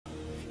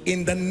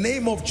in the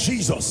name of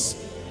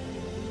Jesus.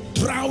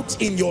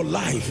 Drought in your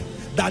life,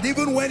 that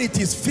even when it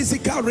is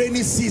physical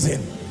rainy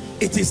season,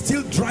 it is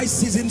still dry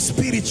season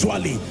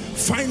spiritually,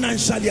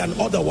 financially and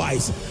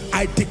otherwise.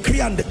 I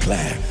decree and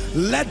declare,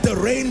 let the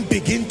rain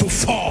begin to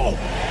fall.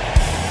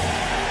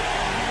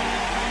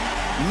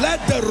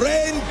 Let the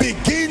rain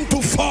begin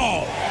to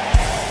fall.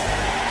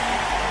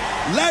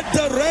 Let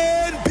the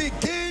rain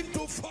begin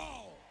to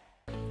fall.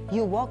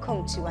 You're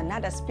welcome to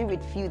another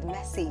spirit-filled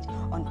message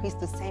on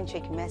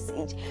Christocentric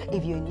Message.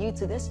 If you're new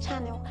to this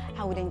channel,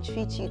 I would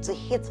entreat you to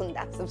hit on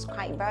that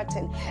subscribe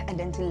button and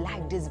then to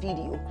like this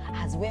video.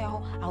 As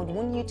well, I would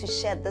want you to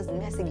share this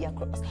message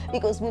across,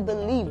 because we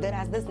believe that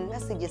as this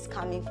message is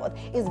coming forth,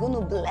 it's going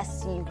to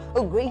bless you.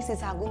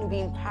 Graces are going to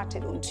be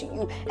imparted unto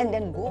you, and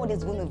then God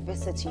is going to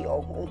visit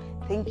your home.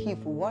 Thank you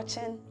for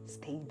watching.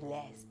 Stay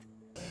blessed.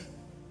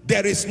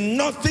 There is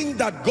nothing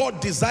that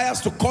God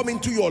desires to come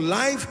into your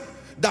life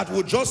that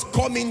will just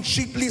come in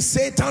cheaply.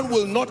 Satan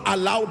will not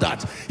allow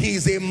that. He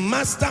is a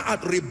master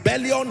at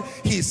rebellion.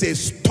 He is a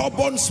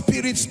stubborn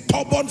spirit,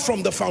 stubborn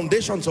from the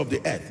foundations of the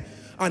earth.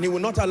 And he will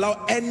not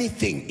allow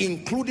anything,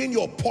 including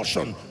your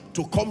portion,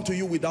 to come to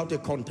you without a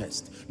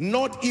contest.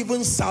 Not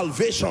even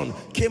salvation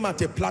came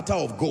at a platter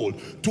of gold.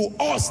 To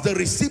us, the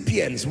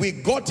recipients, we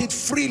got it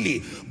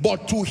freely.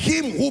 But to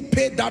him who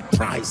paid that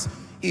price,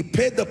 he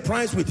paid the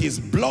price with his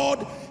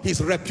blood,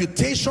 his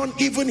reputation,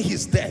 even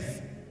his death.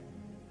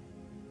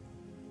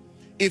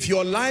 If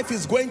your life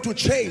is going to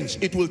change,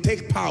 it will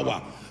take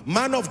power.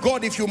 Man of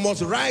God, if you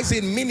must rise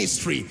in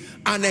ministry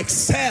and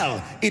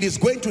excel, it is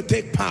going to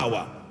take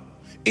power.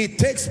 It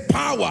takes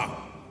power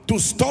to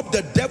stop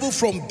the devil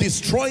from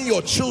destroying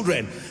your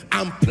children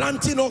and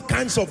planting all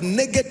kinds of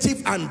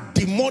negative and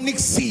demonic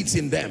seeds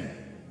in them.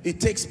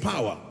 It takes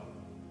power.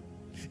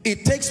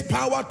 It takes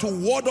power to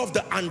ward off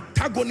the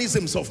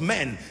antagonisms of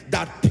men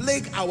that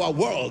plague our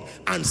world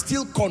and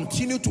still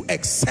continue to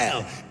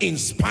excel in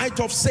spite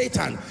of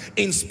Satan,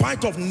 in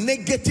spite of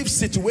negative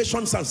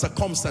situations and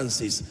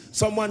circumstances.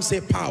 Someone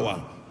say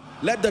power.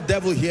 Let the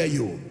devil hear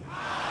you.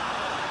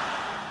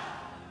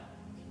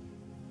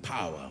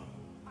 Power.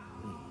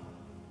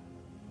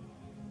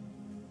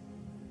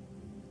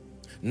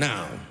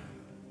 Now,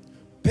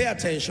 pay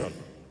attention.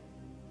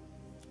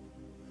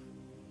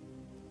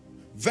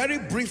 Very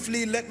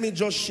briefly, let me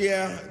just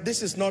share.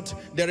 This is not,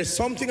 there is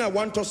something I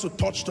want us to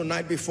touch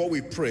tonight before we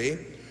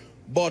pray.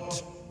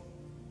 But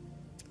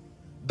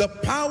the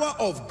power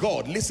of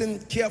God, listen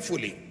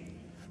carefully.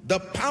 The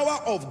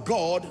power of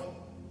God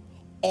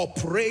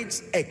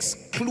operates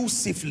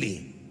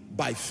exclusively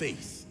by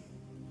faith.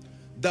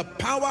 The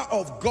power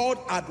of God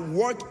at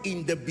work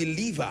in the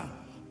believer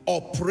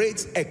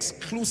operates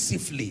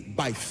exclusively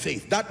by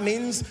faith. That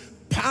means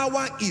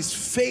power is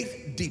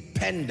faith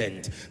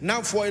dependent.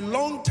 Now, for a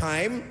long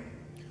time,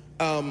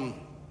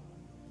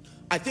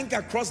 I think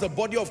across the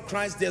body of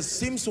Christ, there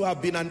seems to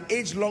have been an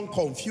age-long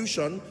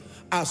confusion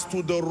as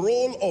to the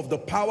role of the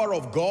power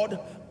of God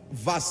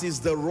versus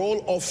the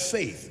role of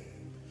faith.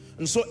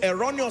 And so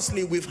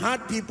erroneously, we've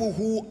had people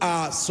who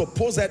are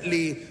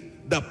supposedly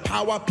the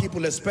power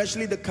people,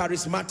 especially the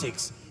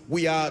charismatics.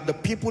 We are the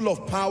people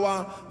of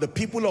power, the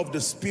people of the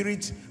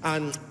spirit,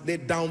 and they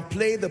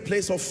downplay the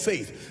place of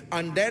faith.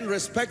 And then,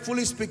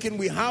 respectfully speaking,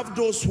 we have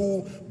those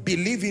who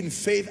believe in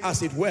faith,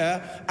 as it were,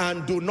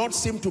 and do not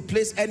seem to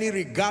place any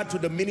regard to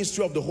the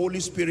ministry of the Holy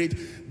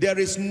Spirit. There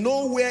is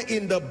nowhere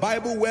in the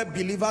Bible where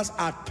believers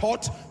are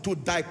taught to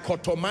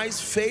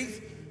dichotomize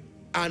faith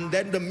and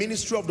then the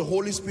ministry of the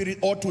Holy Spirit,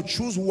 or to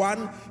choose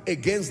one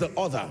against the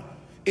other.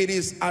 It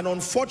is an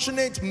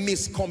unfortunate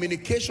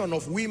miscommunication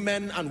of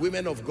women and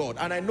women of God.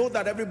 And I know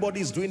that everybody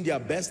is doing their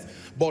best,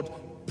 but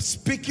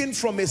speaking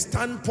from a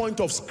standpoint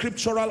of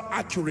scriptural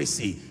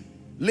accuracy,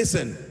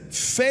 listen,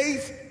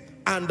 faith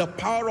and the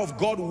power of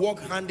God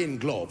walk hand in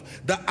glove.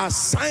 The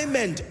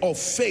assignment of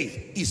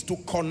faith is to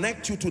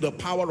connect you to the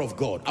power of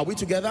God. Are we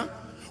together?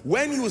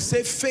 When you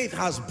say faith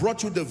has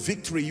brought you the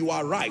victory, you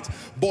are right.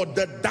 But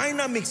the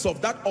dynamics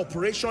of that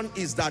operation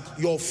is that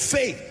your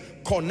faith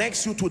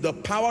connects you to the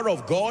power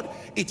of God.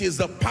 It is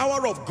the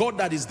power of God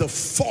that is the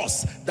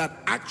force that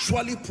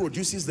actually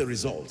produces the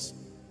results.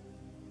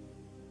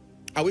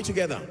 Are we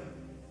together?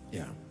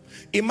 Yeah.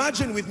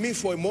 Imagine with me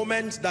for a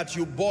moment that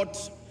you bought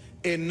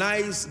a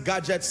nice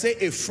gadget, say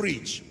a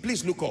fridge.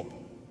 Please look up.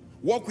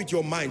 Work with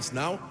your minds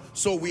now.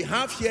 So we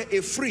have here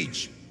a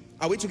fridge.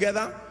 Are we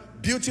together?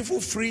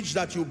 Beautiful fridge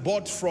that you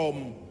bought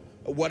from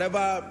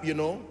whatever, you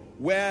know,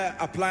 where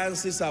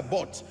appliances are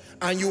bought.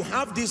 And you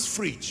have this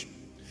fridge.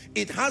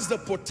 It has the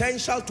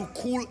potential to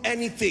cool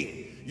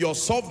anything, your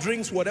soft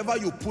drinks, whatever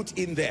you put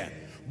in there.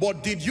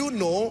 But did you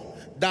know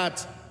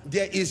that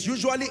there is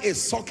usually a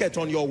socket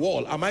on your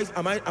wall? Am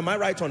I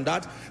right on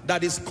that?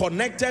 That is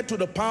connected to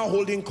the power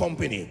holding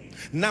company.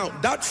 Now,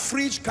 that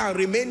fridge can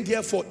remain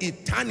there for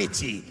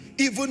eternity,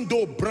 even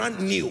though brand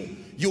new.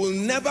 You will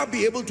never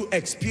be able to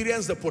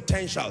experience the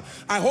potential.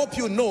 I hope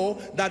you know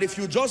that if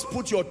you just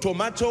put your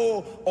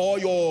tomato or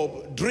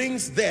your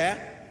drinks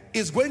there,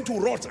 it's going to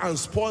rot and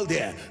spoil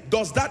there.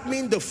 Does that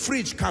mean the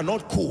fridge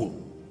cannot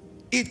cool?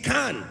 It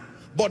can.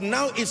 but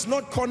now it's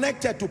not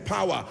connected to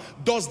power.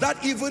 Does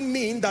that even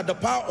mean that the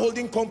power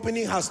holding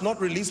company has not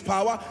released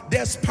power?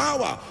 There's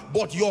power,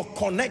 but your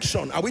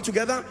connection, are we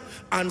together?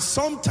 And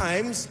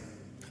sometimes,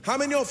 how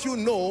many of you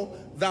know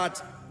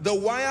that the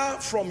wire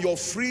from your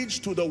fridge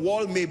to the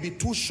wall may be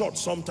too short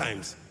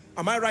sometimes?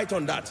 Am I right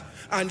on that?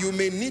 And you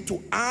may need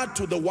to add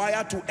to the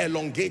wire to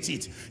elongate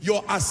it.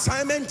 Your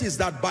assignment is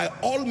that by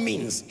all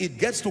means, it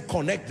gets to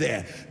connect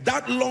there.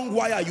 That long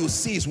wire you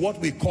see is what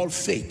we call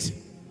faith.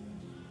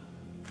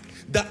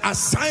 The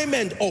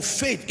assignment of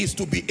faith is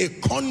to be a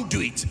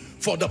conduit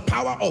for the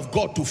power of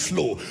God to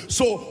flow.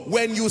 So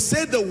when you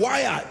say the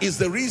wire is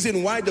the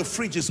reason why the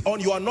fridge is on,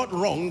 you are not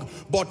wrong,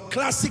 but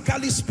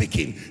classically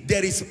speaking,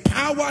 there is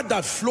power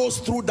that flows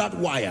through that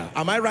wire.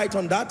 Am I right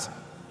on that?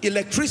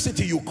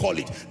 Electricity, you call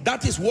it.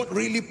 That is what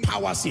really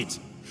powers it.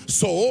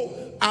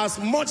 So as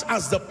much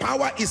as the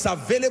power is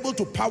available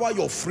to power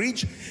your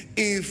fridge,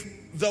 if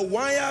the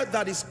wire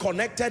that is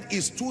connected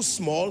is too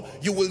small,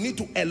 you will need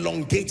to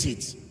elongate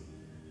it.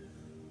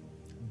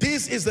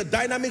 This is the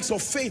dynamics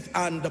of faith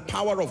and the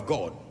power of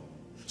God.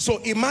 So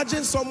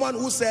imagine someone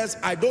who says,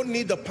 I don't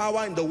need the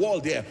power in the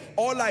wall there.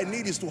 All I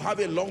need is to have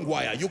a long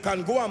wire. You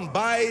can go and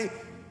buy,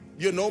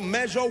 you know,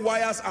 measure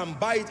wires and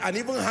buy it and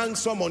even hang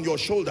some on your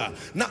shoulder.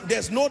 Now,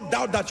 there's no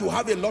doubt that you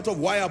have a lot of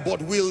wire,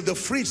 but will the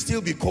fridge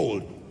still be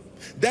cold?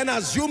 Then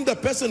assume the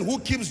person who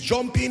keeps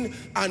jumping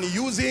and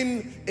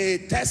using a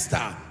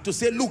tester to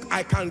say, look,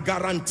 I can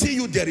guarantee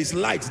you there is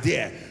light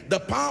there. The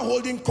power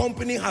holding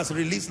company has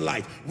released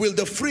light. Will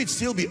the fridge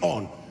still be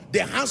on?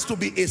 There has to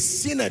be a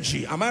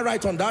synergy. Am I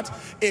right on that?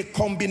 A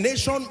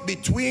combination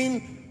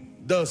between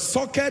the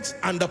socket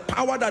and the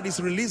power that is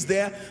released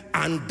there,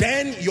 and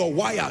then your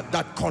wire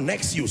that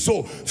connects you.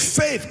 So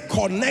faith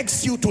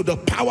connects you to the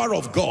power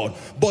of God,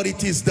 but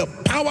it is the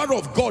power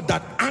of God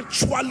that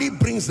actually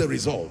brings the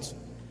results.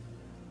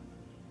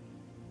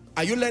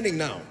 Are you learning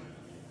now?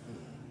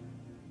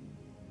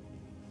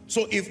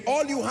 So if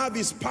all you have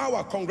is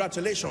power,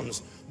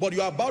 congratulations, but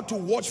you are about to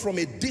watch from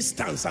a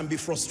distance and be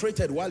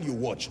frustrated while you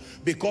watch,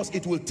 because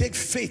it will take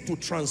faith to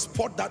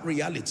transport that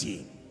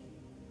reality.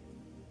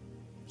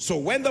 So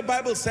when the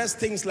Bible says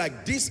things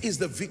like, this is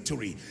the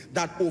victory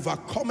that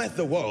overcometh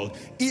the world,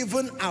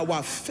 even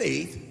our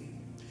faith,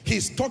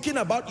 he's talking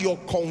about your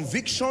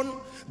conviction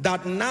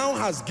that now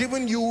has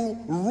given you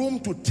room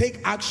to take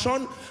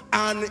action,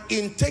 and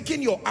in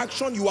taking your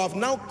action, you have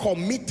now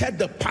committed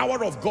the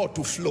power of God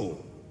to flow.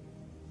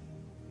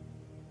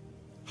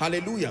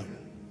 Hallelujah.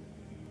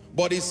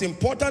 But it's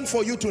important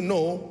for you to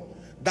know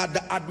that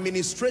the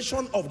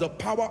administration of the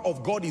power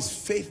of God is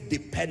faith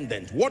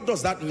dependent. What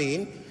does that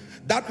mean?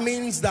 That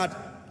means that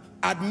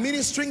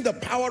administering the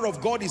power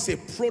of God is a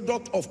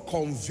product of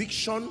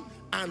conviction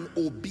and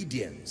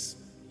obedience.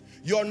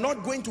 You're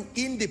not going to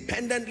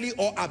independently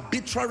or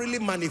arbitrarily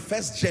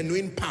manifest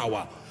genuine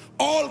power.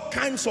 All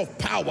kinds of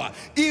power,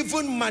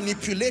 even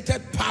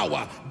manipulated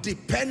power,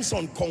 depends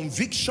on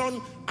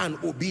conviction and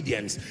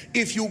obedience.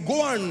 If you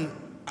go and,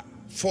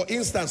 for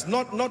instance,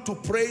 not to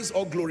praise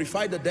or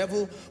glorify the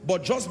devil,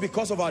 but just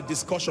because of our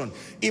discussion,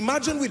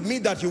 imagine with me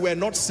that you were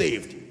not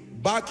saved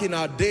back in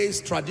our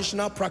days,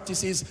 traditional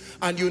practices,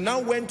 and you now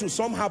went to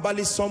some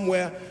herbalist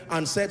somewhere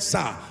and said,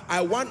 sir,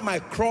 I want my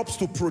crops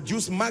to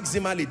produce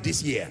maximally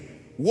this year.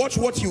 Watch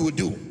what he will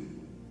do.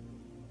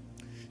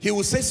 He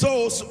will say,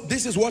 so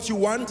this is what you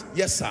want?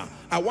 Yes, sir.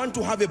 I want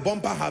to have a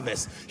bumper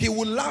harvest. He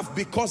will laugh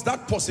because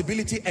that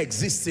possibility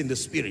exists in the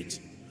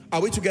spirit.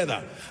 Are we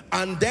together?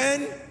 And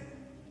then,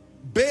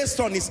 based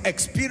on his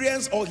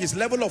experience or his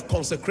level of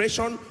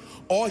consecration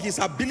or his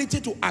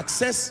ability to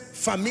access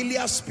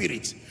familiar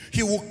spirits,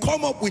 he will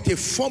come up with a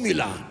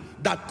formula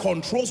that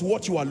controls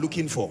what you are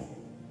looking for.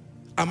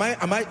 Am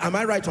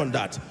I right on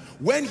that?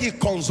 When he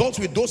consults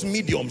with those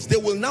mediums, they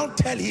will now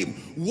tell him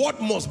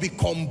what must be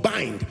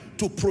combined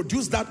to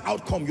produce that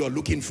outcome you're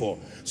looking for.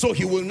 So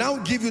he will now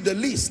give you the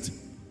list.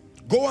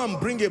 Go and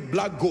bring a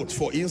black goat,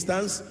 for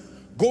instance.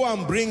 Go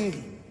and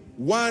bring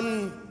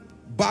 1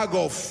 bag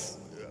of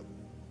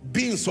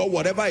beans or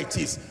whatever it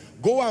is.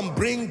 Go and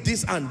bring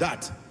this and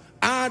that.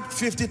 Add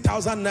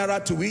 50,000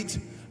 naira to it,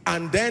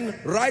 and then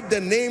write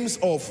the names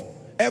of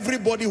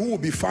everybody who will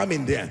be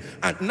farming there.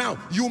 And now,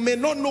 you may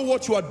not know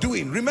what you are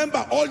doing.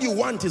 Remember, all you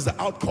want is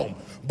the outcome.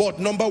 But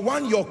number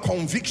one, your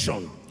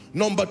conviction.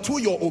 Number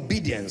two, your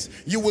obedience.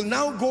 You will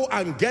now go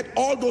and get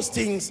all those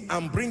things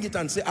and bring it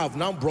and say, I've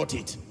now brought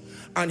it.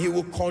 And he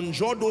will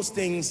conjure those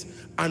things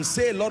and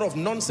say a lot of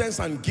nonsense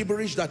and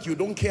gibberish that you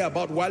don't care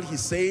about while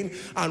he's saying.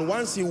 And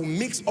once he will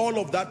mix all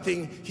of that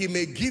thing, he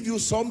may give you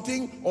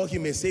something, or he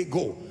may say,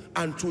 go.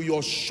 And to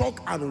your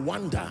shock and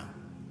wonder,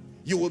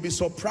 you will be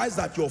surprised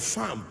that your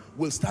farm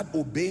will start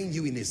obeying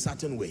you in a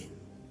certain way.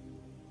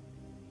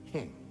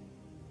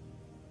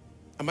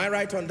 Am I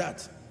right on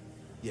that?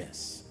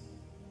 Yes.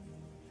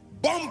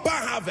 Bumper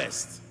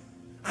harvest.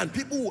 And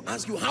people will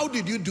ask you, how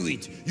did you do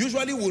it?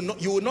 Usually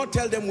you will not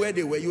tell them where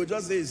they were. You will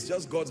just say it's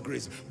just God's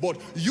grace. But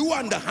you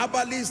and the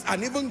herbalist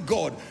and even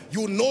God,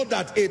 you know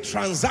that a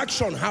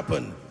transaction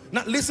happened.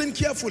 Now listen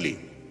carefully.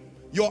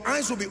 Your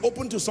eyes will be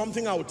open to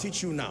something I will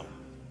teach you now.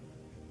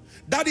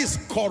 That is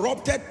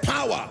corrupted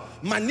power,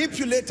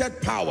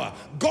 manipulated power.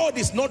 God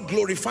is not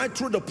glorified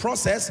through the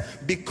process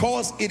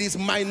because it is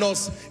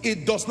minus.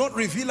 It does not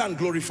reveal and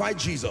glorify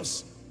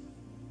Jesus.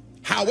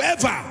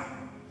 However,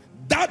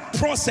 that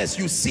process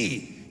you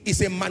see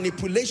is a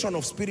manipulation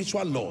of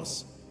spiritual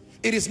laws.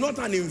 It is not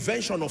an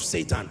invention of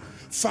Satan.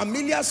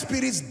 Familiar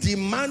spirits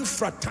demand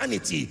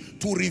fraternity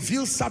to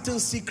reveal certain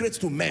secrets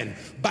to men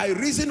by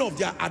reason of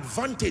their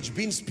advantage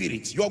being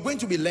spirits. You are going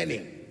to be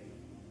learning.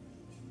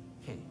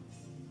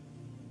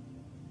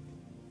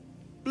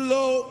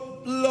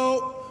 Blow,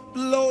 blow,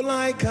 blow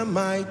like a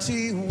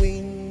mighty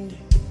wind,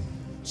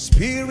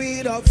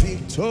 Spirit of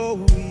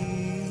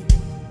victory,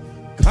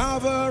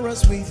 cover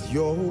us with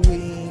your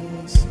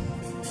wings.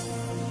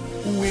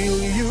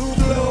 Will you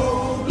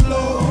blow,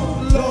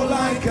 blow, blow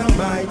like a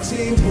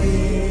mighty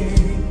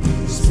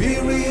wind,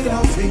 Spirit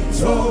of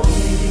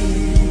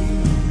victory,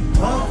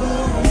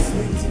 cover us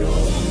with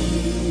your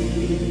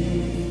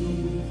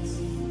wings.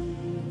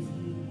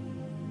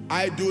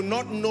 I do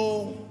not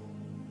know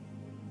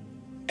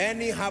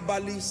any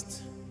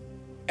herbalist,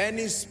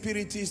 any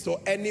spiritist, or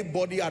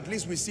anybody, at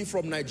least we see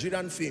from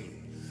Nigerian film,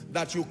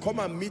 that you come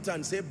and meet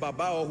and say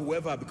Baba or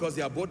whoever, because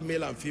they are both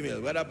male and female,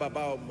 whether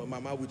Baba or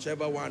Mama,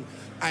 whichever one,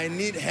 I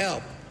need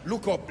help.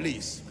 Look up,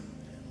 please.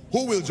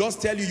 Who will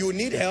just tell you, you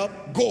need help?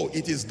 Go,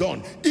 it is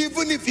done.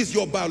 Even if it's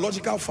your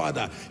biological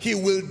father, he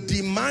will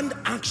demand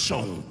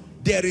action.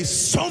 There is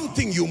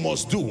something you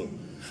must do.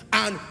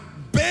 And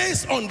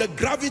based on the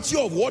gravity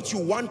of what you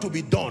want to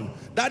be done,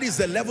 that is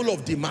the level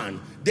of demand.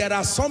 There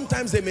are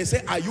sometimes they may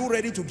say, are you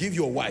ready to give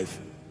your wife?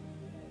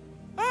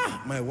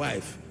 Ah, my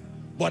wife.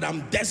 But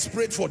I'm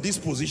desperate for this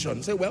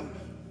position. Say, well,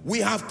 we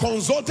have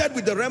consulted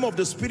with the realm of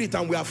the spirit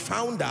and we have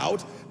found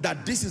out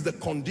that this is the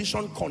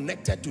condition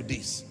connected to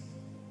this.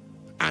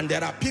 And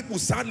there are people,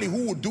 sadly,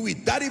 who will do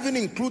it. That even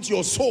includes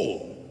your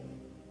soul.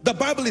 The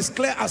Bible is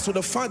clear as to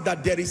the fact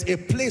that there is a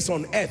place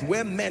on earth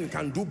where men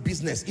can do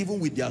business even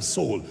with their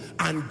soul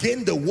and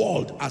gain the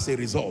world as a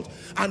result.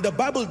 And the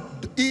Bible,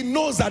 it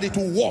knows that it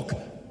will work.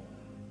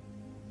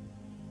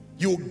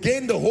 You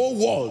gain the whole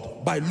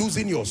world by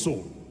losing your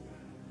soul.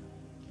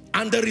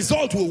 And the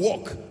result will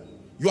work.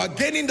 You are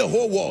gaining the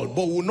whole world,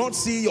 but will not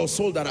see your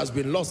soul that has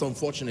been lost,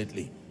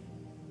 unfortunately.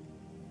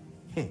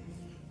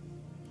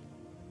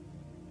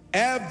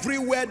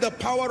 Everywhere the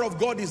power of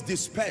God is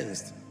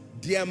dispensed,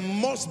 there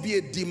must be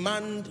a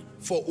demand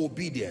for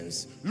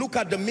obedience. Look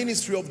at the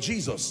ministry of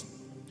Jesus.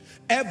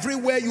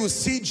 Everywhere you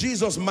see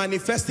Jesus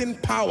manifesting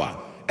power,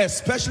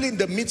 especially in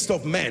the midst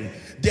of men,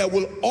 there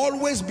will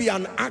always be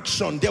an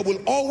action. There will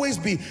always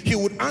be, he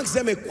would ask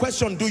them a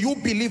question, do you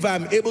believe I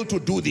am able to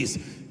do this?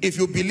 If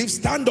you believe,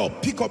 stand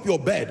up, pick up your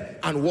bed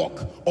and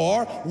walk.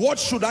 Or, what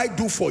should I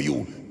do for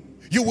you?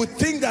 You would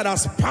think that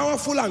as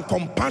powerful and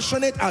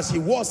compassionate as he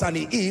was and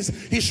he is,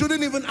 he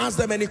shouldn't even ask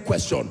them any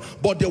question.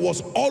 But there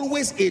was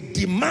always a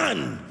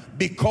demand,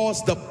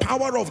 because the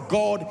power of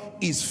God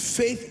is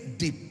faith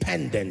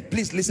dependent.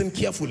 Please listen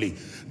carefully.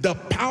 The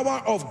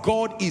power of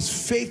God is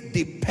faith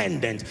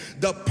dependent.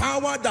 The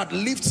power that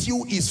lifts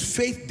you is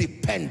faith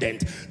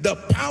dependent. The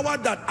power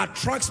that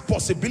attracts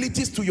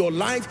possibilities to your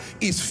life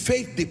is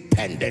faith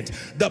dependent.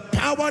 The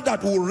power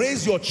that will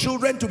raise your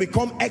children to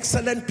become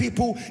excellent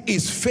people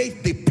is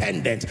faith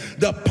dependent.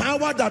 The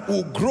power that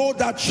will grow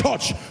that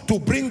church to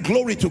bring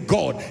glory to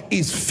God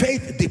is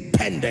faith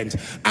dependent.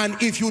 And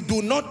if you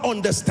do not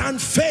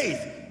understand faith,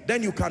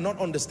 then you cannot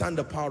understand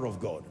the power of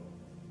God.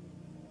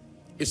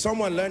 Is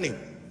someone learning?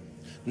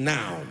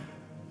 Now,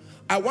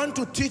 I want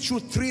to teach you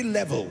 3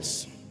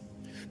 levels.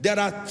 There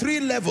are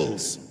 3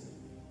 levels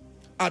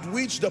at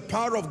which the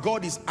power of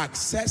God is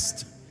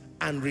accessed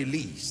and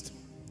released.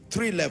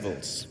 3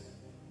 levels.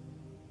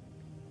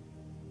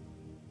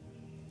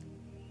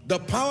 The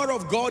power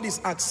of God is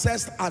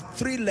accessed at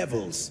 3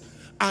 levels.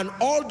 And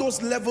all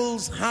those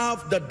levels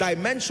have the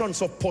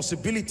dimensions of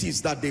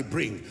possibilities that they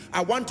bring.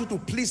 I want you to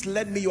please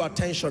lend me your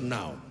attention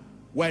now.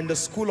 We're in the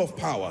school of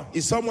power.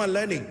 Is someone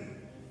learning?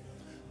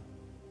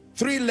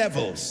 3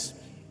 levels.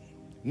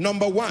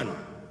 Number 1,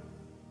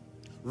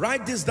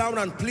 write this down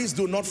and please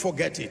do not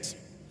forget it.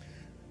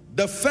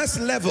 The first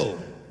level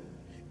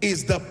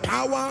is the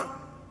power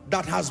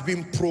that has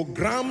been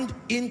programmed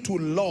into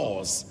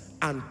laws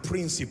and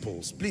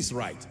principles. Please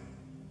write.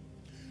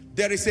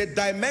 There is a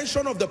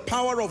dimension of the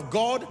power of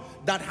God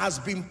that has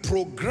been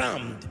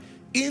programmed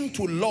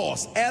into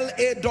laws,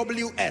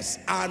 L-A-W-S,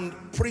 and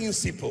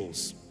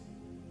principles.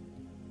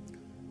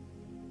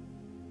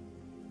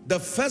 The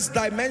first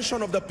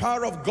dimension of the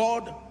power of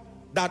God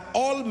that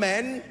all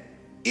men,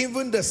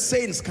 even the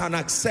saints, can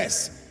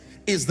access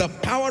is the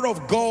power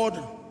of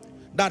God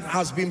that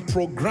has been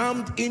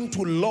programmed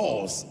into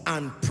laws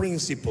and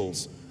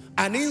principles.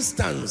 An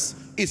instance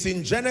is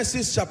in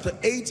Genesis chapter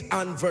 8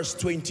 and verse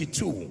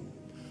 22.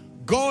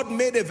 God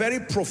made a very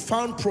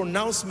profound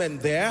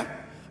pronouncement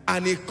there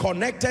and he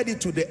connected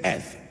it to the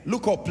earth.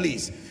 Look up,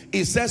 please.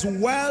 It says,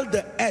 while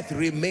the earth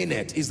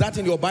remaineth. Is that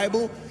in your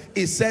Bible?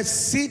 It says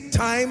seed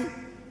time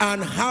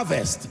and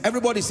harvest.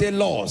 Everybody say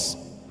laws.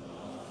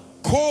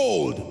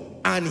 Cold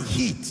and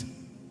heat.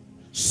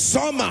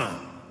 Summer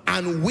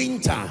and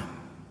winter,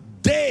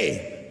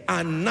 day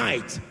and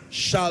night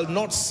shall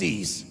not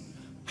cease.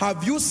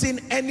 Have you seen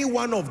any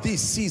one of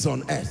these cease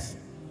on earth?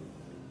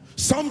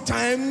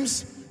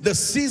 Sometimes the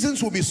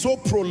seasons will be so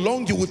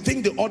prolonged you would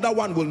think the other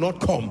one will not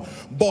come,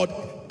 but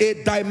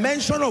a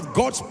dimension of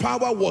God's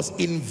power was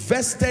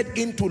invested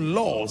into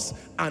laws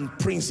and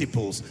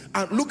principles.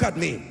 And look at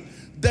me,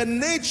 the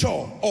nature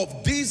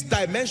of this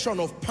dimension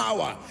of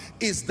power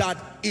is that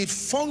it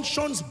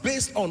functions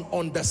based on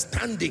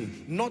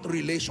understanding, not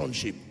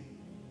relationship.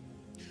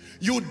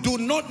 You do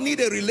not need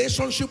a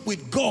relationship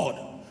with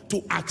God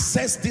to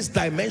access this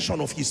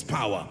dimension of his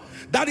power.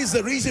 That is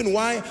the reason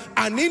why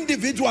an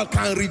individual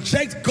can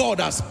reject God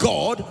as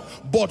God,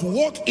 but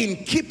walk in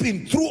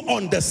keeping through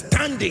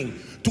understanding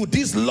to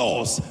these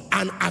laws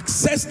and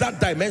access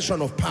that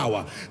dimension of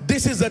power.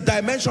 This is a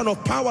dimension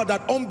of power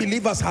that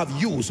unbelievers have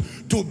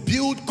used to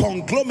build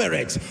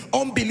conglomerates.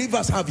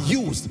 Unbelievers have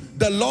used.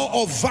 The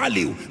law of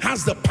value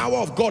has the power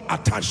of God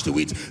attached to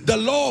it. The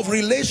law of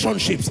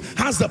relationships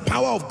has the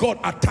power of God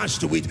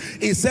attached to it.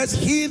 It says,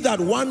 he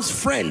that wants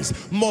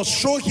friends must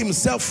show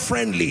himself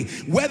friendly,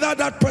 whether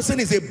that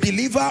person is a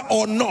believer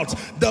or not.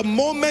 The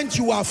moment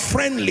you are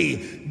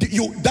friendly,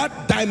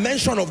 that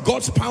dimension of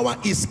God's power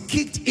is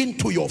kicked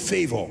into your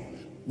favor.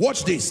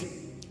 Watch this.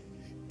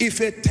 If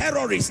a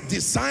terrorist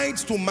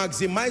decides to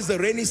maximize the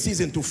rainy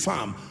season to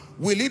farm,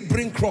 will it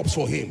bring crops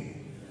for him?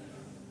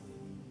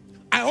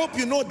 I hope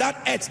you know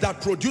that earth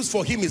that produced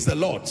for him is the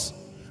Lord's,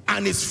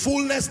 and his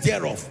fullness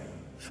thereof.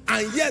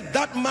 And yet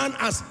that man,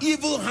 as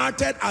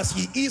evil-hearted as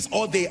he is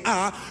or they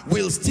are,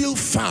 will still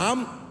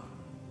farm,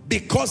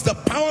 because the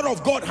power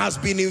of God has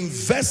been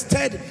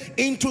invested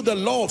into the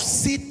law of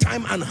seed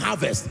time and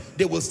harvest.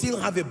 They will still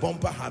have a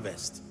bumper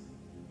harvest.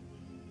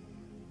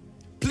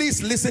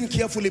 Please listen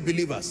carefully,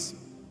 believers.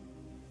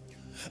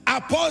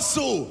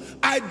 Apostle,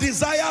 I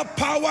desire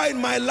power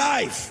in my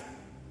life.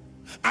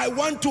 I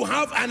want to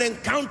have an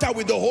encounter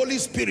with the Holy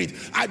Spirit.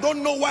 I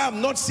don't know why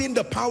I'm not seeing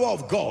the power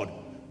of God.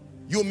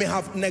 You may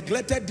have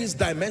neglected this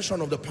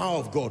dimension of the power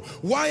of God.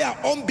 Why are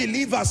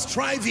unbelievers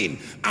striving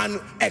and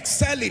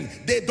excelling?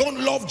 They don't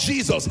love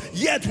Jesus,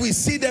 yet we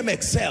see them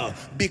excel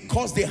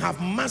because they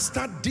have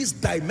mastered this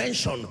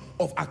dimension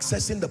of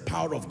accessing the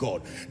power of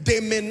God. They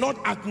may not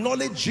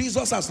acknowledge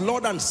Jesus as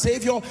Lord and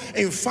Savior.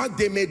 In fact,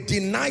 they may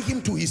deny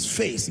him to his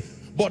face,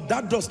 but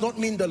that does not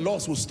mean the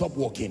laws will stop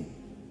working.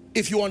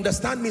 If you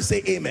understand me,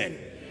 say amen.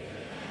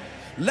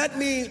 Let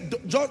me,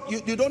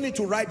 you don't need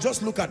to write,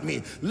 just look at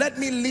me. Let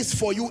me list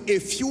for you a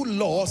few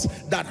laws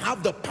that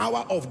have the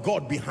power of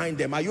God behind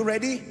them. Are you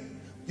ready?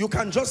 You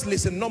can just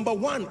listen. Number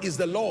one is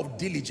the law of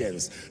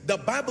diligence. The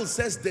Bible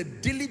says the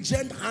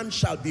diligent hand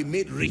shall be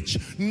made rich.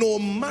 No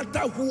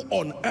matter who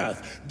on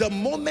earth, the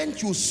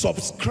moment you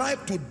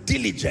subscribe to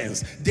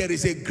diligence, there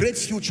is a great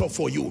future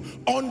for you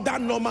under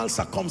normal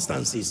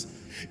circumstances.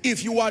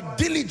 If you are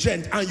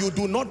diligent and you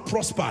do not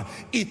prosper,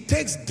 it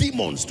takes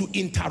demons to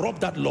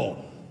interrupt that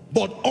law.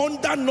 But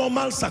under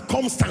normal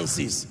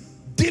circumstances,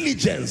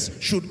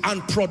 diligence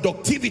and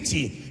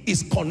productivity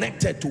is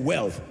connected to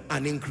wealth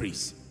and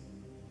increase.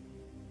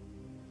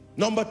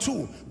 Number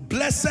two,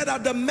 blessed are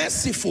the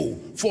merciful,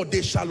 for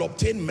they shall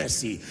obtain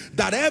mercy.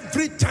 That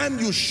every time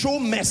you show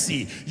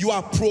mercy, you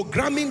are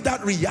programming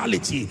that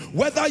reality,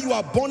 whether you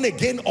are born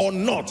again or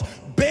not,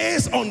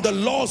 based on the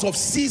laws of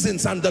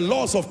seasons and the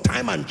laws of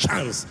time and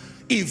chance.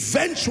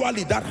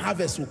 Eventually that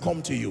harvest will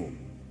come to you.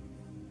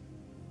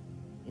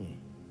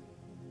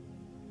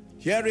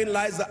 Herein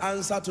lies the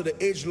answer to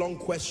the age-long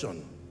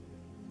question.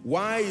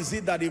 Why is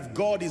it that if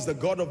God is the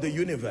God of the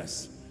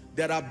universe,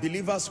 there are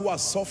believers who are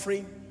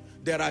suffering,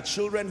 there are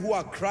children who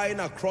are crying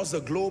across the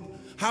globe?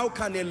 How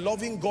can a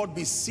loving God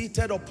be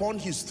seated upon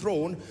his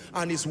throne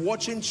and is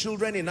watching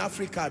children in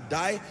Africa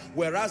die,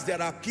 whereas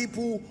there are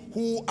people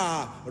who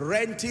are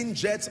renting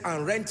jets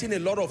and renting a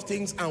lot of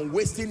things and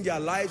wasting their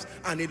lives,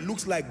 and it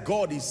looks like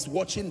God is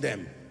watching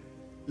them?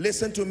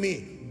 Listen to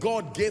me.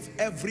 God gave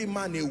every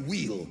man a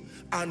will,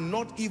 and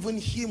not even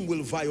him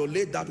will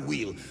violate that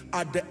will.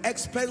 At the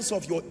expense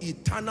of your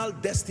eternal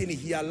destiny,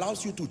 he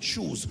allows you to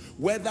choose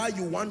whether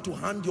you want to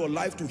hand your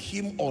life to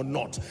him or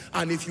not.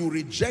 And if you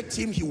reject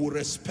him, he will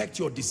respect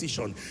your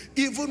decision.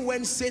 Even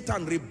when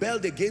Satan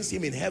rebelled against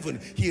him in heaven,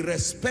 he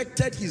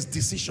respected his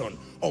decision.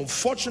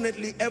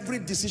 Unfortunately, every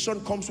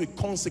decision comes with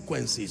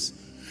consequences.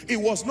 It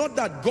was not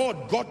that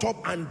God got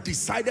up and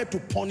decided to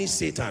punish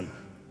Satan.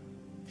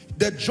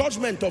 The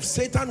judgment of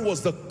Satan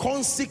was the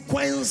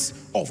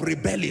consequence of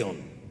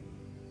rebellion.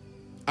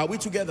 Are we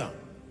together?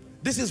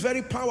 This is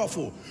very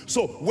powerful.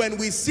 So when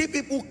we see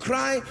people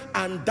cry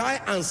and die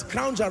and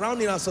scrounge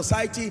around in our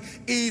society,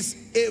 is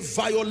a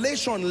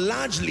violation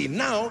largely.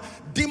 Now,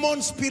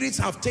 demon spirits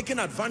have taken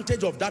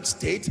advantage of that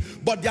state,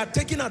 but they are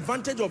taking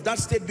advantage of that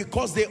state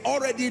because they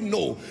already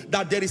know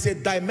that there is a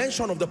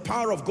dimension of the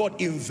power of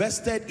God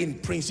invested in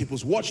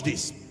principles. Watch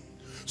this.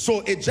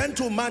 So a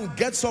gentleman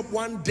gets up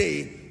one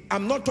day.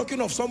 I'm not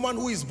talking of someone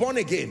who is born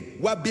again.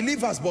 We're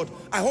believers, but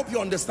I hope you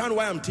understand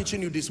why I'm teaching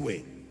you this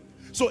way.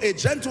 So a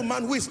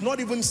gentleman who is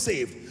not even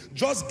saved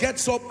just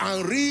gets up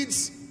and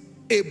reads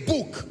a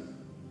book,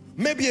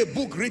 maybe a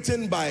book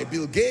written by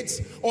Bill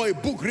Gates or a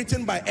book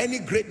written by any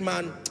great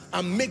man,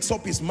 and makes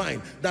up his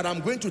mind that I'm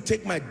going to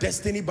take my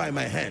destiny by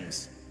my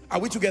hands. Are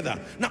we together?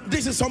 Now,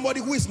 this is somebody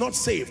who is not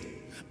saved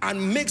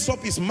and makes up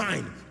his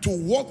mind to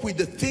walk with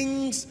the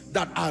things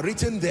that are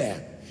written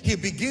there. He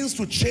begins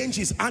to change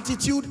his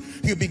attitude.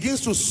 He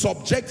begins to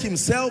subject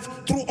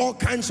himself through all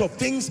kinds of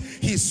things.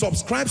 He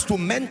subscribes to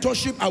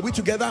mentorship. Are we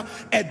together?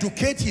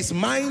 Educate his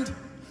mind.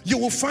 You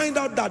will find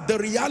out that the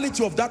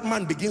reality of that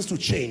man begins to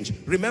change.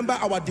 Remember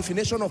our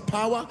definition of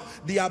power?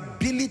 The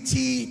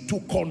ability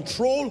to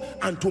control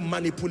and to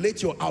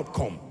manipulate your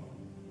outcome.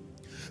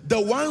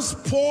 The once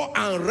poor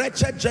and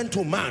wretched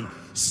gentleman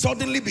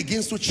suddenly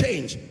begins to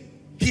change.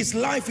 His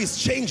life is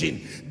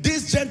changing.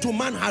 This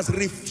gentleman has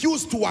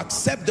refused to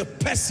accept the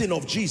person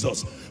of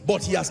Jesus,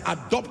 but he has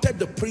adopted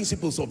the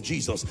principles of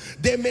Jesus.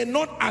 They may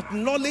not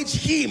acknowledge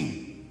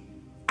him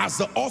as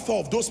the author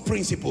of those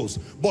principles,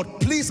 but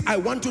please, I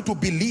want you to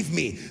believe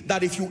me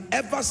that if you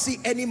ever see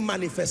any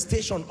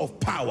manifestation of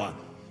power,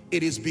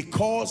 it is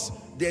because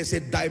there's a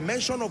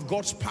dimension of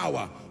God's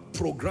power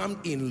programmed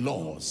in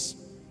laws.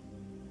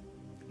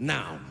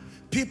 Now,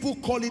 people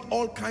call it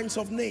all kinds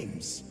of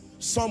names.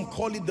 Some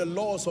call it the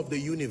laws of the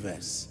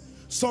universe.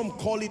 Some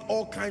call it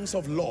all kinds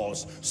of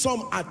laws.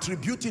 Some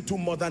attribute it to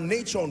Mother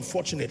Nature,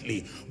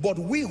 unfortunately. But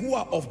we who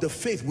are of the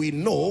faith, we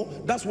know.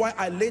 That's why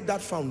I laid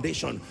that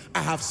foundation. I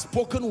have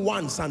spoken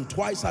once and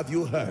twice have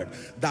you heard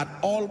that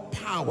all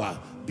power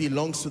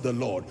belongs to the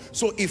Lord.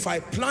 So if I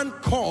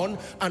plant corn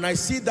and I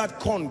see that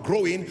corn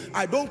growing,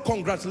 I don't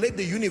congratulate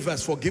the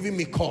universe for giving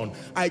me corn.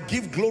 I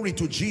give glory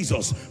to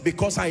Jesus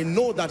because I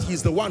know that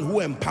he's the one who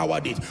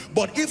empowered it.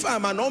 But if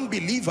I'm an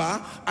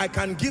unbeliever, I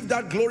can give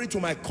that glory to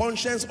my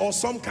conscience or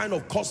some kind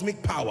of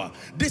cosmic power.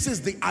 This is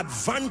the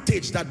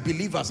advantage that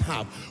believers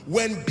have.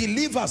 When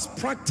believers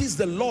practice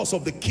the laws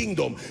of the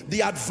kingdom,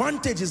 the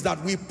advantage is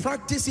that we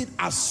practice it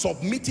as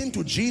submitting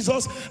to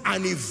Jesus,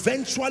 and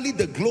eventually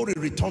the glory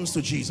returns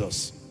to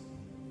Jesus.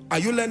 Are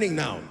you learning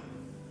now?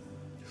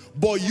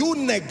 But you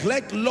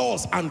neglect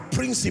laws and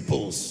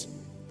principles,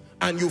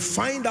 and you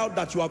find out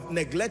that you have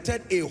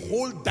neglected a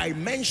whole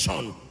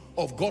dimension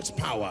of God's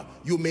power.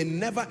 You may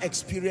never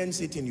experience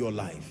it in your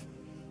life.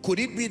 Could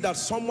it be that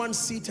someone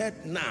seated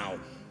now,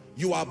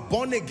 you are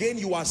born again,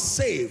 you are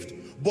saved,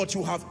 but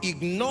you have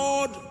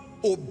ignored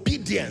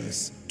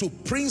obedience to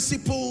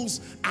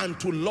principles and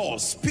to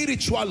laws,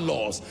 spiritual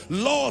laws,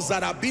 laws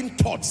that are being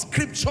taught,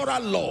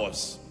 scriptural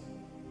laws?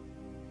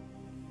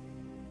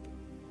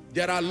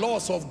 There are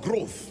laws of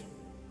growth.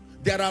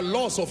 There are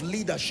laws of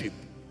leadership.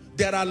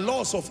 There are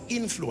laws of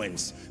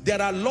influence.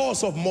 There are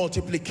laws of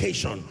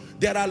multiplication.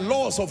 There are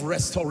laws of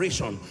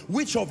restoration.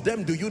 Which of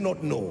them do you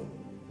not know?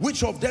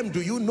 Which of them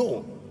do you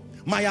know?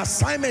 My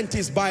assignment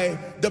is by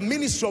the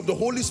ministry of the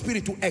Holy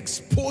Spirit to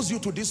expose you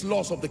to these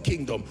laws of the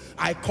kingdom.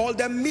 I call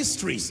them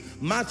mysteries.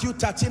 Matthew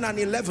 13 and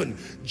 11.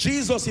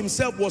 Jesus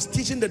himself was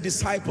teaching the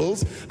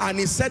disciples, and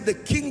he said the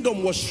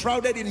kingdom was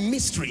shrouded in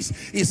mysteries.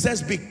 He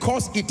says,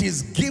 because it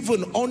is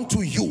given unto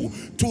you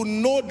to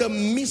know the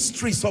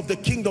mysteries of the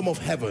kingdom of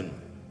heaven.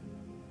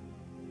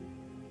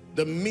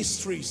 The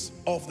mysteries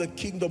of the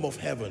kingdom of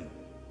heaven.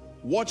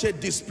 Watch a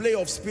display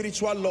of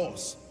spiritual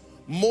laws.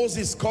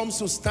 Moses comes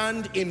to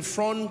stand in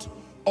front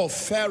of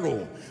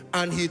Pharaoh,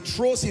 and he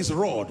throws his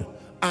rod,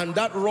 and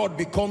that rod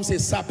becomes a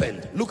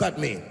serpent. Look at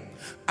me.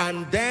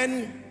 And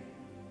then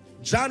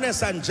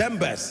Jannes and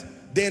Jambres,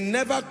 they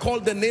never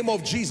called the name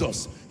of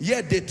Jesus,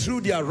 yet they threw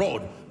their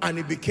rod and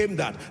it became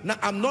that. Now,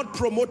 I'm not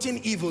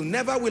promoting evil,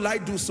 never will I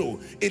do so.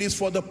 It is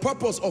for the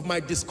purpose of my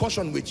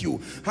discussion with you.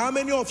 How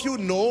many of you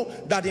know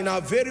that in our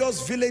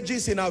various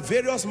villages, in our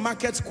various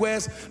market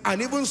squares,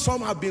 and even some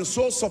have been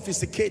so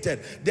sophisticated,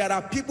 there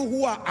are people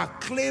who are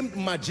acclaimed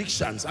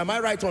magicians? Am I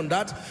right on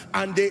that?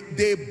 And they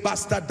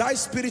bastardize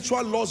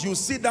spiritual laws. You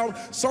sit down,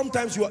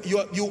 sometimes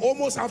you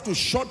almost have to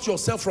shut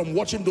yourself from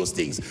watching those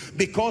things,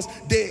 because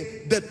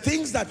the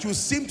things that you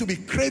seem to be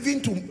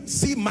craving to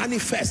see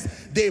manifest,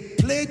 they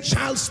play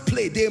child's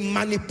play. They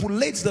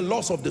manipulate the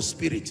laws of the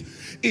spirit.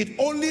 It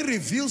only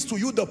reveals to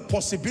you the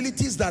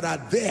possibilities that are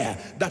there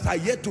that are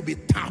yet to be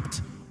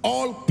tapped.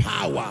 All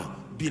power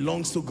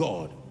belongs to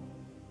God.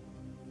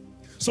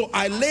 So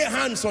I lay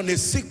hands on a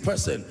sick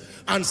person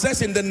and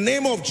says, in the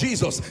name of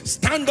Jesus,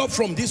 stand up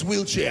from this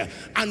wheelchair,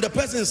 and the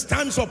person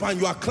stands up and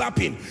you are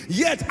clapping.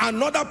 Yet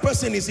another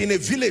person is in a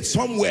village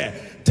somewhere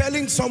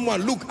telling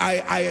someone, look,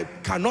 I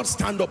cannot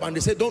stand up, and they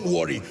say, don't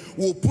worry,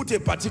 we'll put a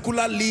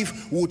particular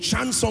leaf, we'll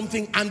chant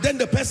something, and then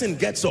the person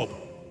gets up.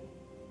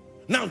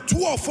 Now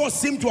 2 or 4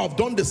 seem to have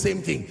done the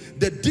same thing.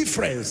 The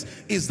difference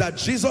is that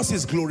Jesus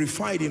is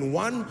glorified in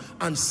one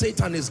and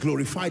Satan is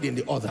glorified in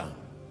the other.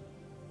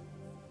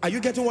 Are you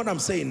getting what I'm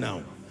saying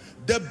now?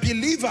 The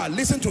believer,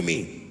 listen to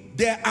me,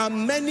 there are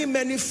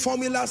many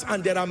formulas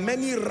and there are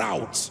many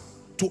routes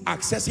to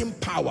accessing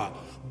power.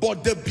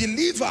 But the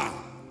believer,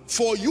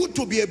 for you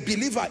to be a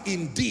believer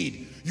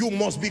indeed, you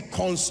must be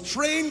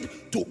constrained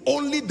to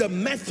only the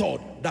method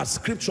that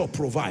scripture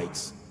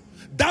provides.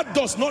 That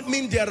does not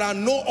mean there are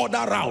no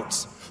other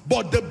routes,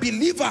 But the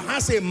believer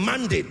has a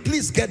mandate.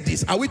 Please get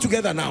this. Are we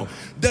together now?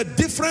 The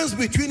difference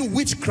between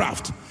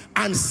witchcraft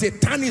and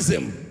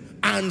satanism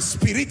and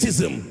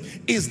spiritism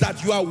is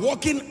that you are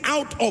walking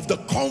out of the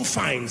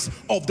confines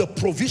of the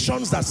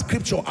provisions that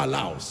Scripture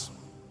allows.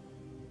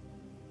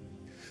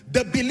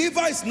 The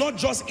believer is not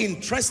just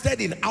interested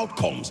in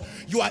outcomes.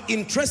 You are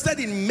interested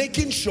in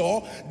making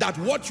sure that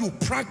what you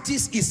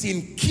practice is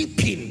in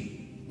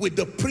keeping with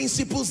the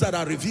principles that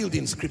are revealed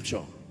in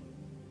Scripture.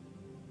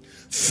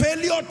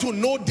 Failure to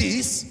know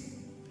this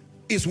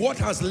is what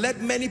has led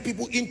many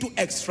people into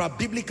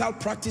extra-biblical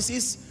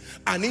practices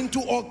and into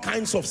all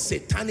kinds of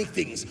satanic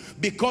things.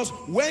 Because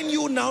when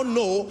you now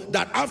know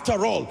that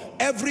after all,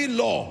 every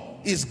law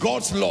is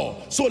God's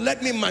law, so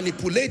let me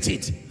manipulate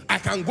it. I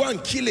can go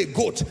and kill a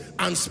goat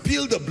and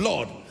spill the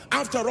blood.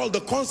 After all,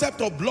 the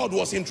concept of blood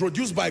was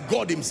introduced by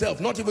God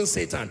himself, not even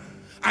Satan.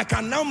 I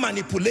can now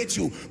manipulate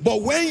you.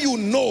 But when you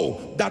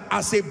know that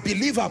as a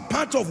believer,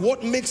 part of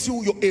what makes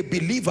you a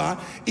believer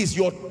is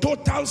your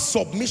total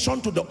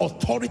submission to the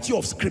authority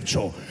of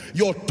Scripture,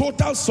 your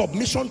total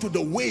submission to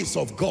the ways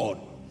of God.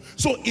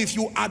 So if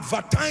you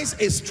advertise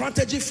a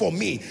strategy for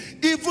me,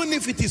 even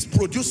if it is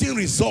producing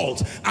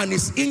results and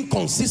is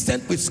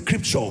inconsistent with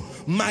Scripture,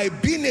 my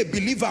being a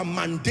believer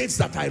mandates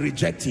that I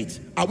reject it.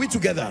 Are we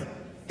together?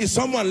 Is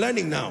someone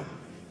learning now?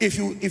 If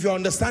you're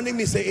understanding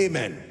me, say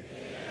amen.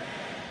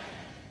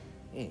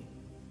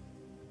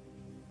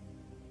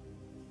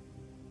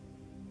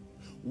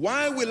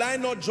 Why will I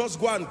not just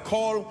go and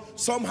call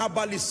some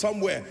herbalist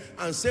somewhere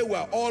and say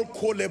we're all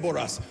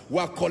co-laborers,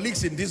 we're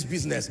colleagues in this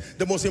business?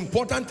 The most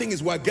important thing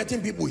is we're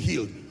getting people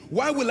healed.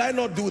 Why will I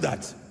not do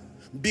that?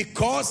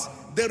 Because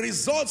the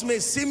results may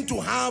seem to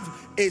have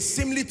a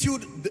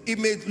similitude. It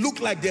may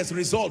look like there's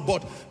result,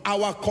 but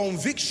our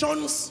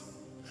convictions,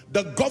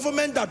 the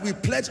government that we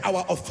pledge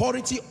our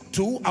authority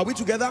to, are we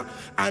together?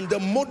 And the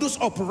modus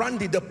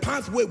operandi, the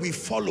pathway we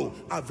follow,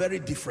 are very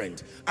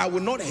different. I will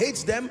not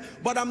hate them,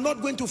 but I'm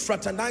not going to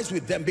fraternize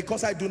with them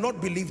because I do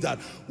not believe that.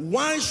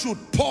 Why should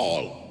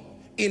Paul,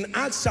 in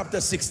Acts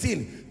chapter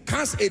 16,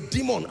 cast a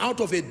demon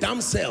out of a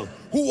damsel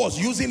who was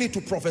using it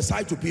to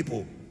prophesy to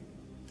people?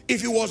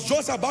 If it was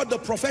just about the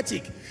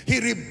prophetic, he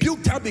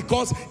rebuked her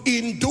because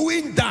in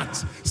doing that,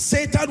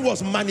 Satan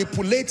was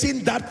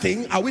manipulating that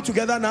thing. Are we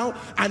together now?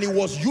 And he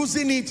was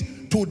using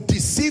it to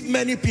deceive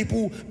many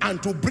people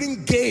and to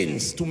bring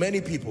gains to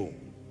many people.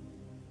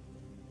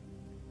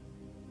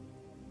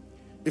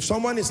 If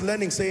someone is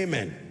learning, say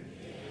amen.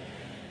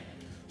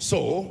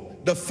 So,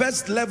 the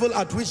first level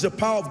at which the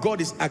power of God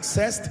is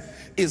accessed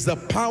is the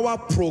power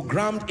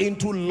programmed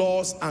into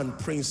laws and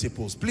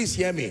principles. Please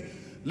hear me.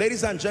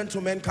 Ladies and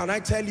gentlemen, can I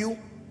tell you,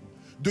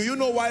 do you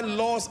know why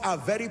laws are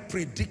very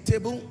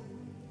predictable?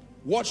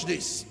 Watch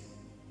this.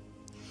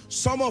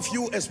 Some of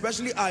you,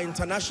 especially our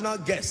international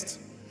guests,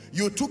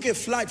 you took a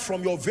flight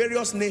from your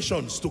various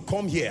nations to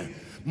come here.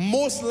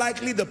 Most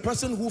likely the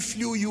person who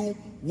flew you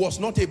was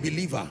not a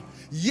believer.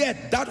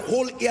 Yet that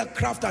whole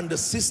aircraft and the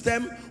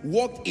system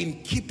worked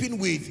in keeping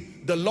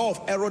with the law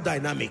of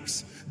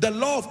aerodynamics. The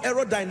law of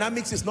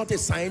aerodynamics is not a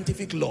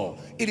scientific law.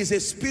 It is a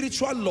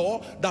spiritual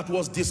law that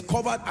was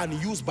discovered and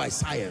used by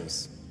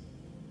science.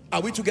 Are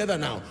we together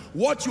now?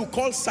 What you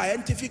call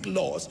scientific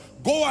laws,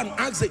 go and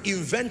ask the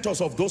inventors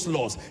of those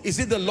laws. Is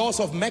it the laws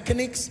of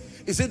mechanics?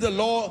 Is it the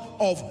law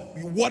of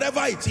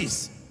whatever it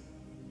is?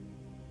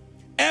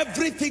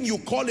 Everything you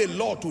call a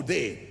law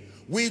today,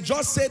 we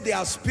just say they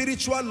are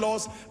spiritual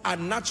laws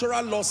and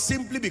natural laws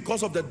simply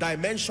because of the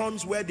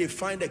dimensions where they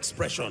find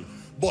expression.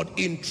 But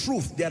in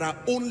truth, there are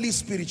only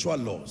spiritual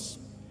laws.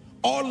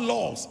 All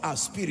laws are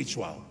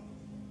spiritual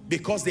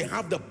because they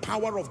have the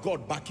power of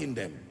God backing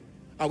them.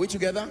 Are we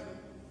together?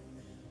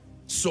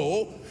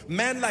 So,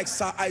 men like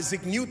Sir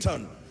Isaac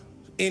Newton,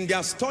 in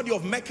their study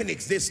of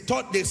mechanics, they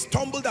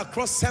stumbled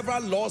across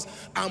several laws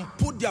and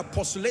put their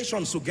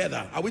postulations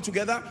together. Are we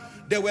together?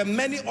 There were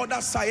many other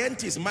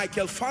scientists.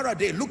 Michael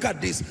Faraday, look at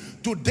this.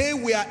 Today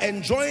we are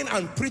enjoying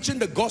and preaching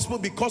the gospel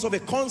because of a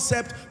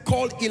concept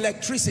called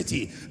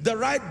electricity. The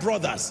Wright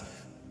brothers.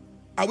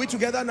 Are we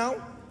together now?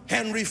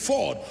 Henry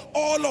Ford.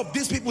 All of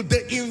these people,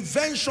 the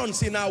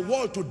inventions in our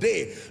world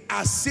today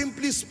are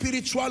simply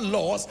spiritual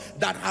laws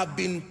that have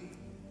been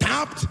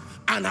tapped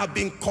and have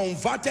been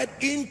converted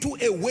into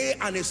a way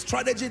and a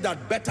strategy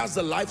that betters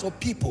the lives of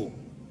people.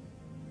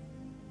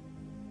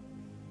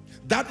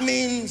 That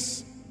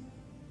means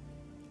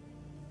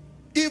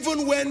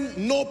even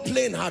when no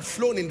plane had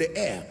flown in the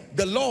air,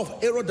 the law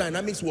of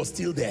aerodynamics was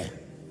still there.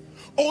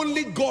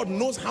 Only God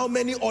knows how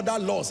many other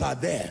laws are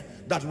there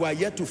that we are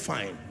yet to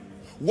find.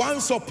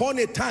 Once upon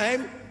a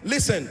time,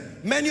 listen,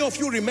 many of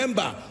you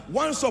remember,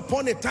 once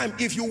upon a time,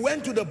 if you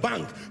went to the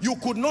bank, you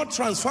could not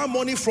transfer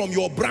money from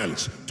your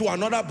branch to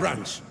another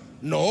branch.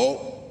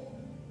 No.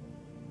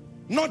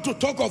 Not to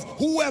talk of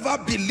whoever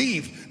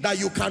believed that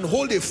you can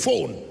hold a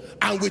phone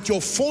and with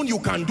your phone you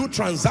can do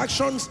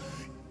transactions.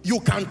 You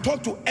can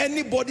talk to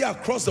anybody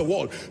across the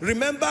world.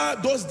 Remember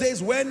those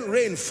days when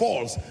rain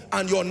falls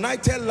and your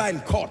NITEL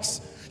line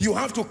cuts. You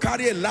have to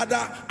carry a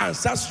ladder and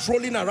start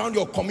strolling around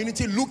your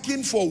community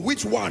looking for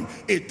which one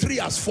a tree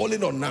has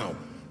fallen on now,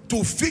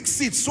 to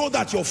fix it so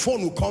that your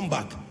phone will come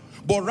back.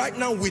 But right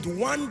now, with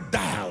one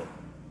dial,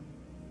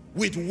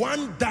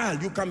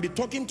 you can be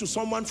talking to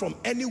someone from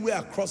anywhere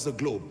across the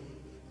globe.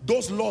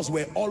 Those laws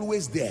were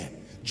always there.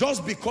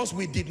 Just because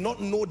we did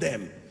not know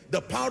them,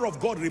 the power of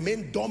God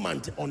remained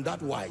dormant on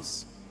that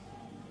wise.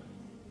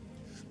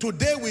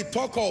 Today we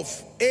talk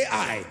of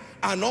AI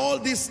and all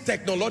these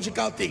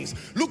technological things.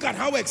 Look at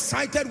how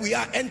excited we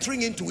are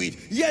entering into it,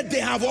 yet they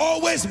have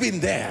always been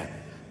there.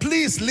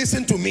 Please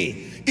listen to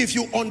me. If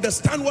you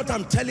understand what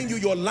I'm telling you,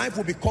 your life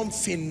will become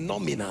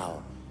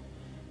phenomenal.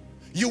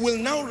 You will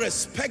now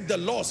respect the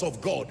laws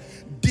of God.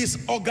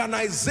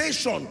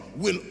 Disorganization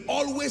will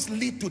always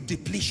lead to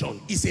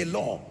depletion. It's a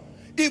law.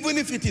 Even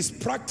if it is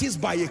practiced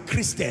by a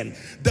Christian,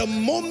 the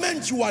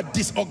moment you are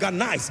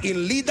disorganized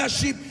in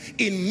leadership,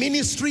 in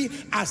ministry,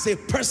 as a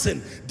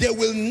person, there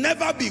will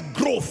never be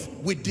growth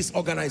with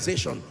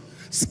disorganization.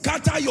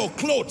 Scatter your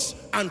clothes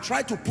and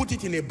try to put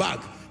it in a bag.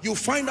 You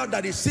find out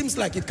that it seems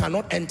like it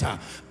cannot enter.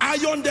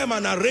 Iron them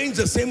and arrange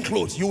the same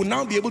clothes. You will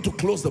now be able to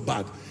close the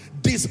bag.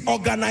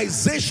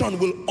 Disorganization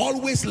will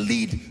always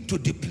lead to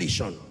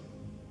depletion.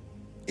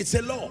 It's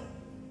a law.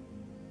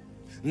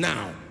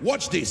 Now,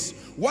 watch this.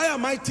 Why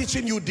am I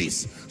teaching you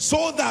this?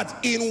 So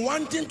that in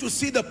wanting to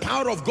see the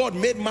power of God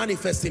made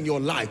manifest in your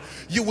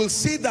life, you will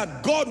see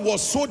that God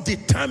was so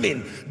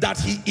determined that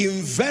he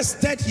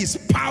invested his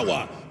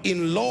power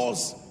in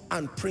laws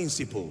and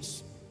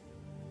principles.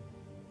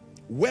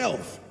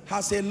 Wealth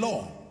has a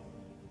law.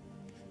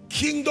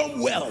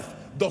 Kingdom wealth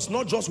does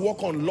not just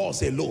work on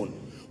laws alone.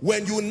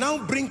 When you now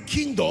bring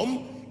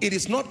kingdom, it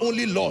is not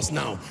only laws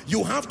now.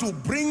 You have to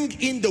bring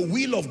in the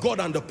will of God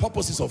and the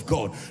purposes of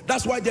God.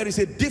 That's why there is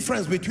a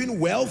difference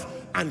between wealth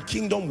and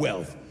kingdom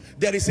wealth.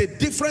 There is a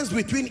difference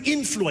between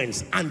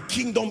influence and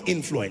kingdom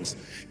influence.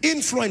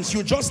 Influence,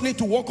 you just need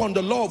to work on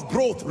the law of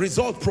growth,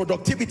 result,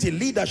 productivity,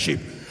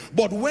 leadership.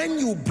 But when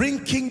you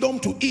bring kingdom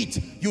to it,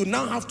 you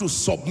now have to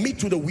submit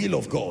to the will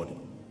of God.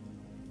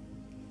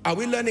 Are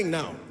we learning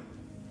now?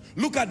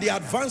 Look at the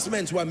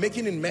advancements we're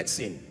making in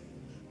medicine.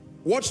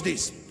 Watch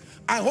this.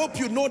 I hope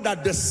you know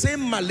that the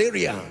same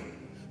malaria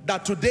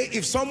that today,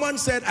 if someone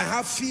said, I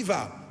have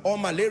fever or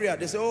malaria,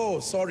 they say, oh,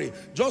 sorry.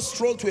 Just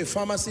stroll to a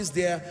pharmacist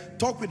there,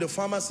 talk with the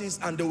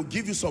pharmacist, and they will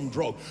give you some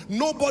drug.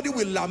 Nobody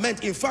will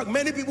lament. In fact,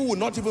 many people will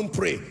not even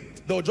pray.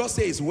 They'll just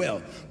say it's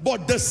well.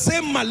 But the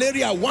same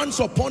malaria, once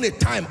upon a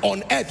time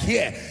on earth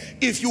here,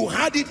 if you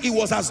had it, it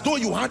was as though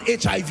you had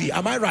HIV.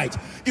 Am I right?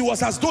 It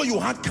was as though you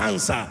had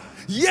cancer.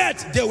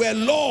 Yet there were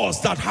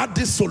laws that had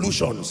these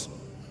solutions.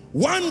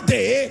 One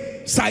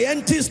day,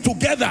 scientists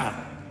together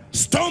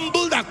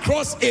stumbled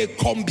across a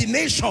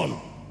combination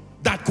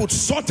that could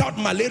sort out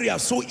malaria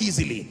so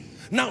easily.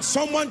 Now,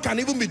 someone can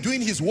even be doing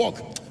his work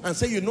and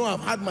say, you know, I've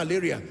had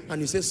malaria.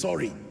 And you say,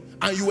 sorry.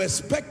 And you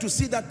expect to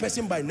see that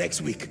person by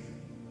next week.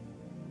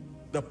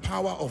 The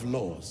power of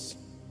laws.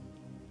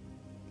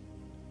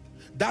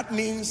 That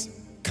means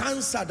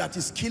cancer that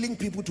is killing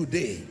people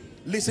today.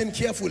 Listen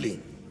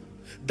carefully.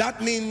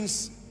 That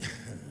means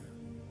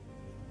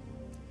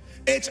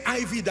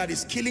HIV that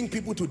is killing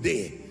people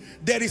today.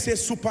 There is a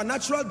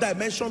supernatural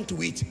dimension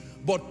to it.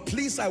 But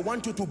please, I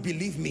want you to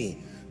believe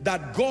me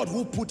that God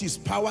who put his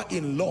power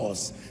in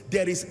laws,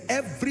 there is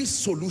every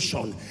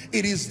solution.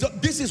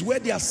 This is where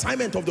the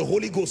assignment of the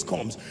Holy Ghost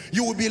comes.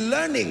 You will be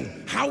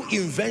learning how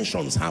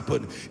inventions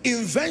happen.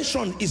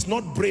 Invention is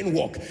not brain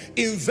work.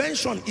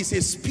 Invention is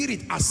a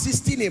spirit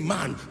assisting a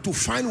man to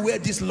find where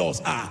these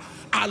laws are,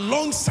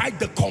 alongside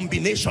the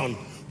combination.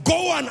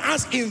 Go and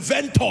ask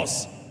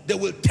inventors. They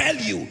will tell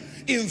you.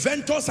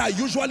 Inventors are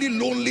usually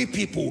lonely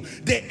people.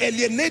 They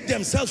alienate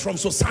themselves from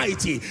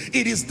society.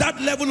 It is that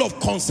level of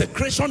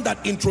consecration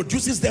that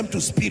introduces them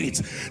to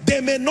spirits. They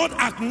may not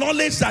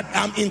acknowledge that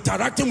I'm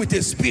interacting with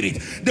a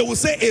spirit. They will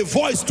say, a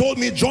voice told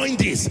me, join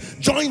this,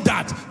 join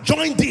that,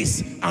 join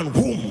this, and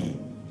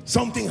boom,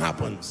 something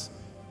happens.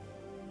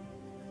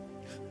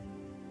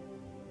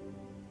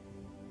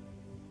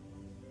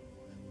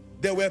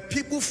 There were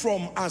people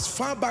from as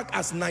far back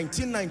as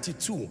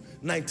 1992,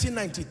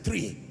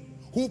 1993,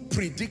 who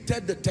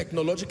predicted the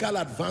technological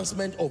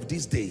advancement of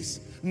these days,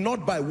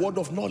 not by word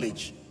of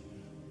knowledge,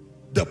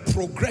 the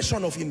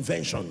progression of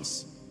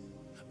inventions.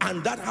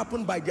 And that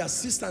happened by the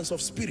assistance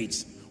of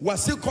spirits. We're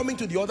still coming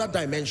to the other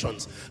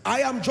dimensions.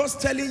 I am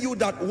just telling you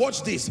that,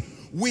 watch this,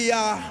 we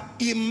are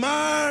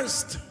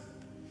immersed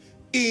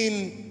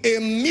in a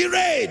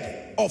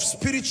myriad of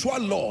spiritual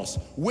laws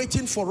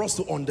waiting for us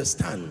to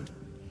understand.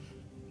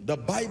 The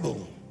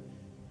Bible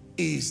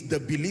is the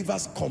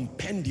believer's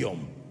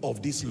compendium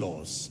of these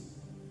laws.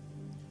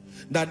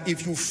 That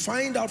if you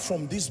find out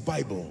from this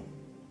Bible,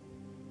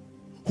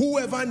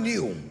 whoever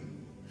knew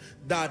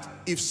that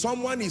if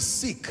someone is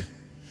sick,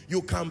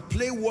 you can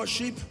play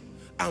worship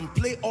and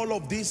play all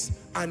of this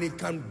and it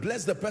can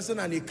bless the person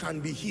and it can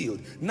be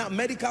healed. Now,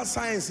 medical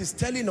science is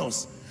telling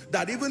us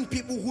that even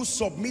people who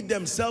submit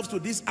themselves to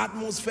these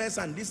atmospheres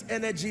and these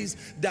energies,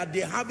 that they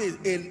have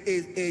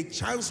a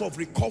chance of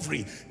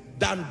recovery.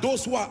 than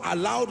those who are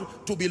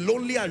allowed to be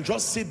lonely and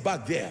just sit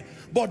back there.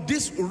 But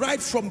this,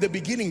 right from the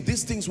beginning,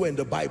 these things were in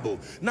the Bible.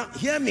 Now,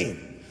 hear me.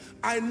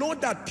 I know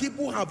that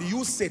people have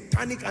used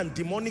satanic and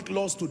demonic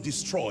laws to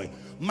destroy.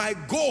 My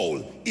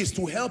goal is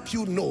to help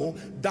you know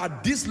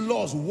that these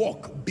laws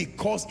work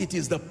because it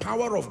is the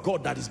power of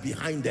God that is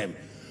behind them.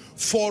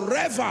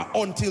 Forever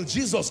until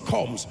Jesus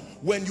comes,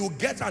 when you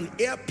get an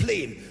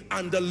airplane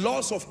and the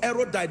laws of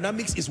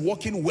aerodynamics is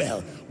working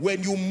well,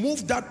 when you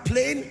move that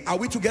plane, are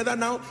we together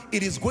now?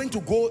 It is going to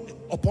go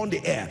upon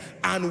the air,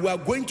 and we are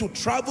going to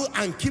travel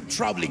and keep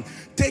traveling,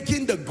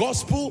 taking the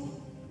gospel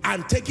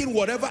and taking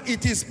whatever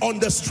it is on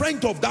the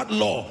strength of that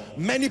law.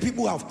 Many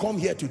people have come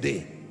here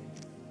today.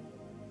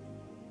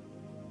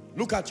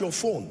 Look at your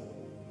phone.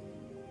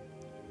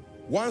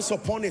 Once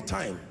upon a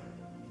time,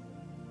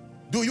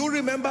 do you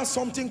remember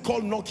something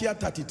called Nokia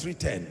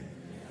 3310?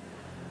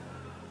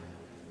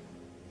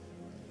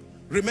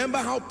 Remember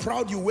how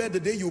proud you were the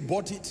day you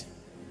bought it?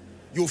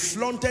 You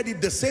flaunted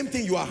it. The same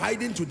thing you are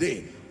hiding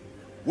today.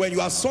 When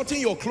you are sorting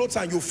your clothes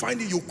and you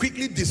find it, you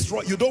quickly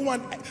destroy. You don't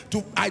want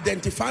to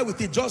identify with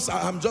it.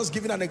 I'm just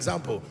giving an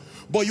example.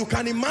 But you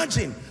can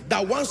imagine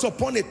that once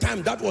upon a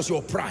time, that was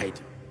your pride.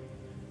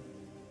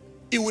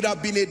 It would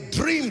have been a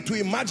dream to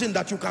imagine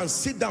that you can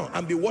sit down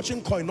and be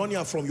watching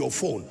Koinonia from your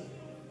phone.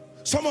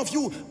 Some of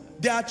you,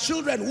 there are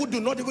children who do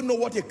not even know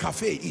what a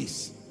cafe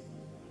is.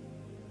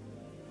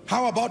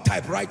 How about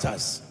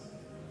typewriters?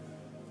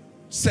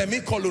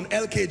 Semicolon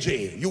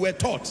LKJ, you were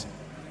taught.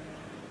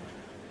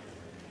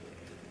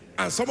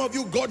 And some of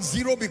you got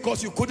 0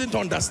 because you couldn't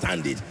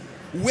understand it.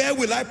 Where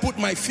will I put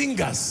my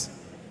fingers?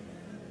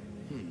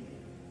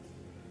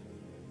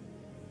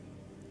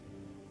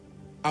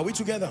 Are we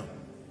together?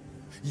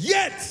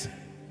 Yet,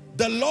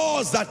 the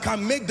laws that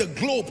can make the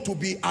globe to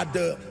be at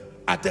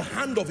the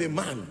hand of a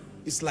man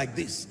is like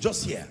this,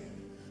 just here.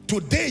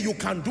 Today you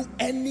can do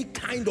any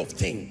kind of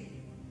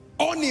thing,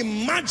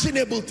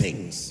 unimaginable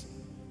things.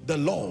 The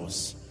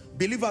laws.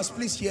 Believers,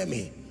 please hear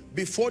me.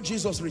 Before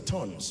Jesus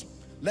returns,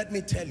 let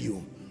me tell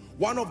you,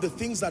 one of the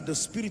things that the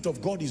Spirit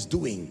of God is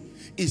doing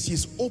is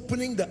He's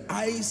opening the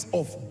eyes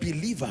of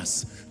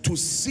believers to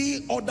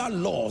see other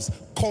laws,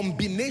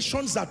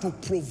 combinations that will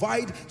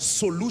provide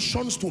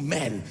solutions to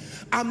men.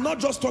 I'm not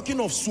just talking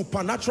of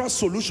supernatural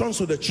solutions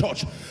to the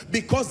church,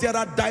 because there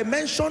are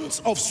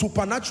dimensions of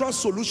supernatural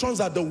solutions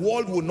that the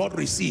world will not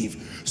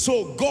receive.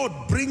 So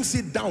God brings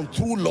it down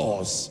through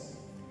laws.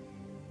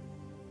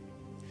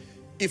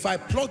 If I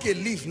pluck a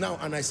leaf now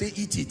and I say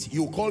eat it,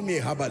 you call me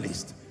a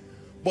herbalist.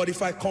 But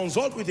if I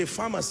consult with a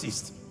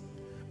pharmacist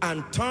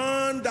and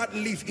turn that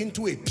leaf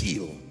into a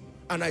pill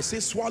and I say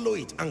swallow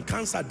it and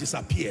cancer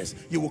disappears,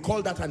 you will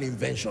call that an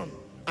invention.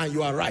 And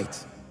you are right.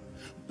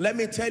 Let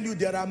me tell you,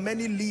 there are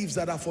many leaves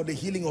that are for the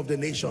healing of the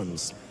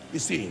nations. You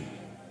see,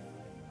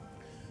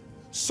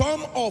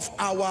 some of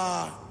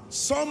our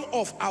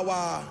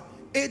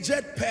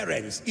aged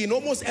parents, in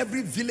almost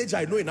every village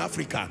I know in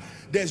Africa,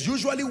 there's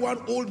usually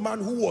one old man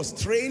who was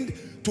trained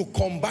to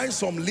combine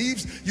some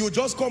leaves. You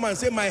just come and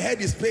say, my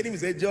head is paining. He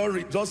say,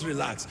 just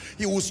relax.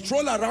 He will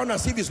stroll around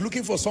as if he's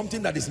looking for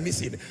something that is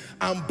missing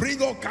and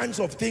bring all kinds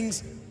of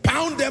things,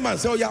 pound them and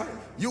say, oh yeah,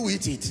 you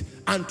eat it.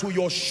 And to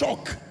your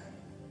shock,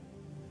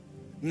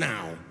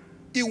 now,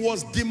 it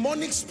was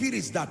demonic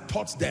spirits that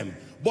taught them.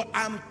 But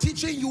I'm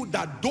teaching you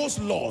that those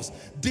laws,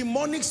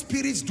 demonic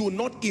spirits do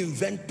not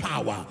invent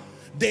power.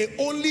 They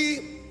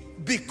only,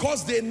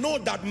 because they know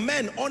that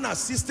men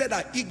unassisted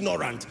are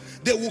ignorant,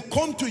 they will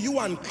come to you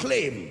and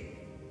claim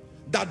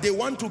that they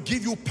want to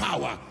give you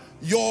power.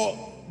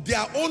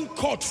 Their own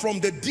cut from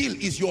the deal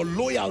is your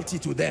loyalty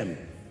to them.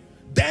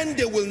 Then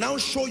they will now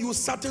show you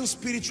certain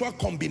spiritual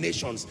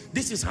combinations.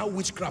 This is how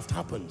witchcraft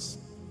happens.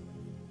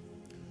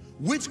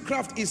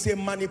 Witchcraft is a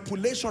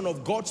manipulation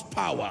of God's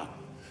power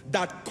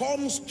that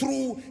comes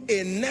through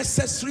a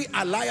necessary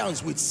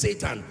alliance with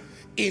Satan,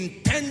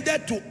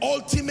 intended to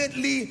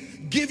ultimately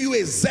give you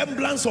a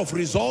semblance of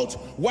result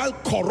while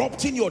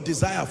corrupting your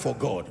desire for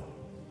God.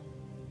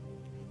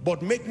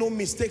 But make no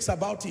mistakes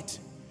about it.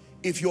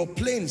 If your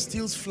plane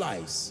still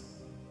flies,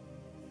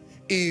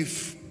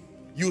 if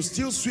you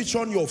still switch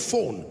on your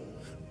phone,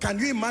 can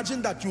you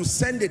imagine that you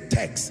send a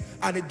text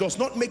and it does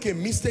not make a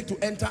mistake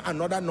to enter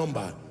another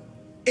number?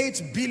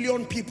 8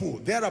 billion people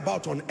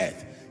thereabout on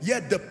earth,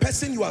 yet the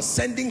person you are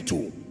sending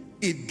to,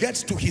 it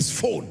gets to his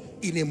phone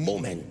in a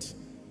moment.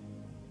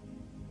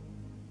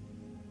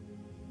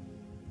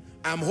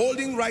 I'm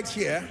holding right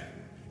here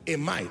a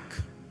mic.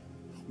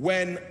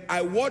 When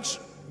I watch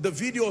the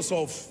videos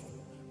of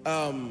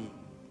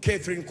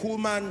Catherine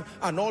Kuhlman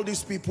and all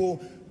these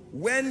people,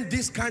 when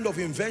this kind of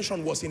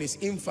invention was in its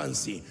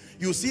infancy,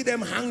 you see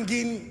them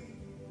hanging,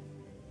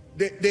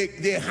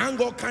 they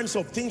hang all kinds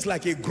of things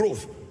like a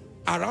growth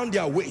around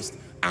their waist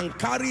and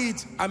carry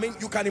it. I mean,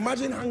 you can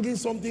imagine hanging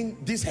something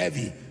this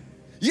heavy.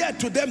 Yet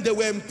to them, they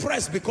were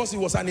impressed because it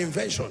was an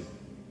invention.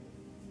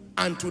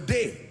 And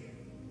today,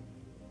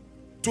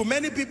 to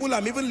many people,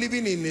 I'm even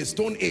living in a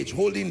stone age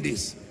holding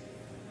this.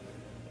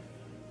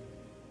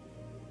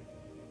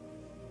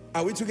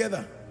 Are we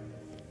together?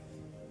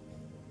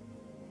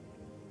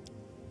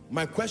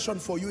 My question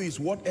for you is,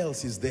 what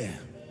else is there?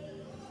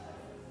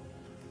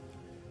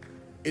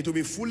 It will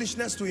be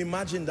foolishness to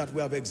imagine that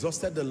we have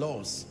exhausted the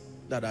laws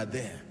that are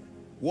there.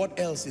 What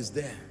else is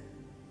there?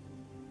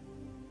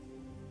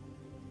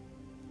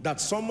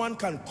 That someone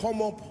can come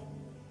up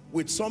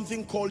with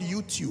something called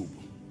YouTube,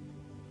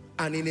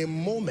 and in a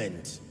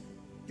moment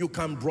you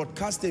can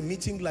broadcast a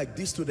meeting like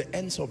this to the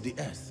ends of the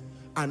earth,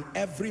 and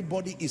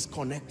everybody is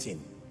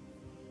connecting.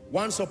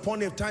 Once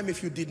upon a time,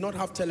 if you did not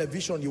have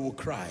television, you will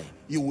cry,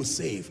 you will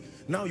save.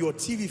 Now your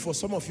TV for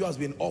some of you has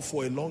been off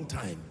for a long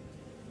time,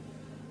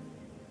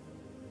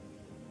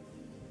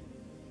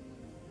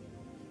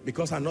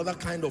 because another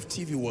kind of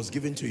TV was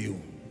given to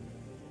you.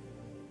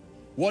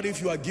 What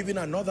if you are given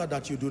another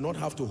that you do not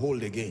have to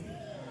hold again?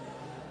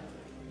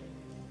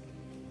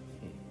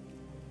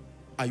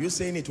 Are you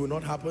saying it will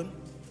not happen?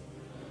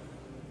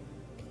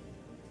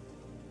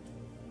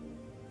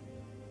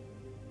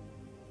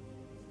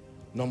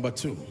 Number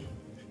two,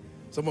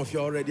 some of you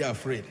are already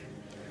afraid.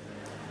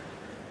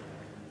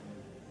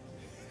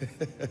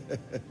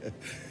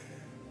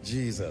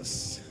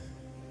 Jesus.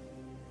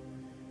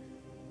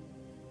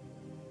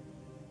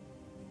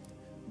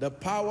 The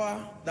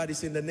power that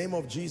is in the name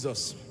of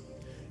Jesus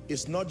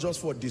is not just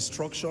for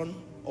destruction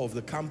of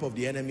the camp of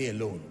the enemy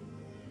alone.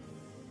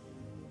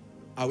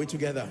 Are we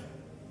together?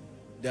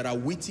 There are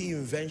witty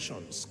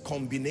inventions,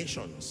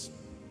 combinations.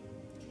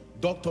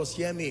 Doctors,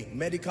 hear me.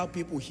 Medical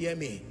people, hear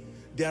me.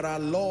 There are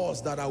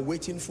laws that are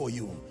waiting for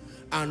you.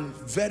 And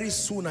very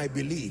soon, I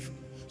believe,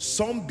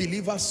 some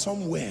believer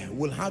somewhere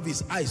will have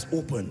his eyes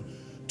open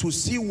to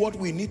see what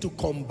we need to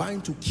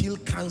combine to kill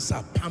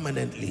cancer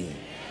permanently.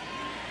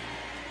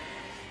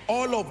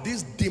 All of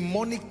these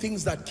demonic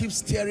things that keep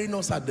staring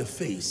us at the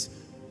face.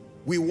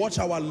 We watch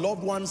our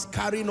loved ones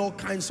carrying all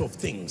kinds of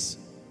things.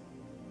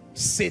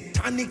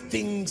 Satanic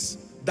things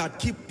that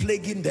keep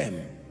plaguing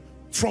them.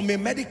 From a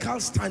medical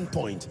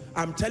standpoint,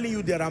 I'm telling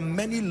you, there are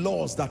many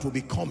laws that will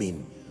be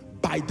coming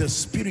by the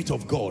Spirit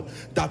of God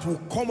that will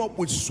come up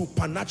with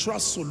supernatural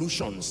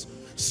solutions.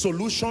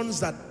 Solutions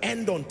that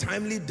end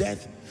untimely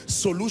death.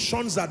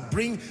 Solutions that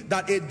bring,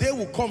 that a day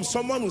will come,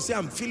 someone will say,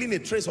 I'm feeling a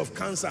trace of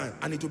cancer,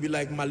 and it will be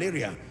like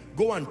malaria.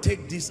 Go and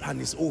take this and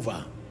it's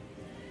over.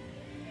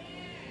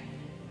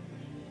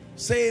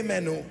 Say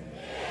amen. Oh.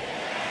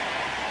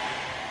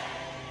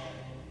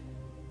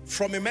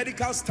 From a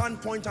medical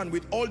standpoint, and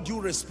with all due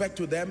respect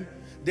to them,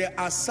 there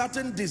are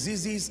certain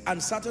diseases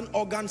and certain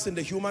organs in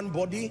the human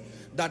body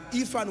that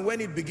if and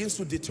when it begins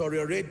to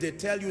deteriorate, they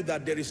tell you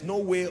that there is no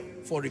way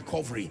for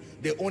recovery.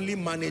 They only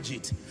manage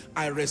it.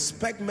 I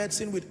respect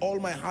medicine with all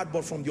my heart,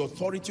 but from the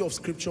authority of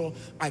Scripture,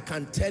 I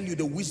can tell you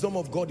the wisdom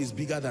of God is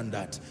bigger than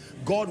that.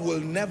 God will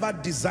never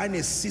design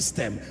a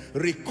system.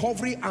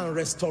 Recovery and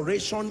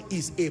restoration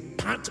is a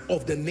part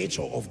of the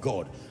nature of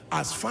God,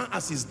 as far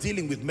as He's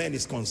dealing with men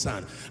is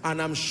concerned.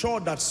 And I'm sure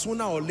that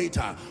sooner or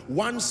later,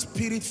 one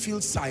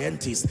spirit-filled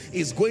scientist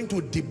is going to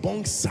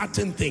debunk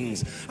certain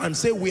things and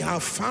say, we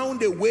have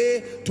found a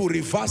way to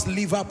reverse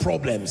liver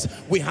problems.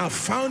 We have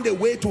found a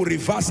way to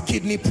reverse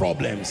kidney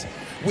problems.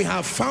 We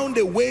have found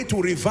a way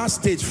to reverse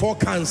stage 4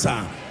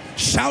 cancer.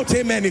 Shout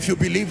amen if you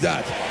believe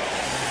that.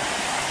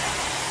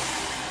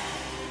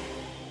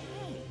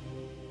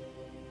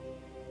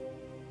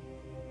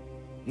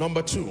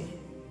 Number two,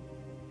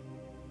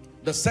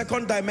 the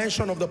second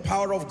dimension of the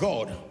power of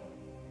God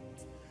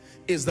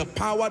is the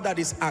power that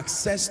is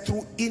accessed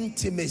through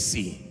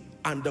intimacy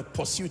and the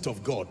pursuit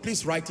of God.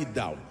 Please write it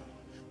down.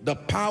 The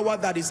power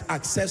that is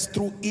accessed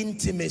through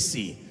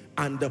intimacy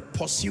and the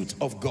pursuit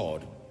of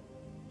God.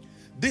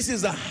 This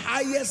is the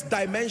highest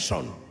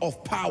dimension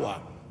of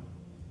power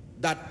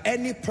that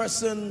any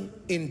person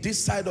in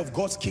this side of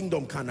God's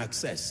kingdom can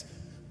access.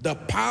 The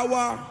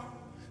power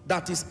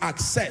that is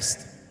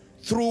accessed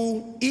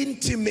through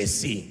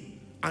intimacy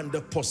and the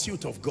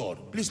pursuit of God.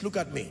 Please look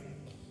at me.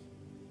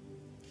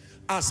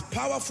 As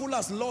powerful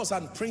as laws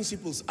and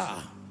principles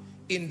are,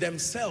 in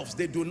themselves,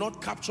 they do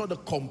not capture the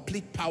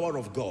complete power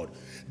of God.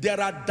 There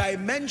are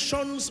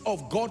dimensions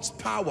of God's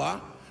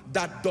power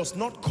that does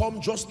not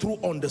come just through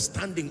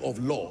understanding of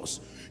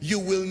laws. You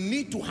will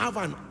need to have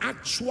an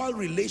actual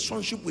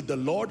relationship with the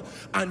Lord,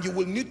 and you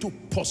will need to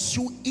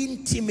pursue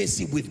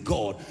intimacy with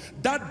God.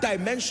 That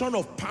dimension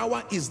of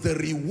power is the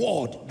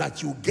reward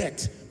that you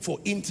get for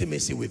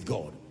intimacy with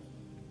God.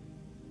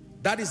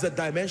 That is the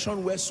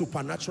dimension where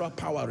supernatural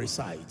power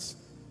resides.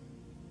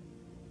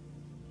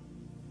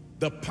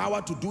 The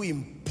power to do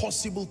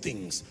impossible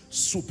things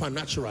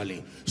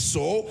supernaturally.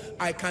 So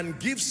I can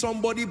give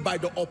somebody, by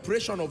the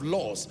operation of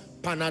laws,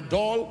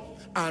 Panadol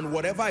and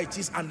whatever it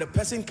is, and the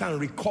person can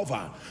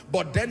recover.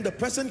 But then the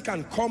person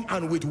can come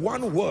and with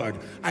one word,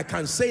 I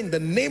can say, in the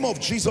name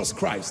of Jesus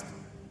Christ.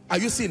 Are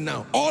you seeing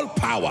now? All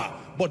power,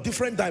 but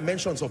different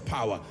dimensions of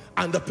power.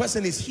 And the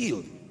person is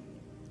healed.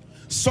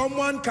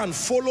 Someone can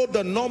follow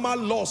the normal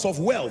laws of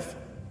wealth,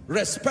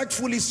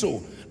 respectfully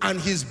so, and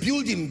he's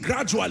building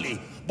gradually.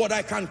 But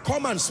I can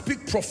come and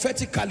speak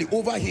prophetically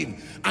over him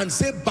and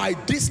say, by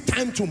this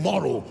time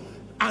tomorrow,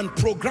 and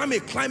program a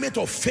climate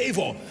of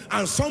favor,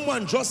 and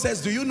someone just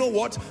says, do you know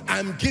what,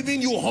 I'm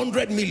giving you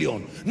 100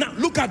 million. Now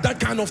look at that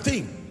kind of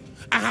thing.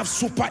 I have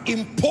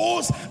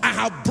superimposed, I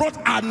have brought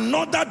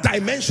another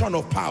dimension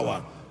of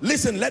power.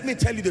 Listen, let me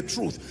tell you the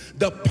truth.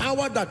 The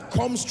power that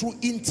comes through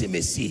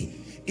intimacy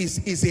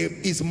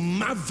is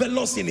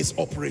marvelous in its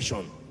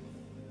operation.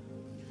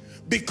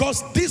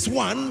 Because this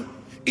one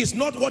is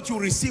not what you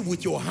receive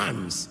with your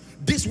hands.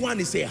 This one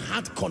is a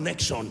heart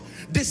connection.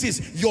 This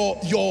is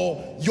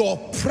your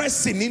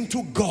pressing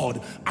into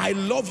God. I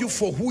love you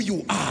for who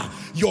you are.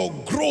 Your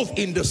growth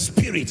in the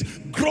spirit,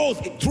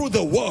 growth through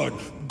the word,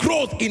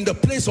 growth in the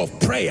place of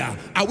prayer.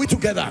 Are we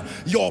together?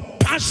 Your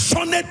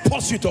passionate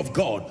pursuit of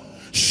God.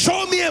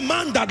 Show me a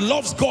man that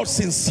loves God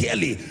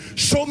sincerely.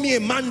 Show me a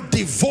man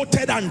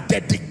devoted and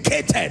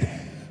dedicated,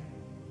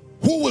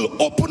 who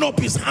will open up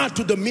his heart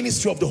to the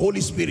ministry of the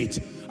Holy Spirit.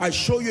 I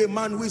show you a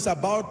man who is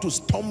about to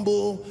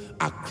stumble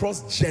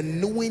across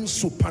genuine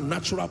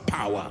supernatural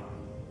power.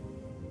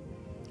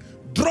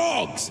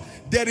 Drugs.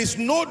 There is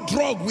no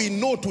drug we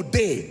know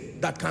today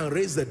that can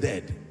raise the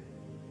dead.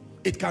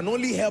 It can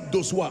only help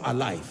those who are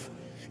alive.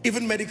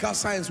 Even medical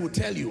science will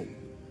tell you.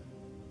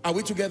 Are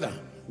we together?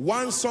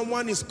 Once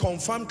someone is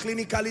confirmed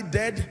clinically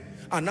dead,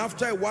 and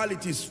after a while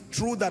it is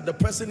true that the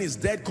person is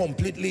dead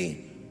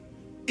completely,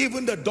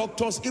 even the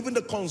doctors, even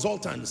the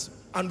consultants,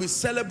 and we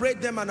celebrate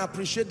them and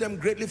appreciate them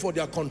greatly for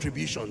their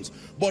contributions,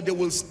 but they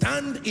will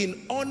stand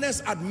in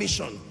honest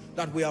admission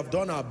that we have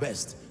done our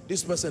best.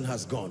 This person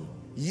has gone.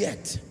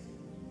 Yet,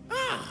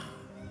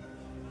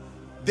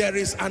 there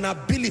is an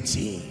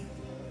ability.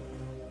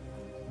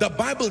 The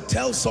Bible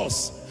tells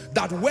us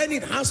that when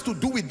it has to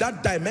do with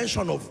that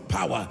dimension of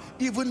power,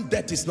 even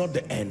death is not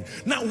the end.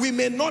 Now, we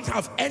may not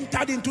have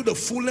entered into the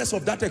fullness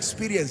of that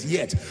experience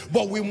yet,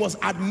 but we must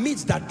admit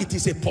that it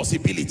is a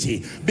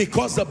possibility,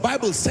 because the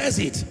Bible says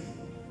it.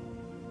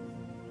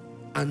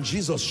 And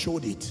Jesus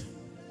showed it.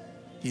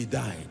 He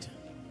died.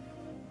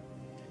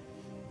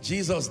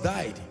 Jesus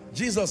died.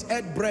 Jesus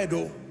ate bread,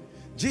 oh.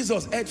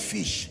 Jesus ate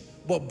fish,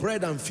 but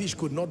bread and fish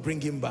could not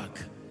bring him back.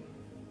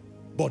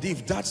 But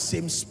if that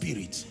same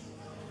spirit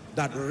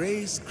that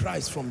raised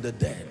Christ from the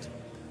dead.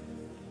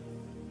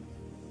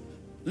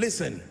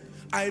 Listen,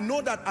 I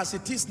know that as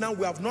it is now,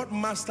 we have not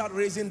mastered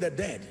raising the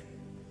dead.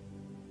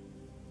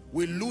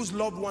 We lose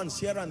loved ones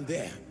here and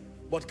there.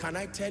 But can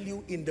I tell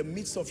you, in the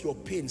midst of your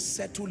pain,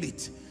 settle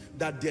it,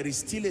 that there is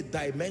still a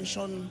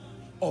dimension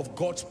of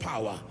God's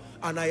power.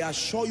 And I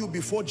assure you,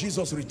 before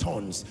Jesus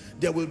returns,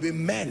 there will be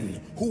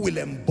men who will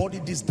embody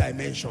these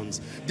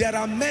dimensions. There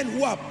are men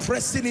who are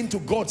pressing into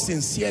God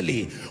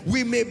sincerely.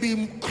 We may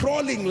be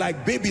crawling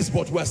like babies,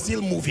 but we're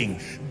still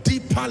moving.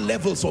 Deeper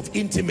levels of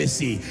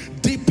intimacy,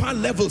 deeper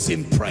levels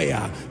in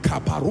prayer,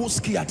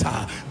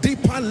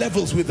 deeper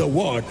levels with the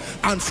word.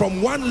 And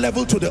from one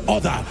level to the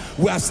other,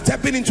 we are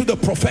stepping into the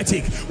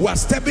prophetic. We are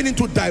stepping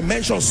into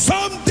dimensions.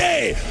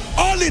 Someday,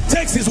 all it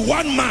takes is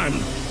one man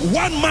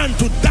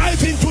to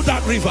dive into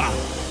that river.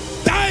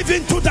 Dive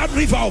into that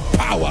river of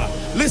power.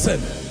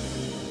 Listen,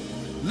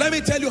 let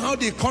me tell you how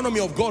the economy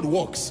of God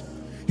works.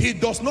 He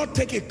does not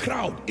take a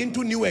crowd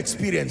into new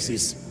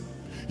experiences.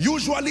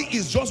 Usually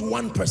it's just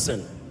one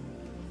person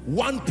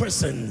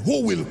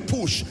who will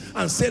push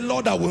and say,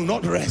 Lord, I will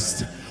not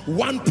rest.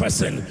 One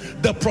person.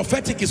 The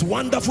prophetic is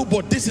wonderful,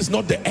 but this is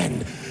not the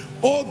end.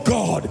 Oh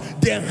God,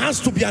 there has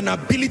to be an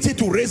ability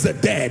to raise the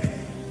dead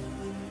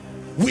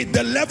with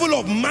the level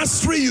of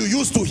mastery you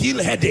use to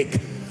heal headache.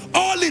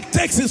 All it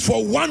takes is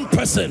for one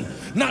person.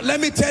 Now let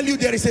me tell you,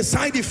 there is a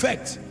side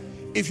effect.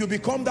 If you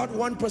become that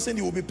one person,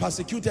 you will be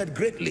persecuted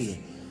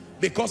greatly,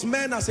 because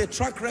men as a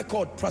track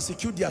record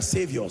persecute their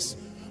saviors.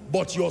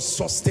 But your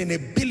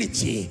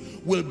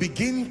sustainability will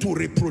begin to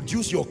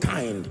reproduce your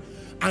kind,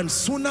 and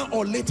sooner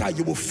or later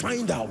you will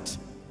find out.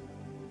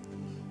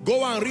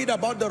 Go and read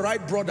about the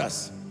Wright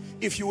brothers.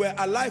 If you were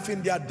alive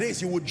in their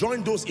days, you would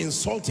join those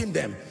insulting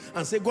them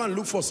and say, go and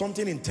look for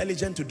something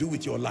intelligent to do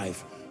with your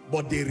life.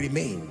 But they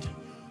remained.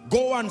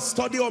 Go and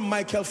study on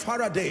Michael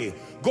Faraday.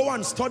 Go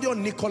and study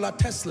on Nikola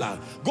Tesla.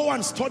 Go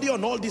and study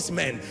on all these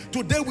men.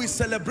 Today we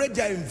celebrate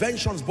their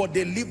inventions, but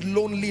they lived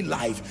lonely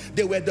life.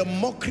 They were the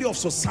mockery of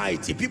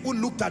society. People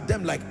looked at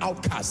them like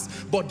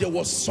outcasts, but there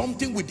was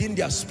something within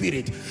their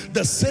spirit.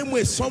 The same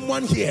way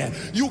someone here,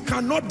 you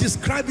cannot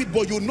describe it,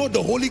 but you know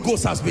the Holy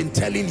Ghost has been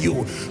telling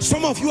you.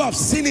 Some of you have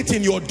seen it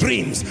in your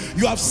dreams.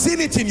 You have seen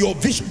it in your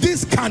vision.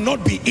 This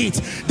cannot be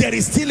it. There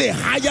is still a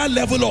higher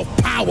level of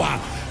power.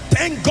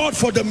 Thank God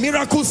for the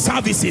miracle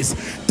services.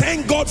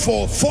 Thank God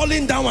for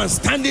falling down and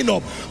standing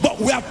up. But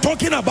we are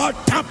talking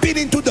about tapping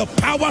into the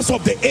powers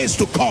of the age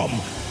to come.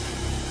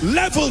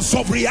 Levels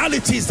of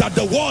realities that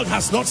the world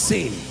has not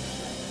seen.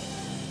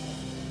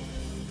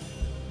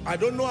 I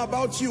don't know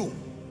about you,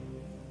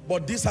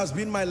 but this has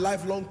been my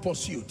lifelong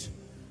pursuit.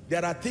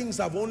 There are things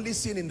I've only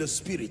seen in the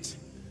spirit,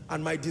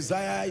 and my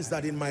desire is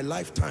that in my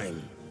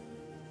lifetime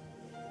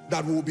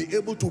that we'll be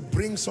able to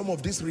bring some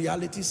of these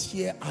realities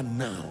here and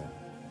now.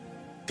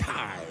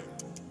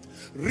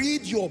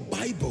 Read your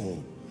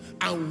Bible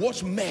and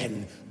watch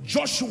men.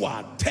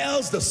 Joshua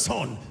tells the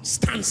sun,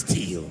 stand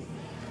still.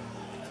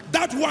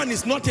 That one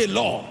is not a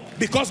law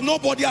because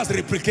nobody has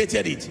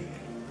replicated it.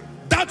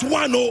 That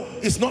one, oh,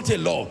 is not a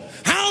law.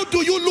 How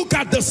do you look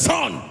at the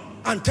sun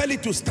and tell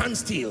it to stand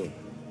still?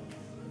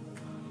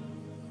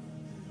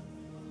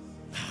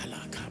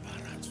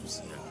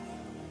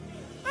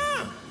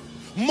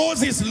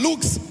 Moses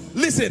looks,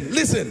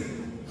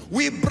 listen,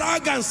 we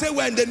brag and say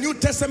we're in the New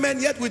Testament,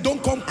 yet we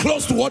don't come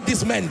close to what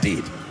this man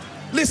did.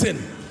 Listen,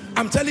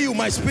 I'm telling you,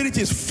 my spirit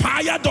is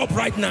fired up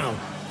right now.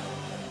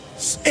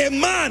 A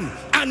man,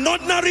 an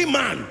ordinary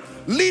man,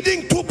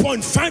 leading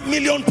 2.5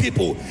 million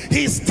people,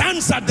 he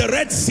stands at the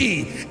Red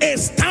Sea, a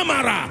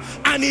stammerer,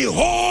 and he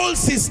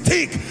holds his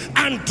stick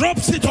and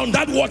drops it on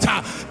that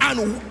water,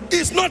 and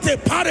it's not a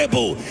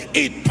parable,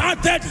 it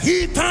parted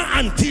hither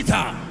and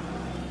thither.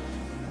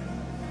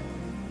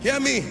 Hear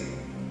me,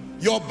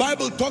 your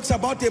Bible talks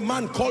about a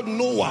man called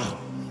Noah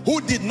who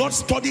did not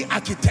study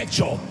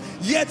architecture,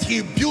 yet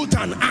he built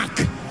an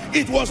ark.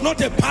 It was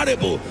not a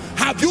parable.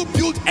 Have you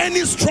built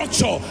any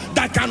structure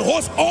that can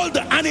host all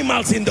the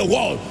animals in the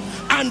world?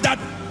 And that,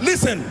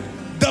 listen,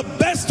 the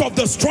best of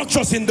the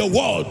structures in the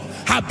world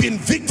have been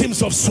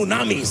victims of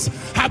tsunamis,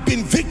 have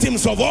been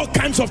victims of all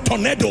kinds of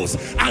tornadoes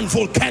and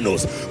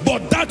volcanoes.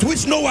 But that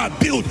which Noah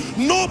built,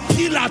 no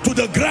pillar to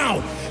the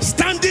ground,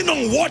 standing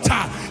on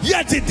water,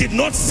 yet it did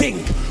not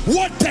sink.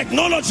 What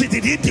technology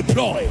did he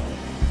deploy?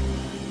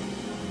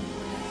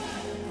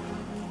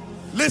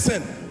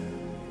 Listen,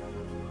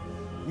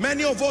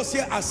 many of us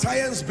here are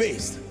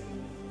science-based.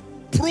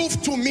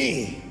 Prove to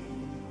me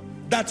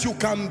that you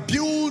can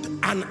build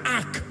an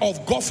ark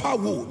of gopher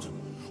wood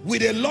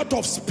with a lot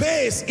of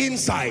space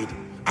inside.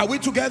 Are we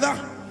together?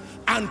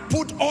 And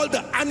put all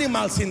the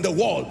animals in the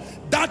world.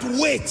 That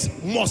weight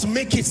must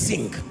make it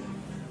sink.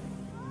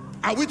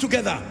 Are we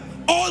together?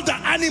 All the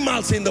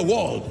animals in the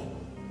world.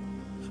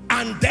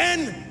 And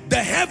then the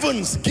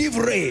heavens give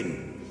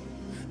rain.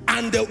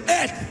 And the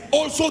earth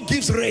also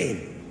gives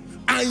rain.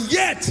 And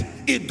yet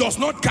it does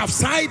not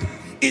capsize.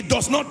 It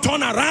does not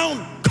turn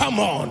around. Come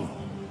on.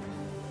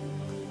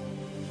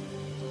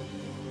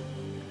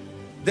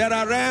 There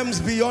are realms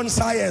beyond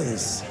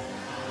science.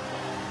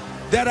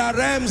 There are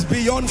realms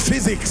beyond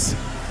physics.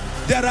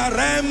 There are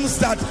realms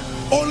that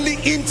only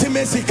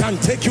intimacy can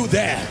take you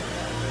there.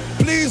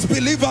 Please,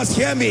 believers,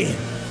 hear me.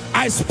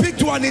 I speak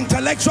to an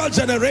intellectual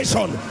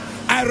generation.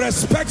 I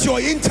respect your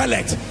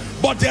intellect,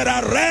 but there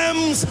are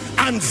realms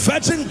and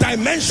virgin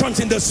dimensions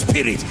in the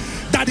spirit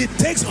that it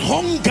takes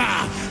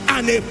hunger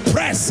and a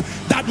press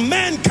that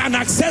men can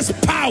access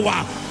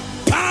power.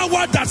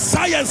 Power that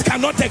science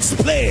cannot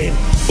explain.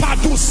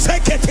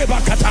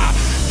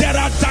 There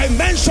are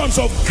dimensions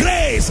of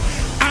grace.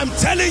 I'm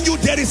telling you,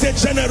 there is a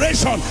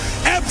generation.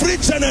 Every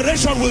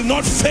generation will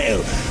not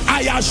fail.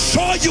 I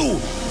assure you,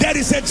 there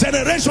is a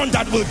generation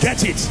that will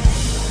get it.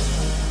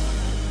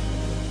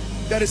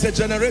 There is a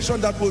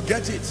generation that will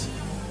get it.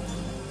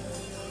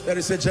 There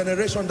is a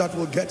generation that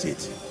will get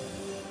it.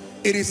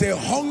 It is a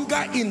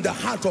hunger in the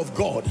heart of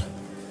God.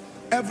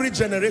 Every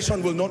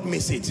generation will not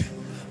miss it.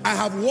 I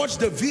have watched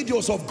the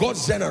videos of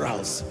God's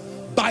generals.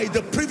 By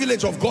the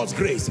privilege of God's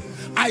grace,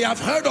 I have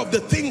heard of the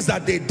things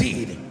that they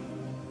did.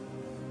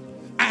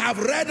 I have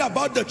read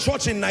about the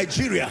church in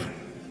Nigeria,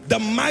 the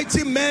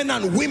mighty men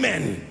and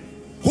women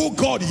who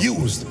God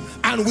used,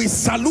 and we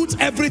salute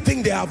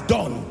everything they have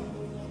done.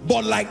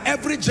 But like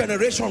every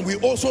generation, we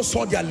also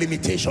saw their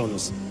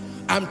limitations.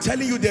 I'm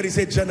telling you, there is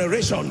a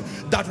generation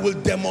that will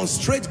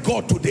demonstrate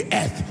God to the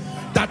earth,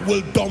 that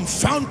will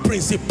dumbfound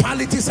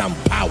principalities and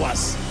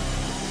powers.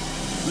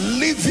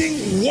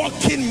 Living,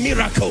 walking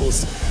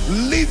miracles.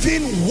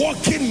 Living,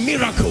 walking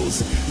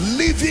miracles.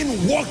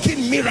 Living,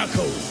 walking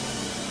miracles.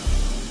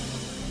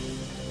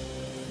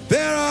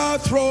 There are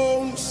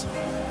thrones.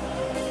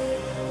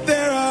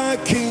 There are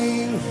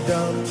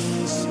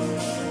kingdoms.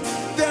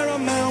 There are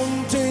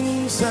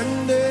mountains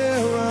and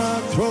there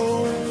are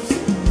thrones.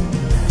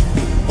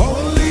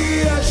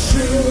 Only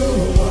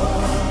Yeshua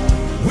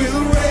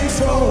will reign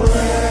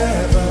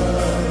forever.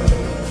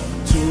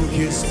 To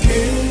his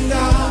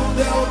kingdom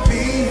there'll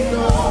be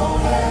no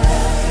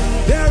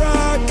end. There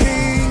are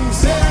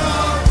kings, there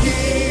are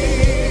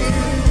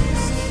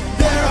kings,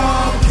 there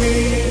are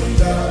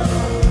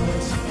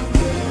kingdoms,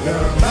 there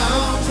are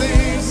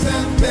mountains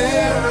and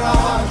there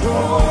are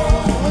thrones.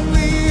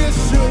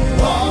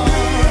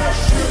 Only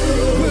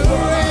Yeshua will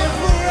reign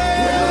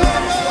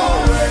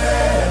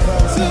forever.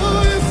 To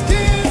his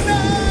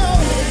kingdom.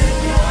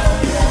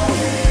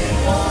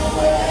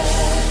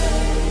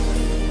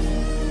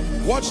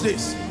 Watch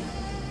this.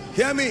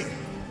 Hear me.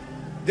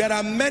 There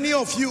are many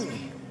of you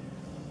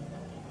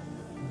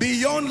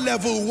beyond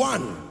level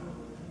 1.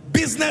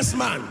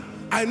 Businessman,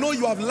 I know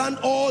you have learned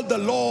all the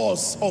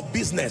laws of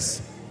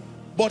business,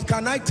 but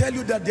can I tell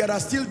you that there are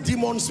still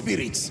demon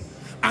spirits,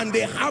 and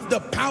they have the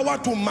power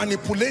to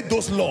manipulate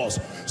those laws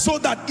so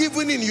that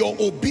even in your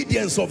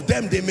obedience of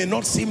them, they may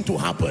not seem to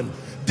happen.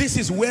 This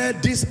is where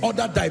this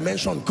other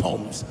dimension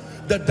comes,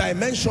 the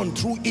dimension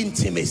through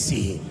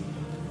intimacy,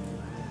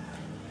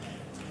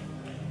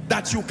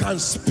 that you can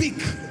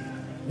speak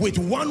with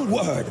one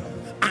word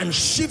and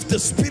shift the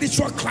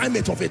spiritual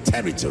climate of a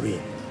territory.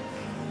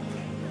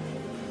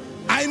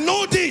 I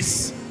know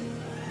this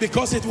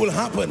because it will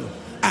happen.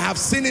 I have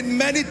seen it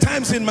many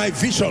times in my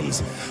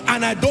visions,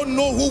 and I don't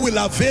know who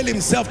will avail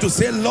himself to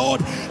say,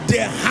 Lord,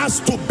 there has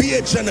to be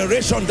a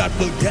generation that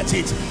will get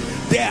it.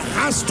 There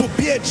has to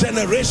be a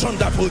generation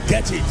that will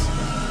get it.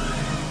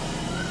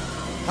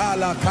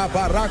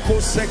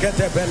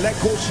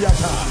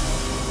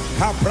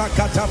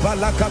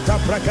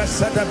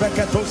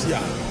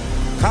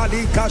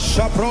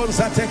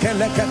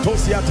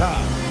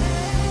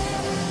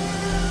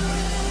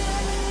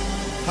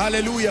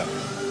 Hallelujah.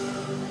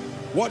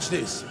 Watch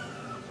this.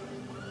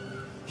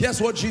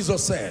 Here's what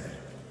Jesus said.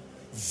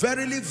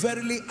 Verily,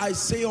 verily, I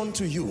say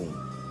unto you,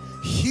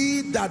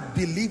 he that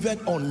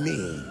believeth on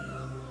me,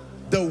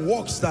 the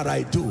works that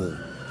I do.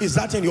 Is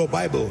that in your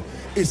Bible?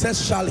 It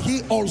says, shall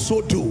he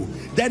also do.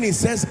 Then it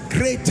says,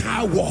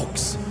 greater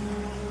works.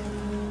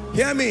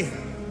 Hear me.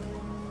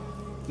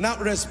 Now,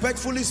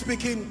 respectfully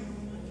speaking,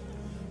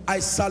 I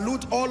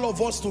salute all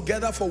of us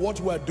together for what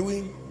we are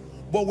doing.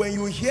 But when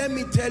you hear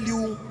me tell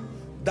you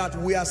that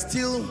we are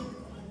still,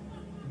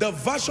 the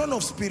version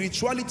of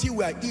spirituality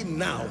we are in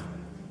now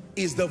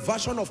is the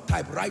version of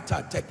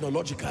typewriter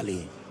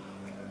technologically.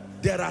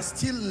 There are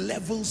still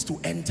levels to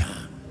enter.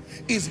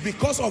 It's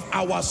because of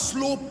our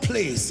slow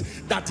place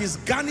that is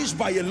garnished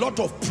by a lot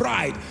of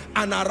pride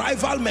and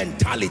arrival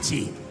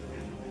mentality.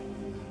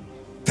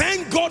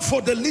 Thank God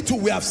for the little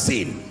we have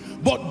seen.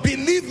 But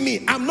believe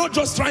me, I'm not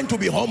just trying to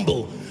be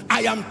humble.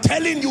 I am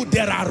telling you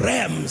there are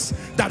realms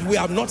that we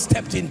have not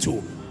stepped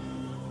into,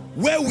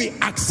 where we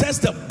access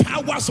the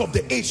powers of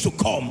the age to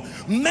come.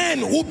 Men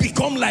who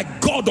become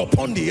like God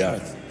upon the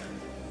earth.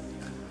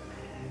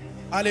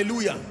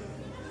 Hallelujah.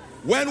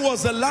 When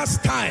was the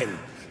last time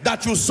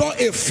that you saw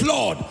a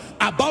flood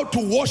about to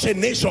wash a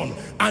nation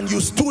and you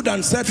stood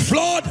and said,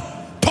 flood,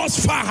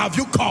 thus far have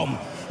you come,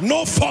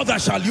 no further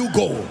shall you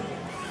go?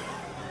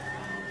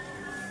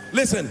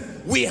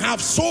 Listen, we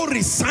have so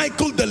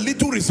recycled the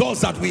little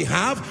results that we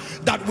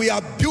have that we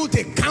have built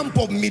a camp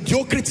of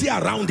mediocrity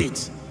around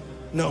it.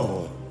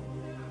 No.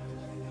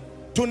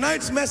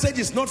 Tonight's message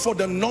is not for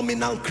the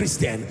nominal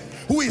Christian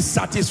who is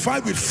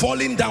satisfied with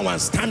falling down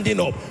and standing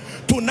up.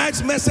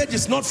 Tonight's message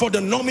is not for the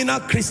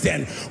nominal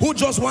Christian who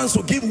just wants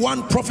to give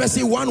one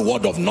prophecy, one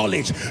word of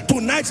knowledge.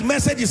 Tonight's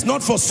message is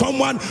not for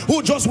someone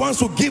who just wants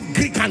to give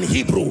Greek and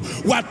Hebrew.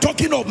 We are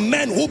talking of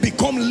men who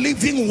become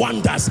living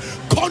wonders,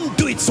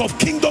 conduits of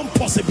kingdom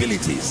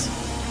possibilities.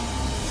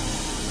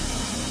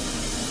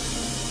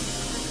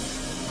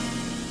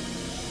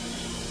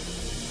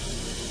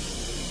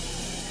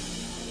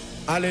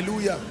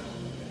 Hallelujah.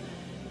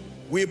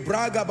 We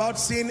brag about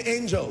seeing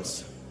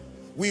angels.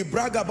 We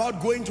brag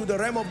about going to the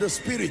realm of the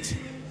spirit.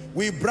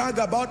 We brag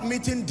about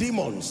meeting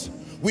demons.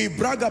 We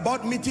brag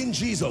about meeting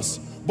Jesus.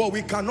 But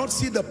we cannot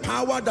see the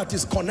power that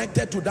is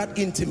connected to that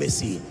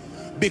intimacy.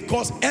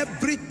 Because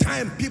every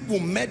time people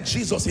met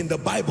Jesus in the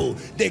Bible,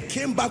 they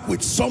came back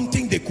with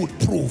something they could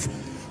prove.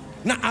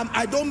 Now,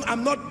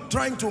 I'm not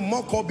trying to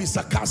mock or be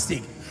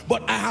sarcastic,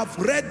 but I have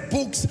read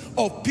books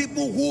of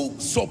people who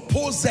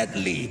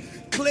supposedly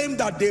claim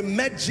that they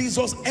met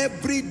Jesus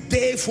every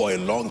day for a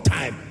long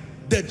time.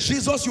 The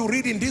Jesus you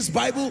read in this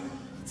Bible,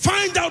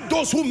 find out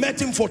those who met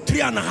him for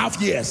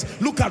 3.5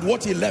 years. Look at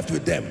what he left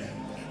with them.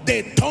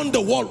 They turned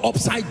the world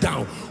upside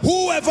down.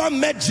 Whoever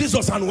met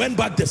Jesus and went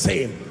back the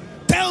same?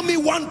 Tell me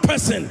one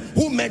person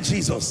who met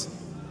Jesus.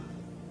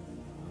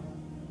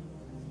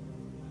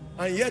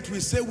 And yet we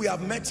say we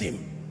have met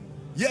him.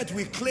 Yet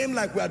we claim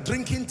like we are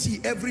drinking tea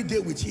every day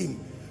with him.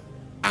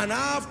 And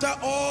after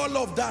all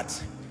of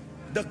that,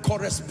 the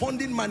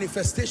corresponding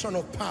manifestation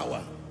of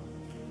power.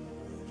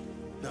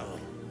 No.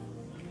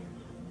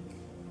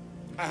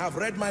 I have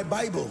read my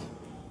Bible.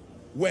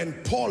 When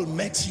Paul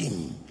met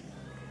him,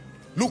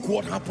 look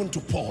what happened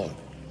to Paul.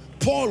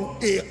 Paul,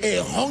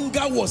 a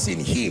hunger was in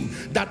him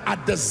that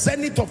at the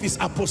zenith of his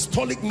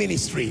apostolic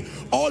ministry,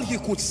 all he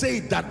could say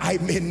that I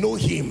may know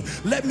him.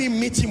 Let me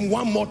meet him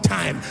one more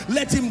time.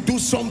 Let him do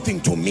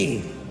something to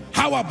me.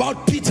 How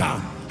about Peter?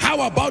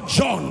 How about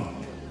John?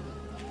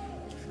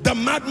 The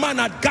madman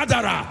at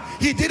Gadara,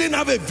 he didn't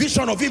have a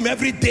vision of him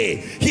every day.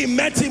 He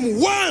met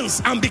him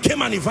once and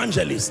became an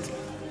evangelist.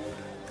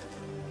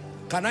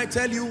 Can I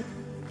tell you,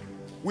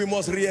 we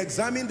must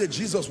re-examine the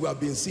Jesus we have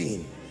been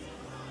seeing.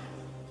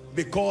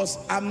 Because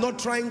I'm not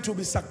trying to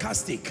be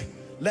sarcastic.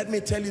 Let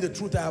me tell you the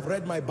truth. I have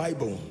read my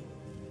Bible.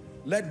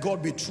 Let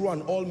God be true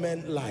and all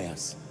men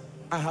liars.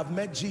 I have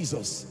met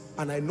Jesus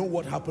and I know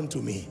what happened to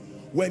me.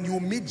 When you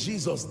meet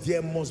Jesus,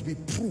 there must be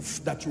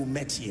proof that you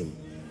met him.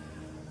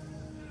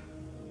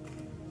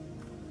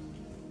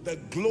 The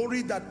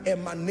glory that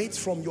emanates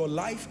from your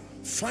life.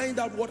 Find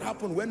out what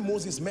happened when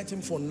Moses met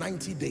him for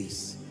 90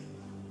 days.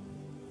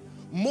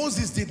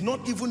 Moses did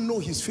not even know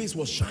his face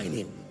was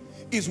shining.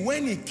 It's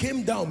when he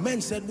came down,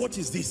 men said, what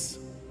is this?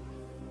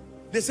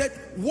 They said,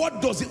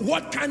 what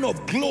kind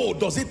of glow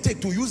does it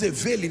take to use a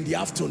veil in the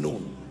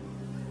afternoon?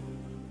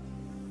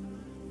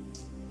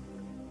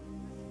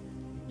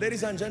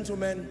 Ladies and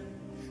gentlemen,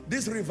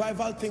 this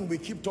revival thing we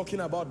keep talking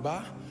about,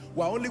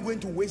 we're only going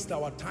to waste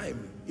our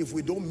time if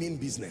we don't mean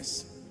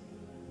business.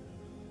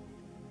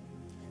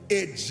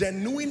 A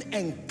genuine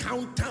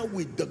encounter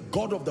with the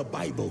God of the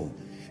Bible,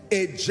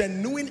 a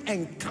genuine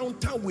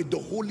encounter with the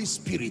Holy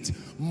Spirit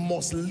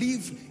must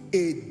leave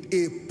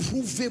a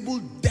provable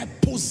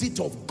deposit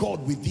of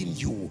God within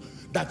you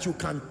that you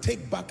can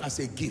take back as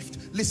a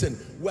gift. Listen,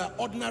 we're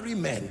ordinary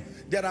men.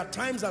 There are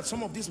times that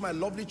some of these my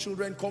lovely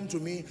children come to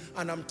me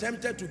and I'm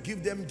tempted to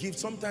give them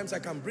gifts. Sometimes I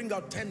can bring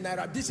out 10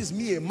 naira. This is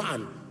me, a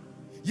man.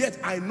 Yet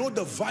I know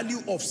the value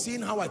of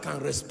seeing how I can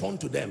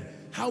respond to them.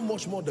 How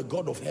much more the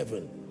God of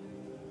heaven?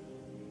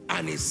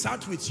 And he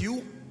sat with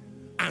you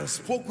and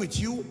spoke with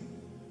you.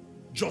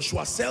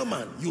 Joshua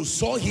Selman, you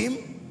saw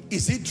him.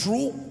 Is it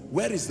true?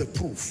 Where is the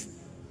proof?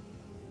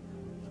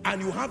 And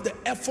you have the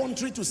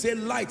effrontery to say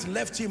light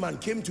left him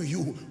and came to you.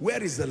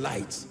 Where is the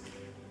light?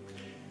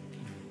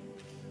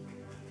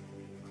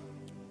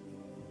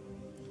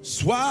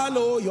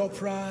 Swallow your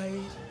pride.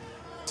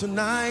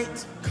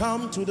 Tonight,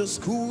 come to the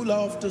school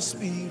of the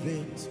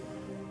Spirit.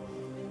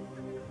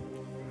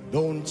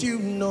 Don't you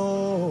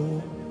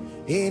know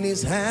in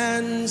his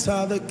hands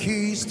are the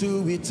keys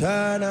to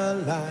eternal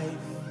life?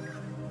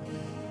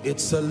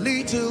 It's a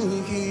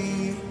little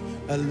here,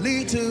 a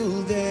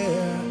little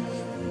there,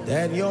 and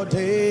then your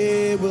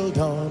day will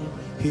dawn.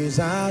 He's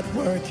at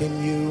work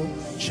in you,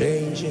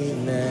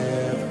 changing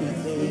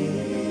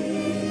everything.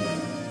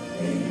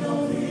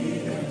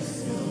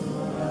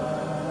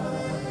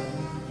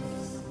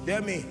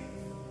 Hear me.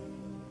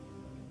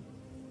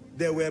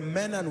 There were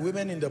men and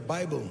women in the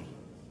Bible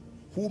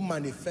who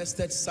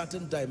manifested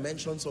certain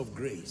dimensions of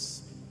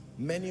grace.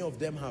 Many of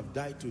them have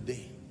died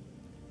today,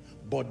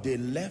 but they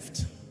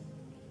left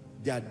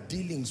their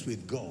dealings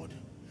with God.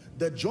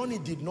 The journey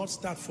did not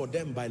start for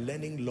them by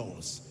learning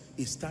laws.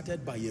 It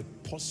started by a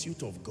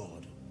pursuit of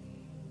God.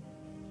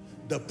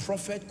 The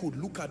prophet could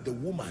look at the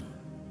woman.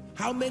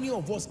 How many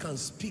of us can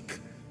speak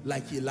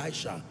like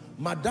Elisha?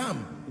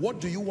 Madam, what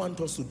do you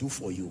want us to do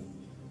for you?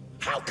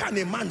 How can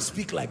a man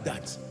speak like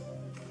that?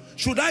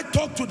 Should I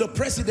talk to the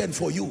president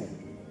for you?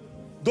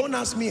 Don't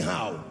ask me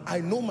how. I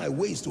know my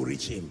ways to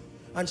reach him.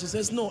 And she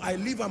says, no, I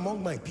live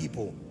among my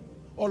people.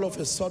 All of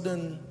a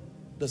sudden,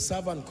 the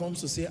servant comes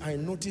to say, I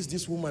notice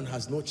this woman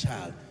has no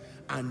child.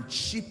 And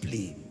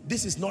cheaply,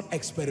 this is not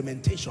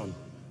experimentation.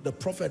 The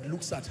prophet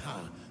looks at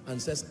her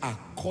and says,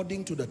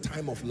 according to the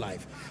time of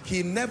life.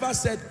 He never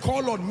said,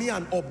 call on me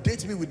and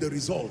update me with the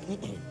result.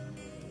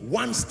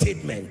 One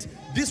statement.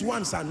 These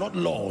ones are not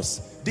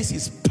laws. This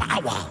is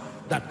power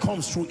that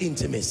comes through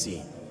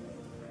intimacy.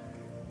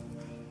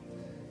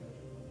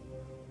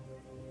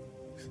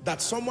 That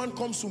someone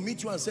comes to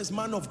meet you and says,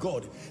 man of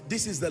God,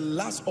 this is the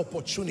last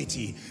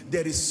opportunity.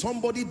 There is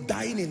somebody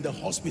dying in the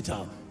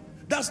hospital.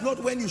 That's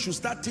not when you should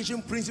start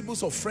teaching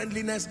principles of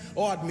friendliness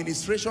or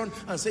administration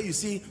and say, you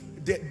see,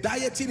 the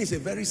dieting is a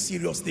very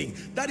serious thing.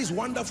 That is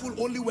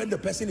wonderful only when the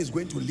person is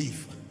going to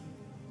leave.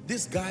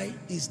 This guy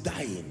is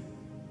dying.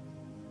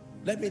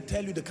 Let me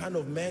tell you the kind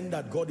of men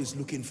that God is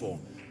looking for.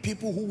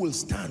 People who will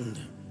stand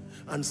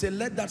and say,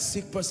 let that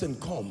sick person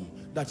come,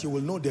 that you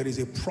will know there is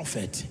a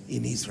prophet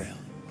in Israel.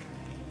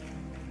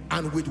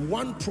 And with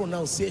one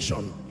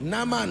pronunciation,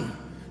 Naaman,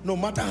 no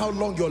matter how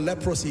long your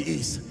leprosy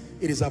is,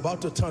 it is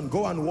about to turn.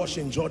 Go and wash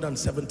in Jordan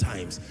 7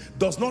 times.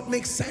 Does not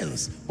make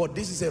sense, but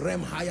this is a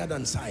realm higher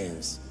than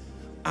science.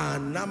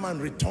 And Naaman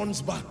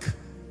returns back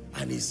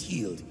and is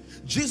healed.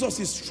 Jesus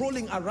is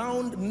strolling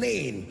around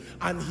Nain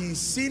and he's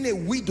seen a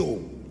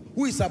widow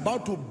who is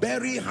about to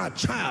bury her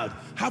child,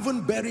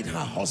 haven't buried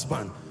her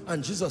husband.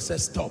 And Jesus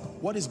says, stop.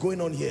 What is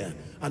going on here?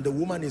 And the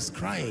woman is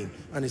crying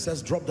and he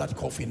says, drop that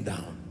coffin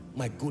down.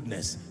 My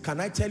goodness.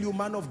 Can I tell you,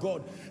 man of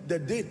God, the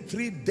day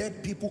 3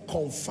 dead people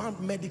confirmed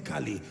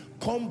medically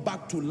come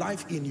back to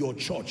life in your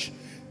church,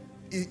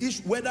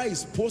 whether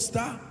it's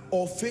poster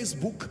or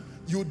Facebook,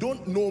 you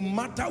don't, no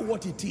matter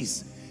what it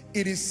is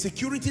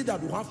security that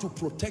will have to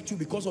protect you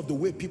because of the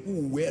way people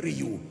will worry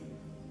you.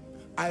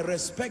 I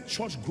respect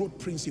church growth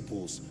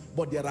principles,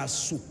 but there are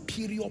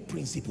superior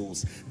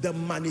principles. The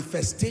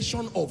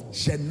manifestation of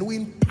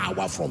genuine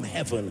power from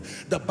heaven.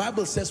 The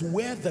Bible says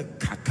where the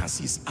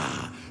carcasses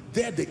are,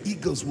 there the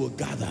eagles will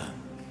gather.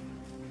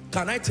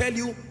 Can I tell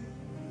you,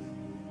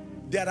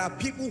 there are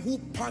people who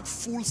pack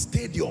full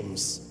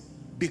stadiums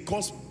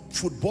because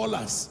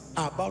footballers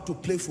are about to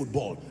play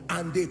football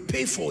and they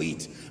pay for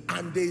it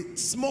and they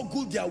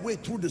smuggle their way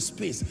through the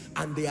space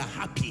and they are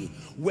happy.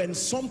 When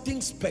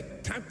something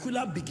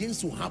spectacular begins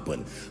to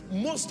happen,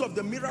 most of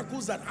the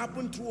miracles that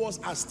happen to us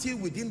are still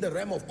within the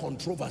realm of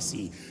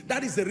controversy.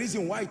 That is the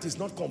reason why it is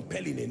not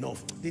compelling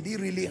enough. Did it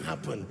really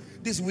happen?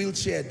 This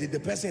wheelchair, did the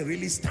person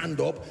really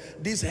stand up?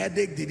 This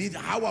headache, did it?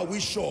 How are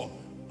we sure?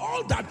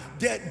 All that,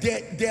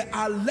 there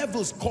are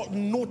levels called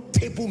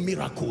notable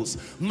miracles,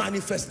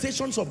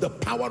 manifestations of the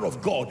power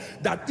of God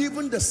that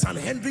even the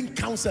Sanhedrin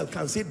council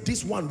can say,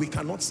 this one we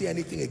cannot say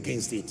anything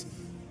against it.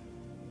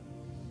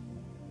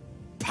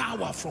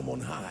 Power from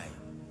on high.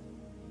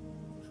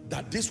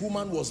 That this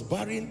woman was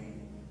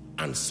barren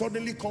and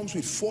suddenly comes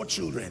with 4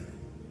 children.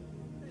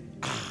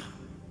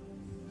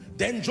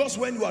 Then just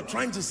when you are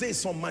trying to say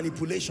some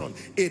manipulation,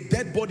 a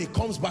dead body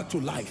comes back to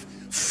life.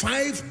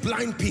 5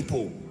 blind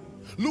people.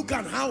 Look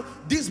at how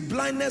this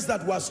blindness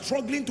that was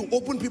struggling to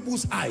open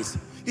people's eyes.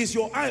 Is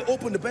your eye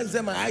open? The person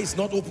said, my eye is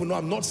not open. No,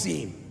 I'm not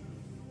seeing.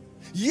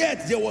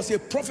 Yet there was a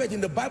prophet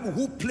in the Bible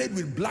who played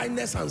with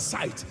blindness and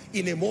sight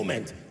in a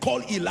moment,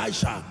 called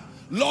Elisha.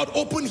 Lord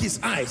opened his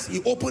eyes.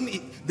 He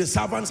opened the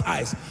servant's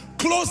eyes.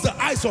 Closed the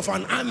eyes of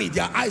an army.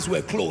 Their eyes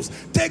were closed.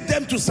 Take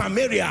them to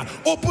Samaria.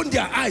 Open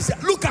their eyes.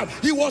 Look at,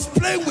 he was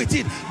playing with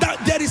it.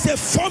 That there is a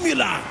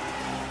formula.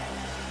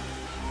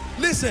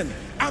 Listen,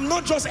 I'm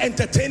not just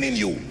entertaining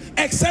you,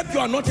 except you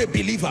are not a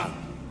believer.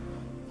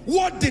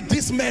 What did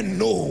this man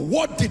know?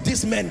 What did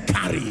this man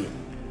carry?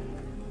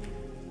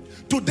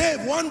 Today,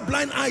 one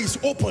blind eye is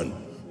open,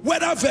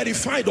 whether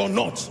verified or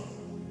not.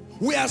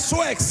 We are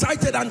so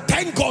excited and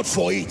thank God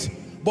for it.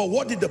 But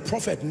what did the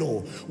prophet know?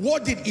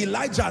 What did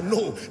Elijah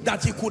know?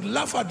 That he could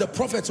laugh at the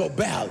prophets of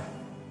Baal.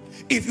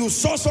 If you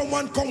saw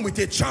someone come with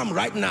a charm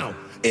right now,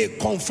 a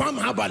confirmed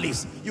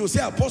herbalist, you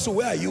say, Apostle,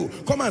 where are you?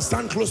 Come and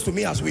stand close to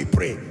me as we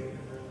pray.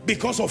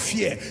 Because of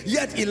fear.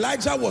 Yet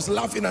Elijah was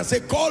laughing and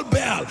said, call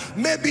Baal.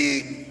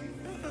 Maybe.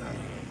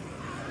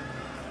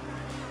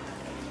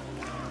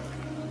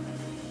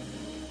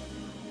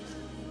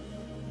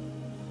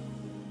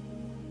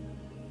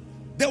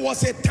 There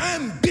was a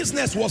time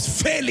business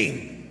was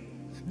failing.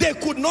 They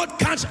could not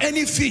catch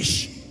any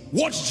fish.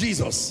 Watch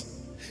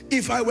Jesus.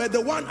 If I were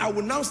the one, I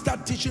would now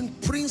start teaching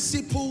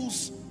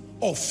principles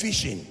of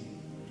fishing.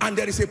 And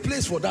there is a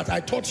place for that. I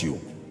taught you.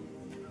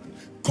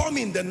 Come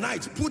in the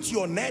night, put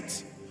your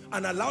net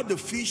and allow the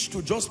fish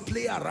to just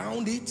play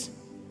around it.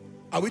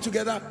 Are we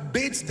together?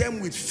 Bait them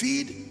with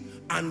feed,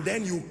 and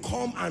then you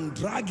come and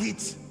drag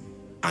it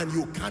and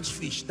you catch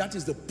fish. That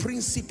is the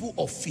principle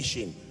of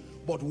fishing.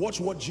 But watch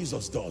what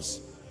Jesus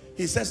does.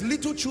 He says,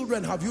 little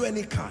children, have you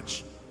any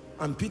catch?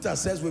 And Peter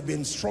says, we've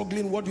been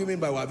struggling. What do you mean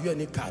by have you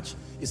any catch?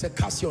 He said,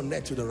 cast your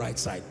net to the right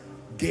side.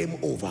 Game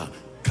over.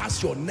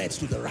 Cast your net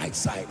to the right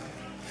side.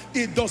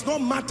 It does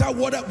not matter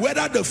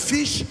whether the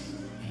fish.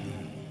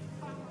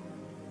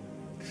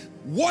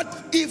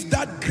 What if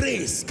that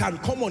grace can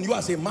come on you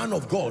as a man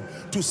of God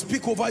to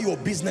speak over your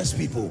business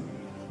people?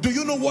 Do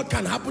you know what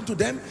can happen to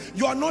them?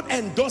 You are not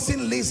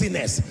endorsing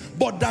laziness,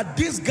 but that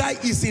this guy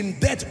is in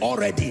debt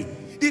already.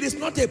 It is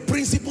not a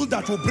principle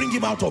that will bring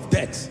him out of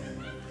debt.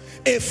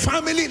 A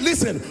family,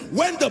 listen,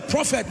 when the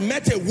prophet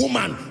met a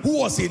woman who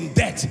was in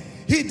debt,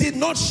 he did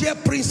not share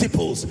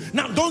principles.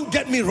 Now, don't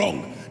get me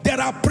wrong. There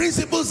are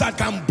principles that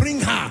can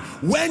bring her.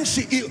 When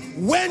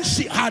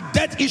her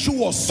debt issue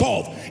was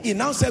solved, he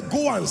now said,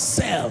 go and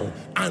sell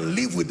and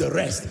live with the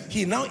rest.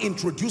 He now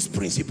introduced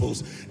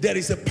principles. There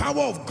is a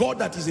power of God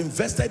that is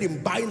invested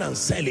in buying and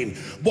selling.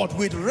 But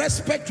with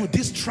respect to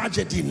this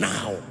tragedy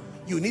now,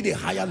 you need a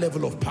higher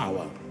level of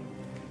power.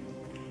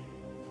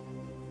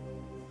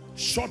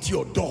 Shut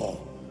your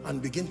door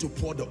and begin to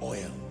pour the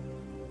oil.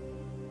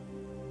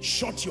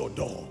 Shut your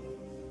door.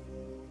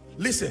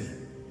 Listen.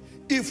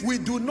 If we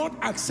do not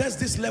access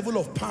this level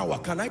of power,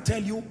 can I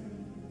tell you,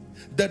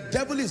 the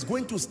devil is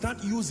going to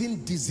start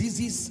using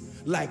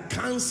diseases like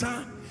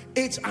cancer,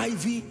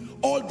 HIV,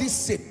 all these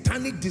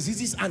satanic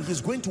diseases, and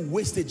he's going to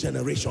waste a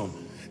generation.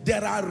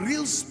 There are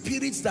real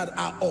spirits that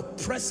are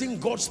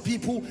oppressing God's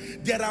people.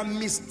 There are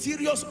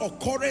mysterious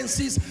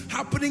occurrences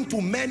happening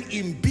to men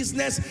in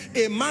business.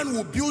 A man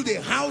will build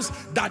a house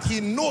that he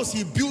knows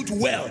he built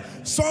well.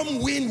 Some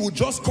wind will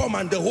just come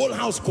and the whole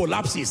house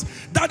collapses.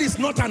 That is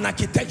not an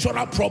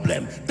architectural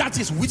problem. That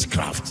is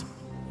witchcraft.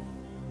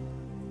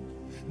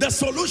 The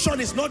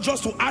solution is not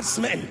just to add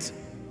cement.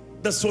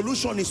 The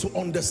solution is to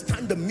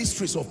understand the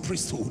mysteries of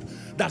priesthood.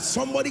 That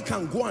somebody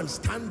can go and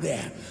stand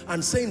there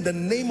and say, in the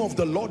name of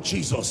the Lord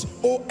Jesus,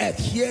 O earth,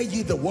 hear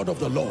ye the word of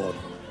the Lord.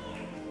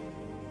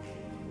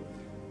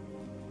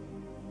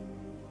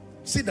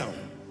 Sit down.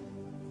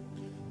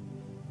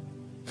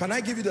 Can I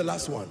give you the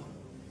last one?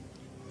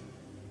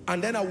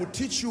 And then I will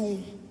teach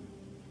you,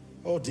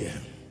 oh dear.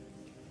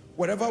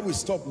 Wherever we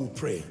stop, we'll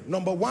pray.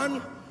 Number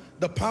one,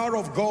 the power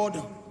of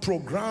God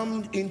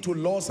programmed into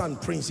laws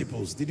and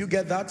principles. Did you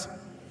get that?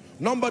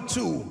 Number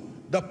two,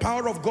 the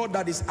power of God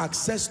that is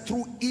accessed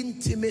through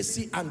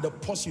intimacy and the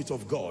pursuit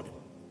of God.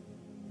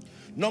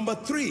 Number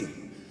three,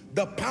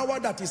 the power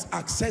that is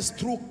accessed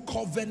through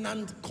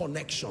covenant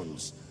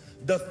connections.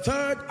 The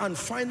third and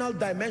final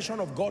dimension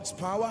of God's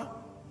power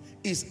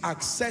is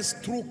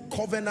accessed through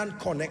covenant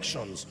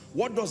connections.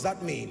 What does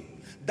that mean?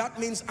 That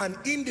means an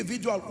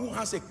individual who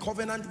has a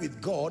covenant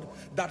with God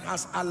that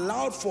has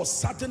allowed for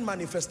certain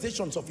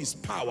manifestations of his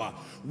power.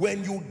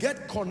 When you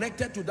get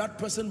connected to that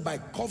person by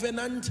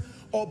covenant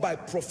or by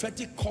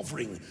prophetic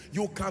covering,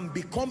 you can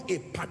become a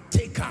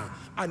partaker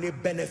and a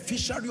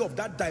beneficiary of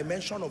that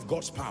dimension of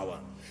God's power.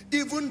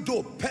 Even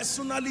though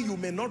personally you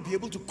may not be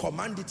able to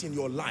command it in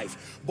your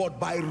life, but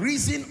by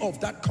reason of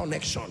that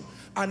connection.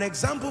 An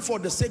example for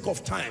the sake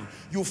of time,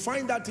 you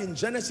find that in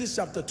Genesis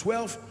chapter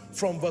 12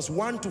 from verse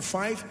 1 to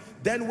 5.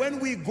 Then when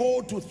we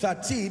go to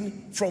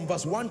 13 from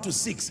verse 1 to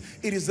 6,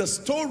 it is the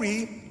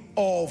story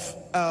of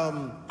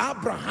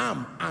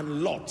Abraham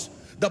and Lot.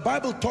 The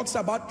Bible talks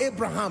about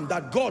Abraham,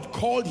 that God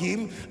called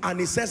him, and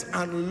he says,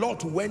 and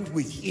Lot went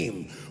with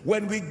him.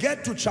 When we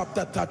get to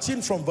chapter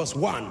 13 from verse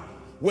 1,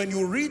 when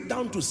you read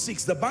down to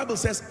 6, the Bible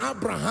says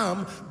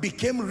Abraham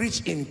became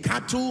rich in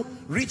cattle,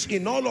 rich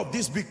in all of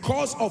this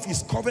because of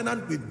his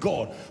covenant with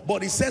God.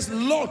 But it says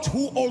Lot,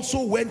 who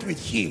also went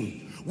with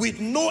him, with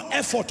no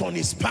effort on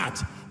his part,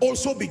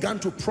 also began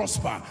to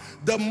prosper.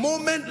 The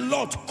moment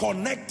Lot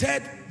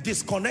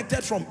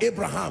disconnected from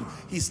Abraham,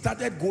 he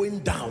started going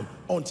down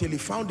until he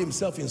found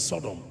himself in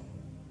Sodom.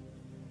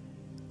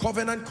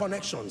 Covenant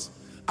connections.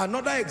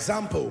 Another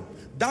example,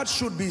 that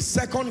should be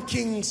 2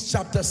 Kings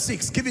chapter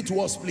 6. Give it to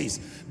us,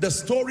 please. The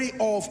story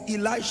of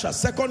Elisha.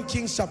 2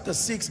 Kings chapter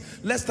 6.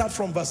 Let's start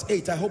from verse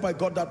 8. I hope I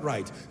got that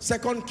right.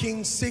 2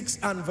 Kings 6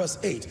 and verse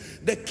 8.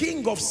 The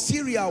king of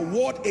Syria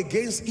warred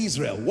against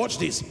Israel. Watch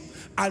this.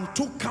 And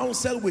took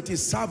counsel with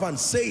his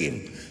servants,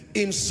 saying,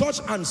 in such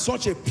and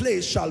such a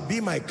place shall be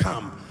my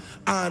camp.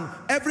 And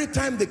every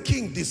time the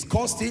king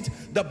discussed it,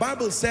 the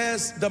Bible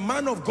says the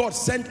man of God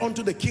sent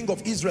unto the king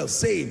of Israel,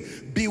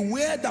 saying,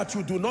 beware that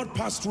you do not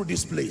pass through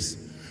this place.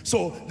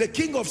 So the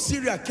king of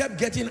Syria kept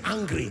getting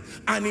angry,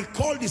 and he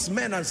called his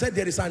men and said,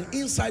 there is an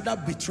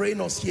insider betraying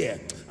us here.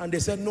 And they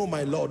said, no,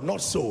 my lord, not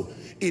so.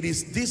 It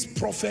is this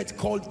prophet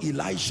called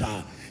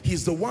Elisha.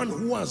 He's the one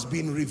who has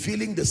been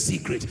revealing the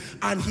secret.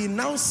 And he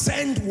now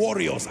sent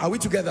warriors. Are we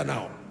together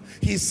now?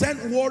 He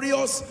sent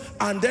warriors,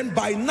 and then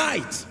by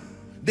night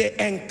they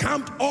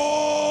encamped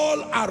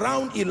all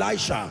around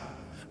Elisha.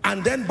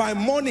 And then by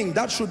morning,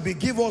 that should be,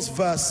 give us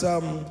verse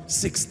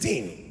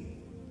 16.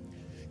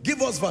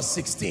 Give us verse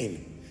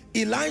 16.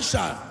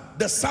 Elisha,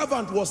 the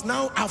servant, was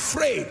now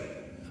afraid.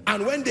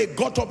 And when they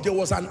got up, there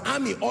was an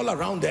army all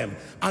around them.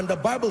 And the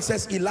Bible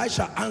says,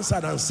 Elisha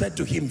answered and said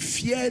to him,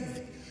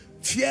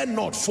 fear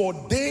not, for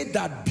they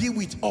that be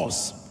with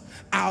us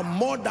are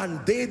more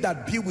than they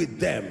that be with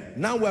them.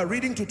 Now we're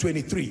reading to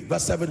 23,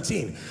 verse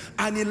 17.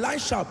 And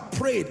Elisha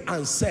prayed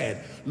and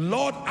said,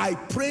 Lord, I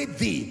pray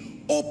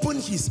thee, open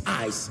his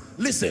eyes.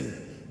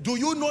 Listen, do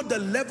you know the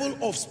level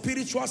of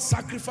spiritual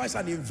sacrifice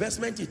and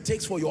investment it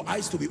takes for your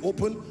eyes to be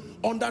open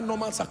under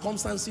normal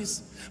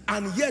circumstances?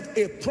 And yet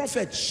a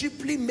prophet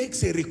cheaply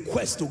makes a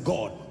request to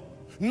God,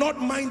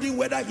 not minding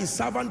whether his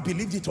servant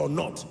believed it or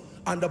not.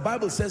 And the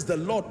Bible says the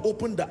Lord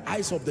opened the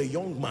eyes of the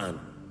young man.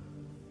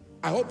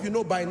 I hope you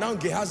know by now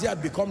Gehazi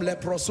had become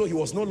leprous, so he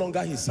was no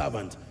longer his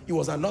servant. He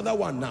was another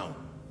one now.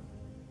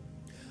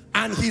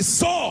 And he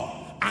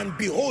saw, and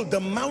behold, the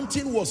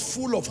mountain was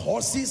full of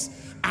horses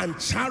and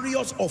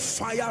chariots of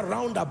fire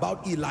round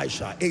about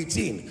Elisha.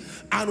 18.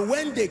 And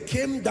when they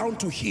came down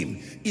to him,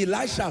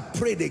 Elisha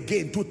prayed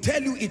again. To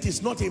tell you it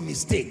is not a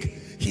mistake,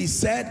 he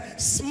said,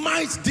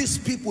 smite these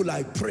people,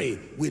 I pray,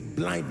 with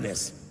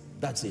blindness.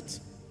 That's it.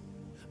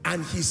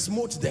 And he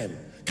smote them.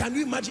 Can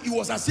you imagine? It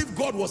was as if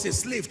God was a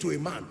slave to a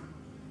man.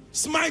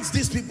 Smites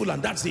these people,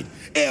 and that's it.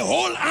 A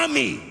whole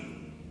army.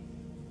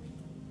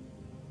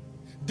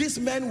 These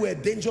men were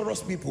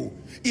dangerous people.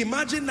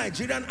 Imagine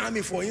Nigerian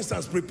army, for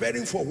instance,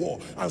 preparing for war,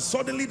 and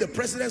suddenly the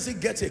presidency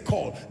gets a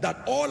call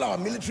that all our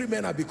military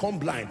men have become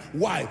blind.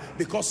 Why?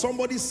 Because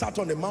somebody sat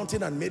on a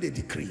mountain and made a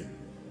decree.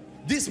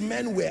 These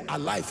men were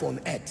alive on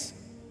earth.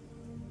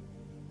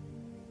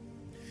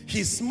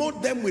 He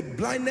smote them with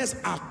blindness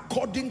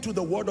according to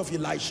the word of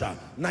Elisha.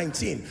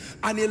 19.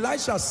 And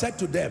Elisha said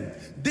to them,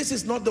 this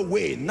is not the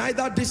way,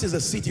 neither this is the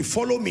city.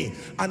 Follow me,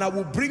 and I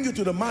will bring you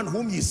to the man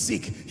whom ye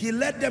seek. He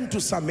led them to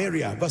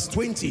Samaria. Verse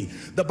 20.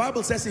 The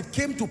Bible says, it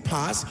came to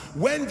pass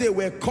when they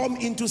were come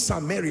into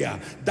Samaria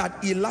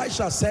that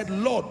Elisha said,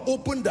 Lord,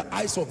 open the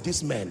eyes of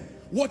these men.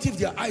 What if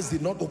their eyes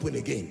did not open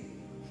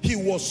again? He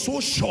was so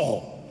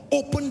sure.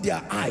 Open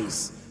their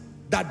eyes,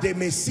 that they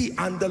may see.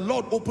 And the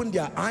Lord opened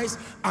their eyes,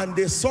 and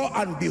they saw,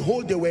 and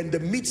behold, they were in the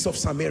midst of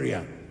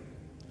Samaria.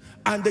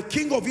 And the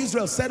king of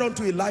Israel said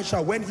unto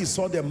Elisha when he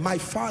saw them, my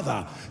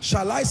father,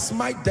 shall I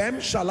smite them?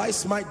 Shall I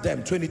smite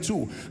them?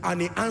 22.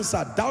 And he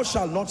answered, thou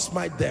shalt not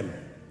smite them.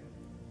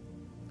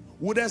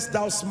 Wouldest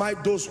thou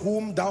smite those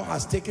whom thou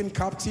hast taken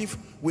captive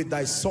with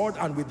thy sword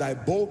and with thy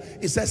bow?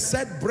 It says,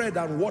 set bread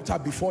and water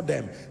before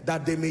them,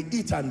 that they may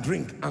eat and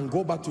drink and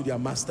go back to their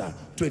master.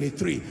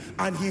 23.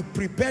 And he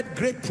prepared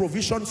great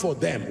provision for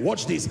them.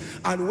 Watch this.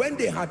 And when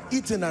they had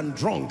eaten and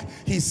drunk,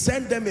 he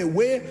sent them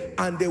away,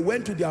 and they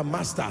went to their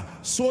master.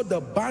 So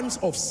the bands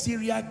of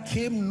Syria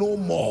came no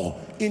more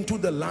into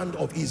the land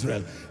of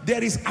Israel.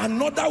 There is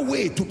another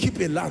way to keep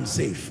a land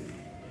safe.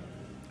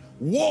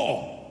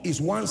 War is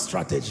one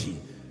strategy.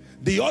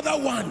 The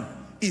other one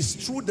is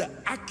through the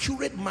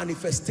accurate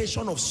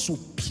manifestation of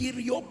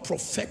superior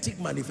prophetic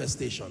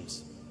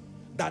manifestations.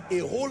 That a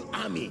whole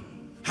army,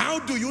 how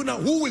do you know?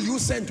 Who will you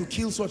send to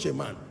kill such a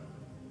man?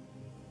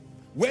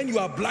 When you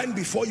are blind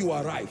before you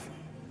arrive.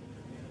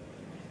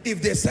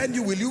 If they send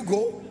you, will you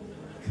go?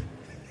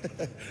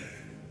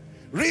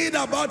 Read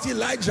about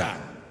Elijah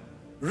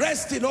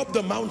resting up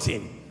the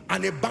mountain,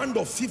 and a band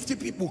of 50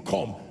 people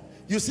come.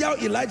 You see how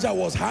Elijah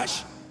was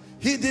harsh?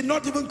 He did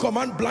not even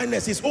command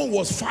blindness. His own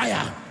was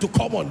fire to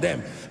come on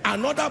them.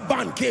 Another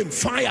band came,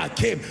 fire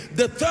came.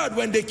 The third,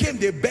 when they came,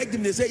 they begged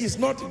him. They said,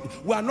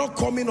 we are not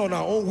coming on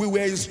our own. We were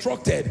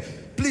instructed.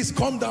 Please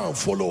come down and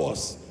follow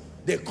us.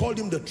 They called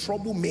him the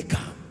troublemaker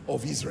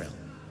of Israel.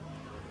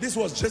 This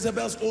was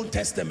Jezebel's own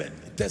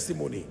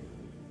testimony.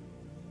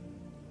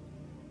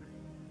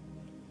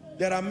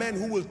 There are men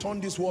who will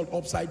turn this world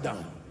upside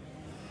down.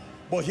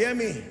 But hear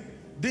me,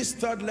 this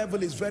third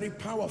level is very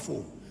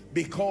powerful,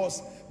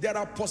 because there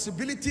are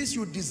possibilities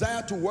you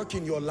desire to work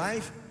in your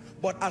life,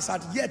 but as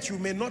at yet you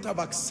may not have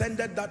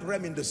ascended that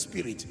realm in the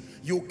spirit.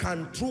 You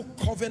can, through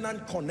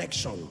covenant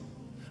connection,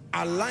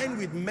 align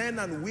with men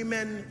and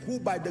women who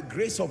by the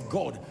grace of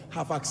God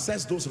have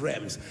accessed those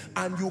realms,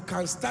 and you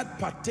can start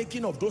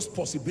partaking of those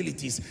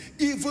possibilities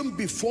even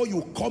before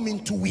you come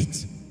into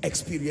it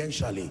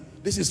experientially.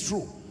 This is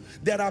true.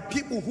 There are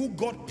people who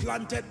got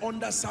planted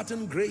under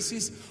certain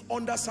graces,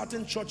 under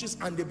certain churches,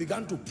 and they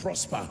began to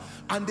prosper.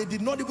 And they did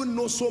not even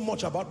know so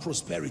much about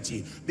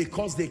prosperity,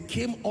 because they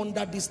came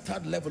under this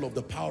third level of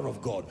the power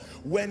of God.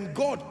 When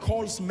God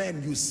calls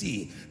men, you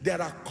see,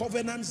 there are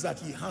covenants that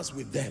he has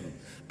with them.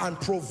 And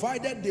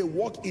provided they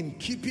walk in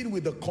keeping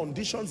with the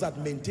conditions that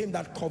maintain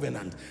that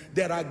covenant,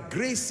 there are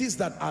graces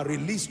that are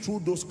released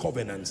through those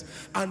covenants.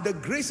 And the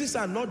graces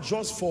are not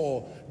just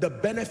for the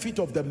benefit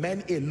of the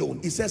men alone.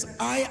 It says,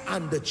 I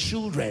and the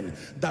children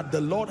that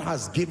the Lord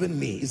has given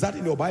me. Is that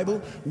in your Bible?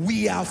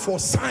 We are for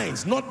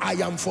signs, not I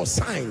am for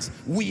signs.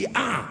 We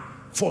are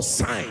for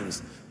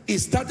signs. It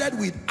started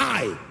with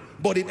I,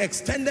 but it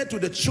extended to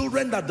the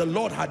children that the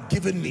Lord had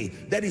given me.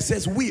 Then it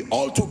says we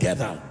all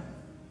together.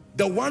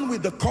 The one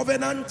with the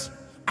covenant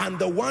and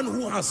the one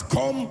who has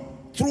come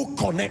through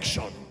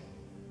connection.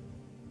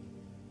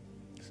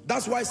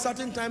 That's why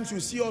certain times you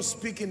see us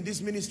speak in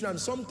this ministry, and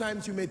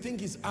sometimes you may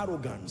think it's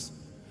arrogance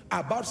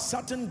about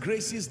certain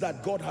graces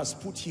that God has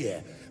put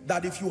here,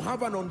 that if you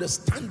have an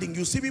understanding,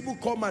 you see people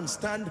come and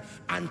stand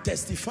and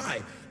testify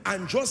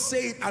and just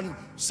say it, and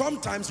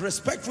sometimes,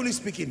 respectfully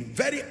speaking,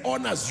 very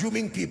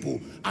unassuming people,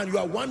 and you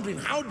are wondering,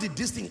 how did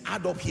this thing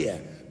add up here?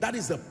 That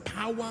is the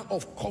power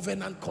of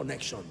covenant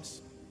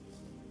connections.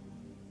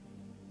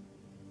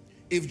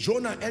 If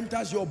Jonah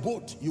enters your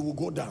boat, you will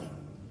go down.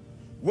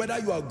 Whether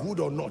you are good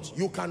or not,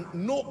 you can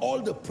know all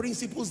the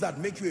principles that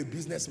make you a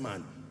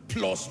businessman,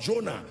 plus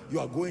Jonah, you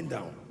are going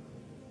down.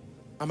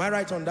 Am I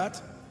right on that?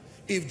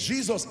 If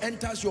Jesus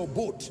enters your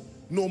boat,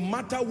 no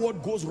matter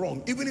what goes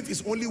wrong, even if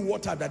it's only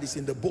water that is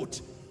in the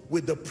boat,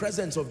 with the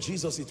presence of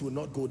Jesus, it will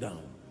not go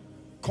down.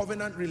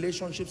 Covenant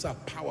relationships are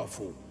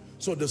powerful.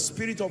 So the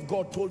Spirit of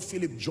God told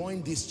Philip,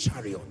 join this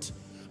chariot.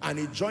 And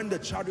he joined the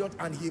chariot,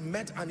 and he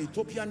met an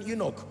Ethiopian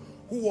eunuch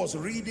who was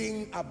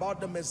reading about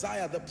the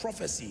Messiah, the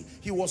prophecy.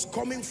 He was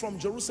coming from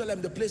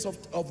Jerusalem, the place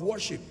of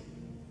worship.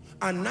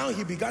 And now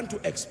he began to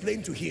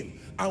explain to him.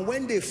 And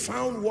when they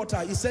found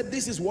water, he said,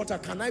 this is water,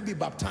 can I be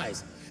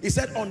baptized? He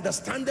said,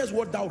 understandest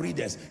what thou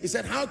readest. He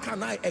said, how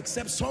can I,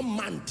 except some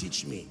man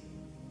teach me?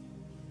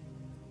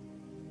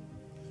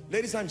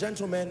 Ladies and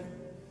gentlemen,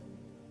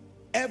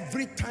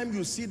 every time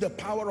you see the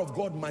power of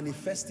God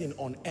manifesting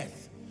on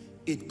earth,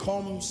 it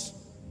comes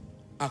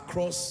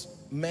across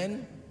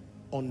men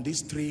on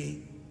these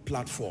three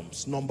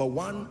platforms. Number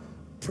one,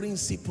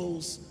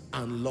 principles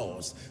and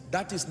laws.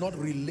 That is not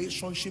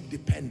relationship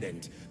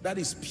dependent. That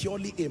is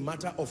purely a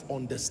matter of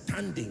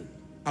understanding.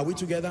 Are we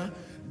together?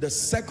 The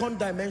second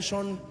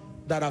dimension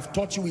that I've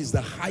taught you is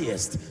the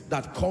highest,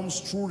 that comes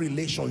through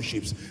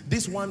relationships.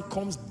 This one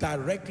comes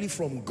directly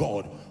from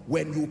God.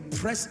 When you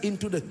press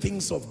into the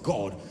things of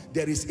God,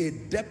 there is a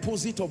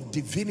deposit of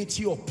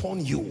divinity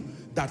upon you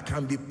that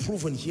can be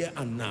proven here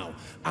and now.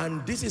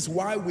 And this is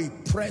why we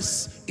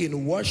press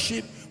in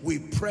worship, we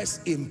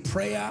press in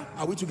prayer.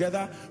 Are we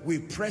together? We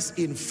press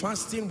in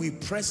fasting, we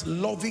press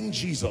loving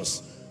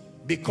Jesus,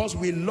 because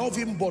we love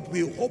him, but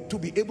we hope to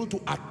be able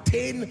to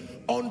attain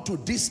onto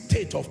this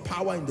state of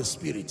power in the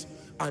spirit.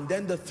 And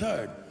then the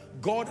third,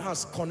 God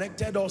has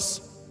connected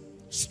us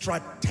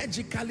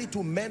strategically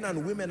to men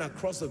and women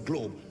across the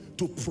globe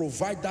to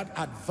provide that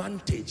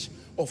advantage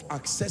of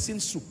accessing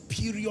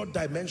superior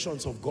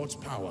dimensions of God's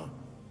power,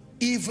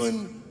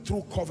 even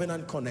through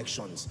covenant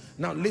connections.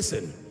 Now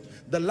listen,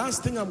 the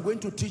last thing I'm going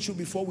to teach you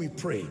before we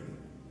pray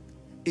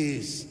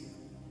is,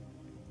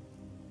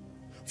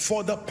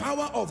 for the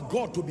power of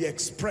God to be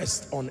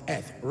expressed on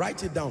earth,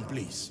 write it down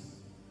please.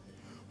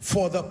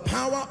 For the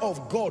power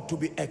of God to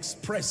be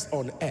expressed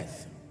on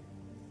earth,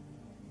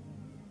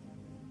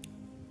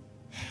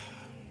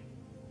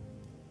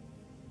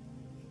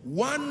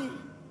 one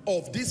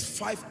of these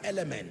 5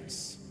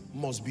 elements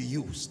must be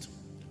used.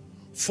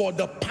 For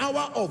the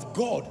power of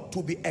God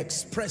to be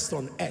expressed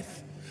on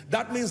earth,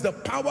 that means the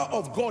power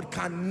of God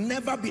can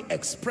never be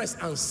expressed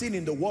and seen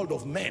in the world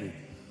of men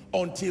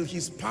until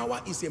his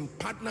power is in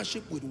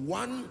partnership with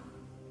one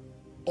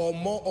or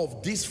more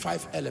of these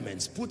 5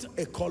 elements. Put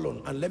a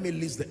colon and let me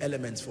list the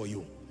elements for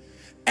you.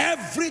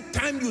 Every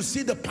time you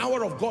see the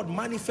power of God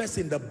manifest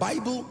in the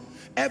Bible,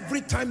 every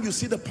time you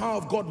see the power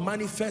of God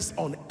manifest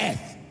on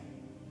earth,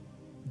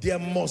 there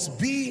must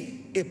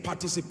be a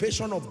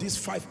participation of these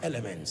 5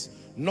 elements.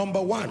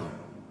 Number 1,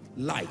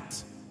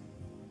 light.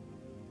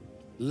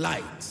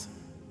 Light.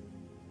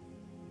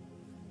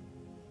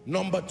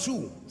 Number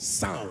 2,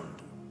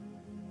 sound.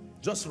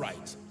 Just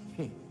right.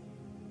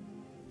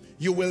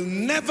 You will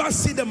never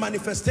see the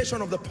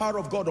manifestation of the power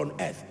of God on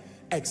earth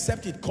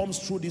except it comes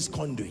through these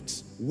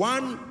conduits.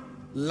 1,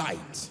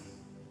 light.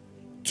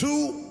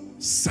 2,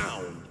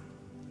 sound.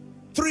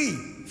 3,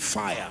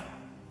 fire.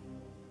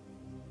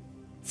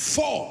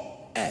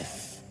 4,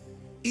 earth.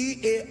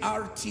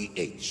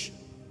 E-A-R-T-H.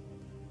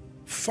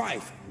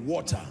 5,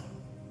 water.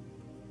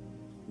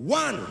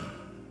 1,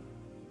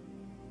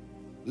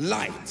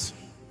 light.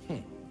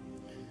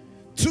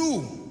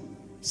 2,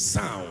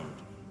 sound.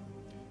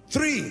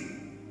 3,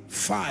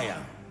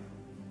 fire.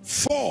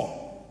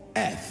 4,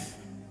 earth.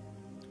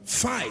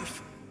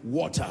 5,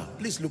 water.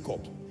 Please look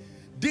up.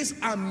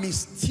 These are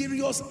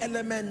mysterious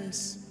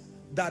elements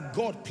that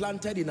God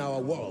planted in our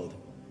world.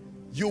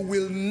 You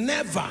will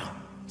never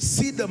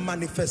see the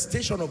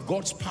manifestation of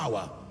God's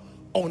power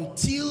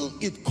until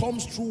it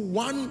comes through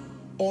one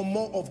or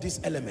more of these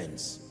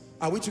elements.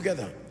 Are we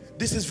together?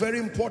 This is very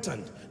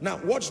important. Now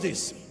watch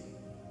this.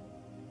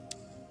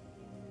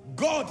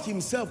 God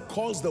himself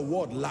calls the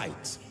word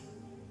light.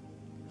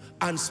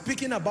 And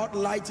speaking about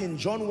light in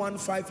John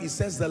 1:5, he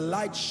says, the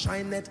light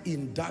shineth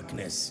in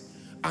darkness,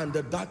 and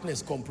the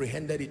darkness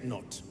comprehended it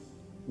not.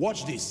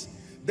 Watch this.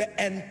 The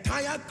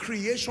entire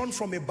creation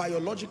from a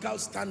biological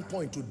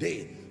standpoint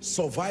today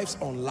survives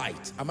on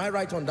light. Am I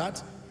right on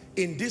that?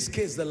 In this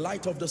case, the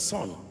light of the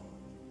sun.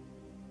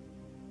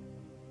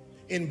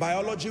 In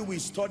biology, we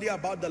study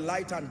about the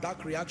light and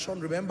dark reaction.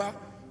 Remember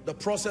the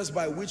process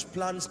by which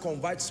plants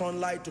convert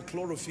sunlight to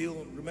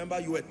chlorophyll? Remember,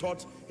 you were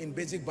taught in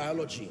basic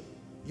biology.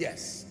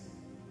 Yes.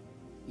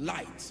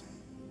 Light.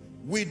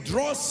 We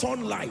draw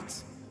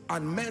sunlight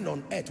and men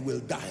on earth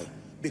will die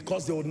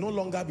because there will no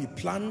longer be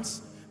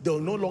plants, there will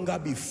no longer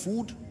be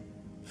food.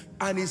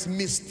 And it's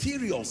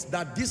mysterious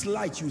that this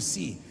light you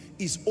see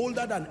is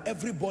older than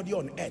everybody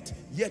on earth,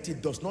 yet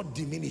it does not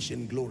diminish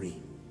in glory.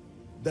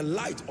 The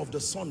light of the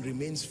sun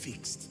remains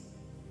fixed,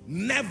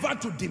 never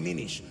to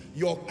diminish.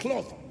 Your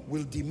cloth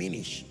will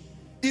diminish,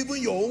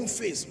 even your own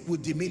face will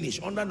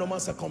diminish under normal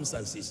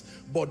circumstances,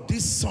 but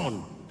this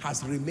sun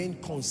has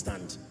remained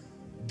constant.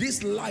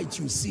 This light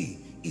you see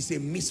is a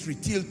mystery.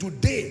 Till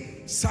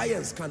today,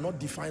 science cannot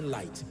define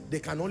light. They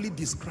can only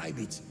describe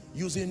it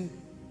using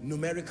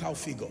numerical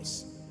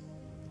figures.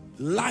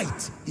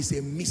 Light is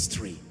a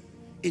mystery.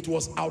 It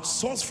was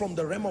outsourced from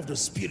the realm of the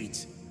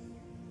spirit.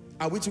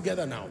 Are we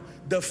together now?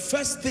 The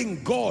first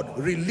thing God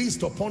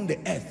released upon the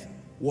earth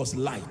was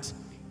light.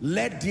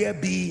 Let there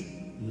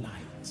be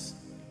light.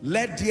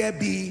 Let there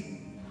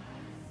be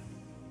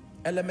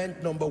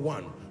element number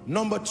 1.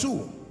 Number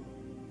 2,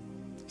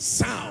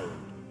 sound.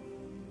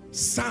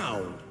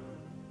 Sound.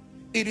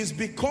 It is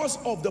because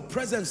of the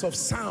presence of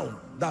sound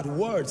that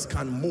words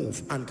can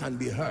move and can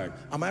be heard.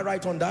 Am I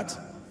right on that?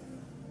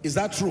 Is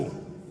that true?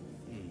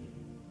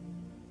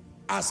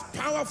 As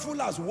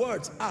powerful as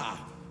words are,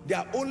 they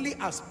are only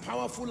as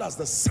powerful as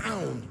the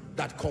sound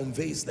that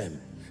conveys them.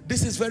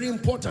 This is very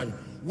important.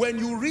 When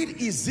you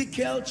read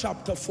Ezekiel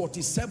chapter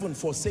 47,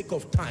 for sake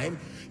of time,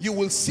 you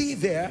will see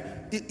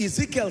there,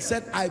 Ezekiel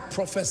said, I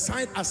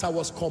prophesied as I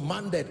was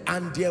commanded,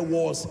 and there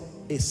was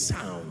a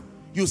sound.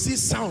 You see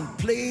sound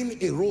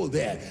playing a role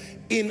there.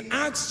 In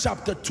Acts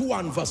chapter 2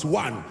 and verse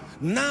 1,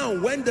 now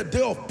when the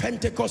day of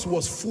Pentecost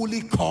was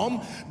fully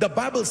come, the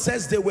Bible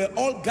says they were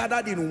all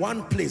gathered in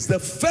one place. The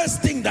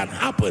first thing that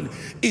happened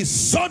is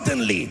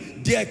suddenly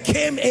there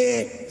came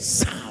a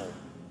sound.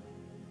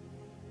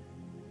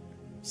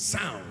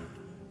 Sound.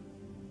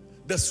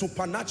 The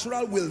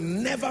supernatural will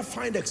never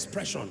find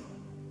expression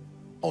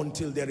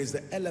until there is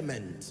the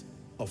element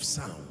of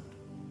sound.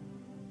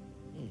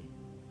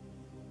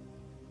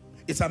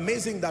 It's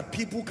amazing that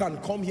people can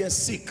come here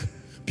sick,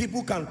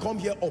 people can come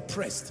here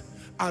oppressed,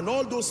 and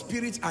all those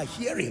spirits are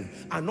hearing,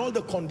 and all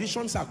the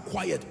conditions are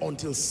quiet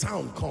until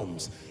sound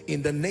comes.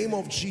 In the name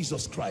of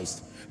Jesus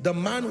Christ. The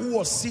man who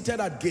was seated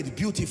at Gate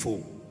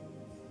Beautiful,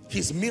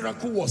 his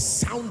miracle was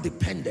sound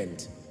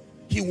dependent.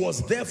 He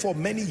was there for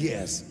many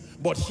years.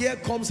 But here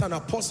comes an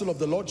apostle of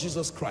the Lord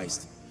Jesus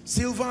Christ.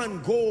 Silver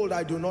and gold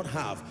I do not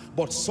have,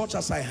 but such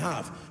as I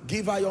have,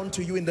 give I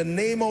unto you in the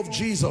name of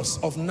Jesus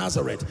of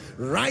Nazareth.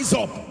 Rise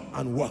up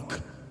and walk.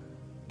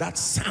 That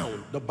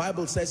sound, the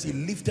Bible says he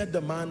lifted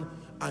the man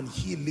and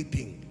he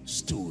leaping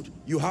stood.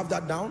 You have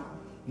that down?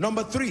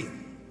 Number 3,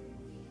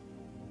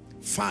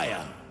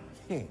 fire.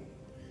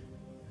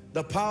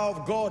 The power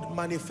of God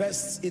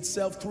manifests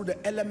itself through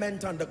the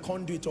element and the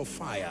conduit of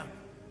fire.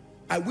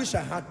 I wish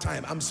I had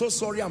time. I'm so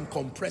sorry I'm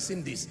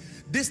compressing this.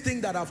 This thing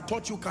that I've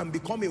taught you can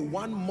become a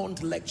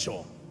 1-month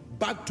lecture,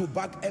 back to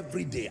back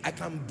every day. I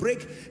can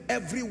break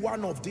every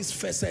one of these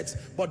facets,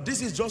 but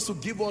this is just to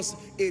give us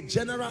a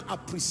general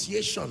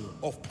appreciation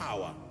of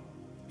power.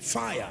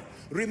 Fire.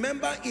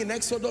 Remember in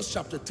Exodus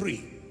chapter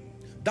 3,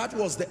 that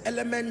was the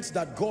element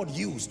that God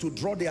used to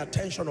draw the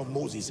attention of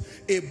Moses.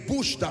 A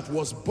bush that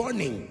was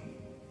burning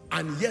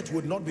and yet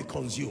would not be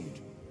consumed.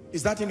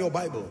 Is that in your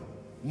Bible?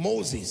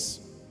 Moses,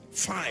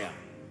 fire.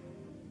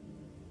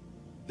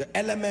 The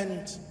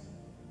element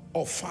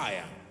of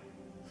fire.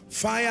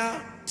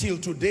 Fire till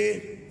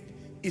today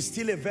is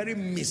still a very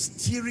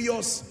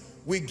mysterious,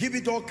 we give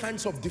it all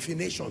kinds of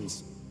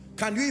definitions.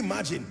 Can you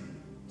imagine?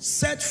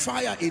 Set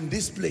fire in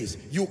this place.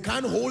 You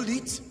can't hold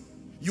it.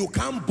 You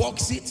can't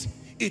box it.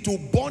 It will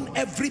burn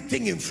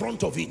everything in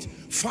front of it.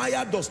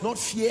 Fire does not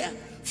fear.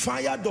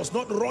 Fire does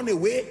not run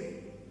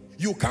away.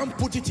 You can't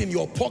put it in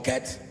your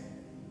pocket.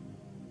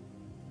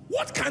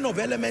 What kind of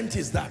element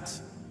is that?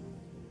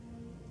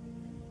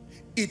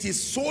 It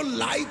is so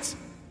light,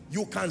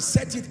 you can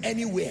set it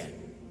anywhere.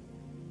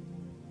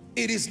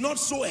 It is not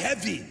so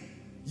heavy,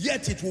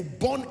 yet it will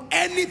burn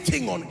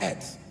anything on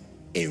earth.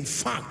 In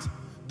fact,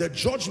 the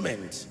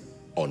judgment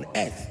on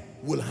earth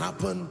will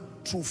happen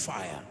through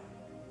fire.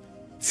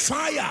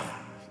 Fire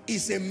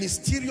is a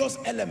mysterious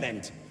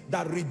element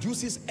that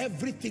reduces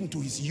everything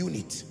to its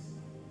unit.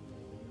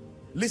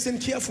 Listen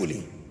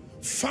carefully.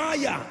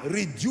 Fire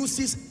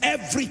reduces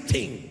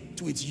everything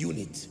to its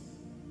unit.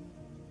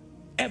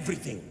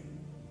 Everything.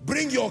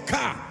 Bring your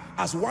car,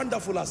 as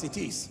wonderful as it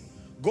is.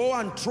 Go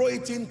and throw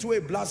it into a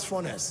blast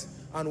furnace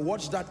and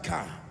watch that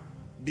car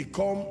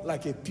become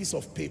like a piece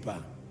of paper.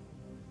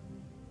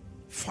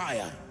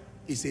 Fire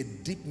is a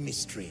deep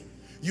mystery.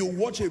 You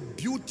watch a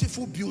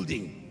beautiful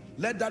building,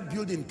 let that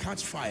building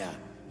catch fire.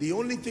 The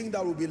only thing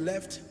that will be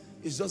left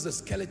is just the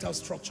skeletal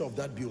structure of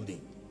that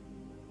building.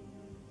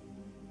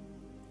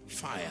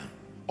 Fire.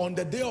 On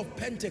the day of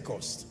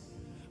Pentecost,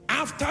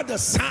 after the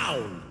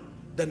sound,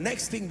 the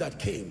next thing that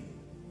came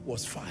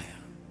was fire.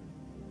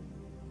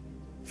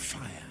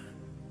 Fire.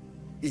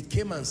 It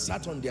came and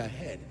sat on their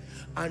head.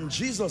 And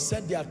Jesus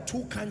said there are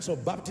two kinds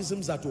of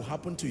baptisms that will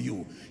happen to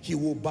you. He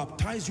will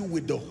baptize you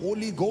with the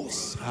Holy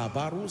Ghost.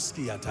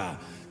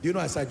 You know,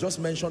 as I just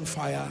mentioned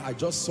fire, I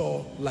just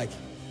saw like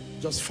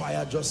just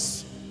fire,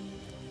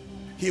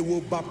 he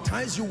will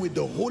baptize you with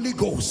the Holy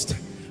Ghost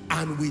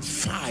and with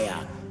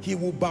fire. He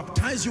will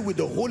baptize you with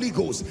the Holy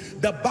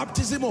Ghost. The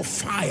baptism of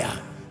fire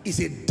is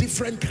a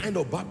different kind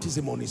of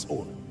baptism on its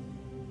own.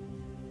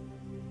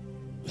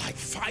 Like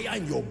fire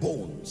in your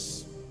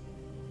bones.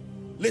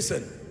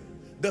 Listen,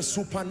 the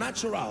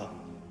supernatural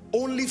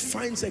only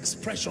finds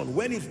expression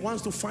when it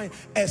wants to find,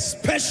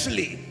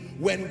 especially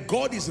when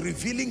God is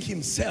revealing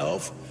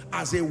himself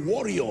as a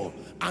warrior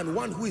and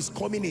one who is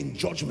coming in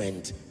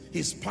judgment.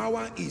 His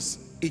power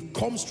it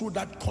comes through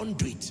that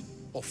conduit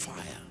of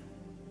fire.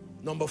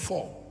 Number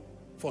 4,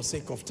 for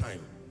sake of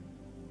time.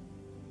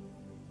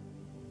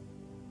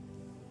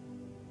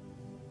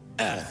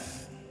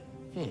 Earth.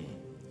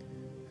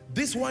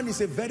 This one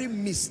is a very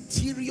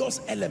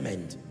mysterious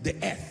element, the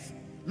earth.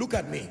 Look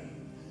at me.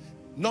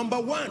 Number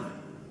 1,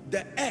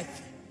 the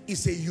earth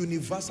is a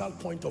universal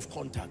point of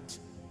contact.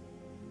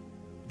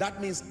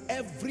 That means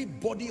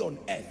everybody on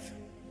earth,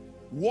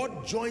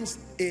 what joins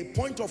a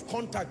point of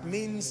contact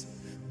means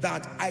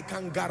that I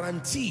can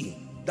guarantee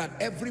that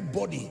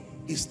everybody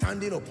is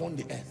standing upon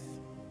the earth.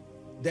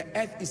 The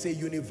earth is a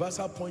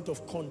universal point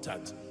of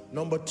contact.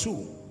 Number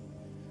 2,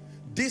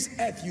 this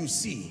earth you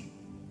see,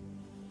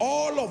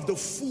 all of the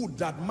food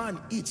that man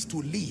eats to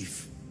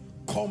live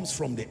comes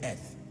from the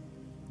earth.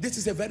 This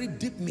is a very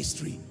deep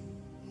mystery.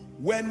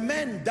 When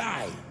men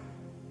die,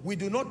 we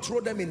do not throw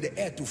them in the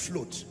air to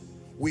float.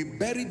 We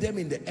bury them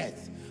in the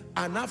earth.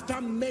 And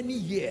after many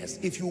years,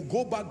 if you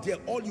go back there,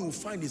 all you will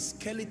find is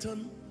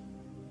skeleton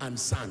and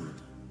sand.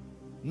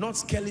 Not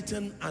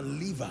skeleton and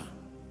liver.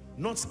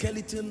 Not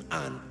skeleton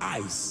and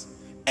eyes.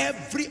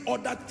 Every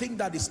other thing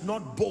that is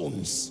not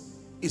bones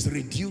is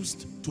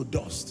reduced to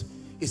dust.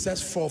 It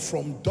says, for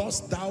from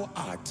dust thou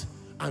art,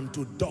 and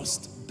to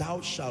dust thou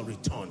shalt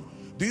return.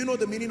 Do you know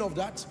the meaning of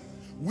that?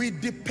 We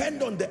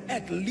depend on the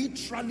earth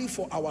literally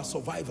for our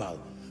survival,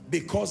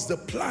 because the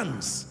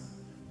plants,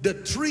 the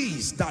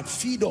trees that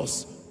feed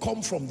us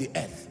come from the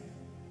earth.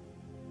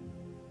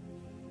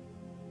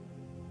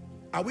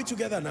 Are we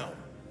together now?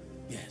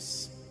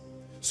 Yes.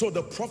 So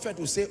the prophet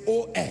will say,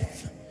 O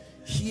earth,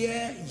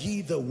 hear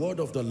ye the word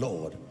of the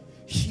Lord.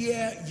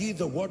 Hear ye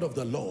the word of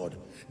the Lord.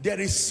 There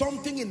is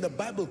something in the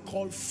Bible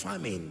called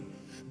famine,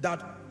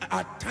 that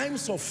at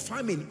times of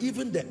famine,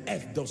 even the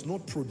earth does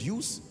not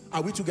produce.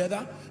 Are we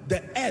together?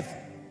 The earth,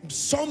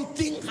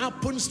 something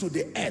happens to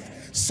the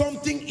earth.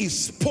 Something is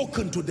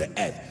spoken to the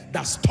earth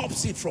that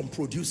stops it from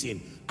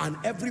producing. And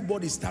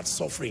everybody starts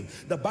suffering.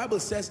 The Bible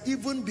says,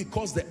 even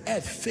because the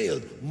earth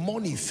failed,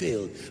 money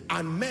failed.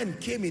 And men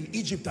came in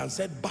Egypt and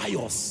said, buy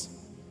us.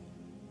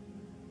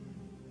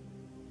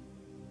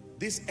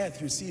 This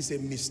earth, you see, is a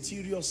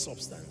mysterious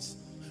substance.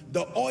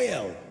 The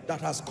oil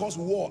that has caused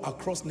war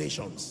across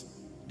nations,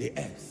 the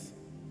earth.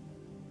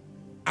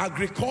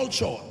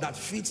 Agriculture that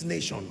feeds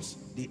nations,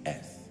 the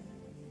earth.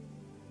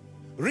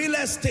 Real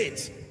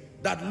estate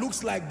that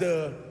looks like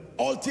the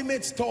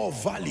ultimate store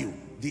of value,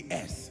 the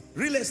earth.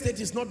 Real estate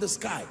is not the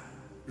sky.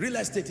 Real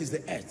estate is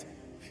the earth.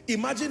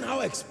 Imagine how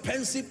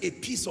expensive a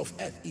piece of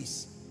earth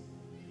is.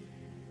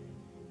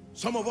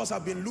 Some of us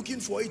have been looking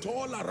for it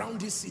all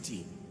around this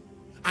city.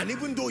 And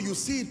even though you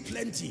see it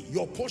plenty,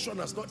 your portion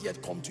has not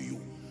yet come to you.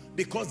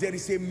 Because there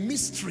is a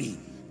mystery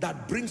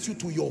that brings you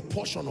to your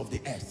portion of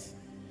the earth.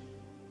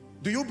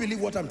 Do you believe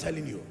what I'm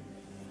telling you?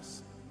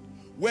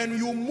 When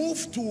you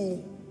move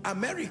to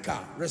America,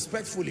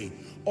 respectfully,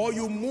 or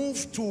you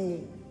move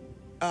to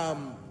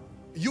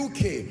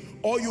UK,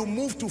 or you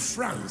move to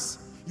France,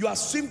 you are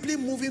simply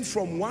moving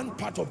from one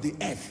part of the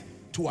earth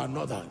to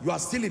another. You are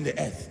still in the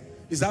earth.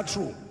 Is that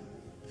true?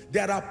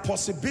 There are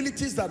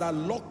possibilities that are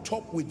locked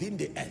up within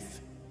the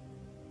earth.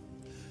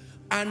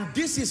 And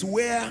this is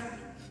where,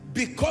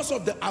 because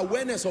of the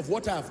awareness of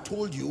what I have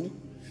told you,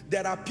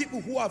 there are people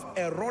who have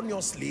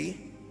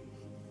erroneously,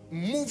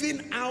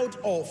 moving out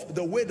of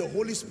the way the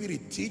Holy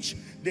Spirit teach,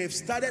 they've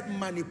started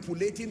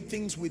manipulating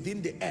things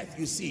within the earth,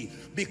 you see,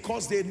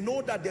 because they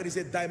know that there is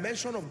a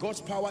dimension of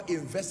God's power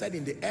invested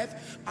in the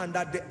earth, and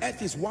that the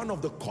earth is one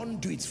of the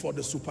conduits for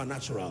the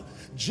supernatural.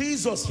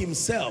 Jesus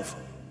himself,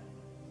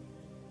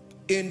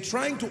 in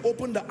trying to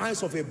open the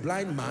eyes of a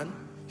blind man,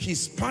 he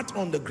spat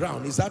on the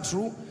ground. Is that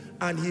true?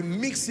 And he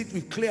mixed it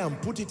with clay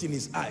and put it in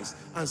his eyes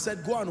and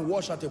said, go and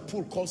wash at a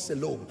pool called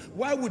Selman.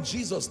 Why would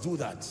Jesus do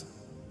that?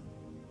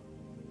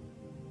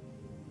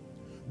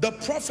 The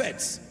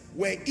prophets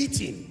were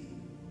eating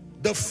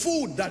the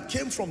food that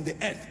came from the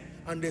earth,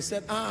 and they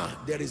said,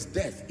 there is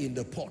death in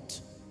the pot.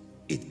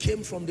 It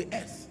came from the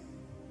earth.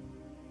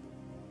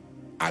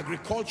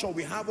 Agriculture,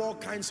 we have all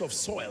kinds of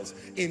soils.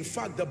 In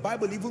fact, the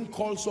Bible even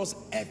calls us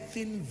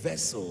earthen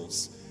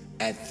vessels.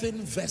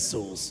 Earthen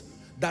vessels.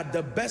 That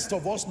the best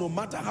of us, no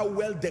matter how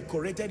well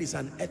decorated, is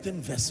an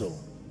earthen vessel.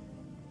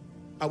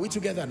 Are we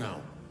together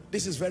now?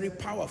 This is very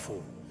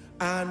powerful.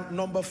 And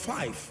number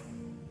 5,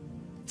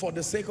 for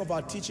the sake of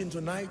our teaching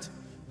tonight,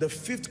 the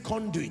 5th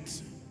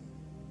conduit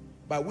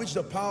by which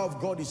the power of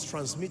God is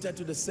transmitted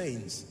to the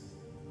saints: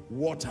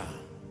 water.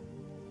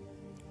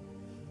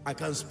 I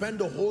can spend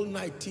the whole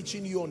night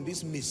teaching you on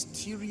this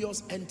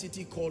mysterious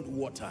entity called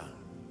water.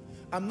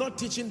 I'm not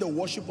teaching the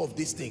worship of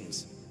these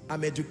things.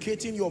 I'm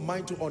educating your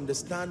mind to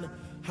understand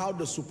how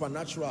the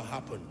supernatural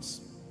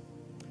happens.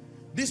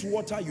 This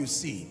water you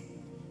see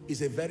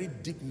is a very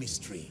deep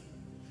mystery.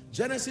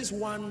 Genesis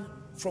 1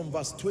 from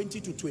verse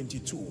 20 to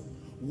 22.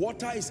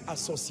 Water is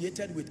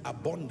associated with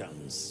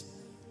abundance.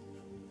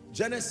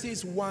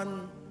 Genesis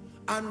 1,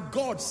 and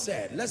God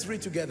said, let's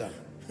read together.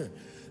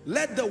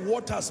 Let the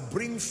waters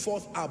bring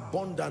forth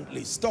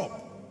abundantly.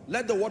 Stop.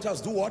 Let the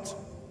waters do what?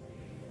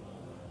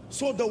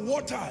 So the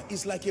water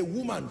is like a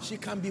woman. She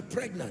can be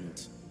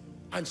pregnant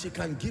and she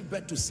can give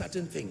birth to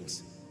certain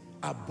things.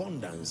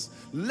 Abundance.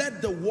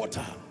 Let the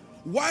water.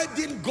 Why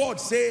didn't God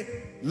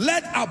say,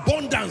 let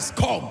abundance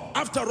come?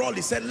 After all,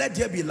 he said, let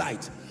there be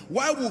light.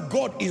 Why would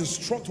God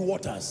instruct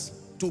waters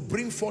to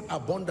bring forth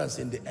abundance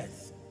in the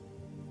earth?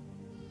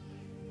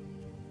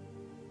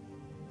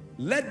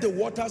 Let the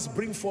waters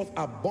bring forth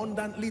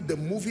abundantly the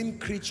moving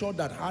creature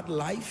that had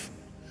life,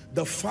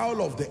 the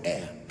fowl of the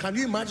air. Can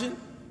you imagine?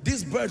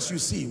 These birds you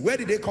see, where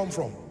did they come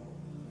from?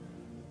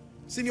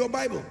 It's in your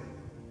Bible.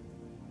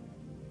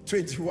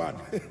 21.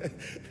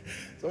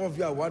 Some of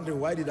you are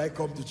wondering, why did I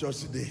come to church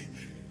today?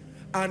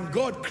 And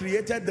God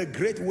created the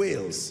great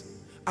whales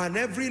and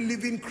every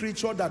living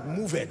creature that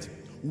moveth,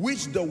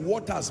 which the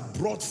waters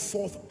brought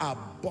forth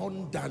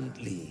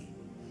abundantly.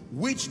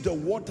 Which the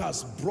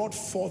waters brought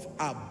forth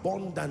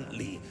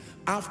abundantly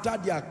after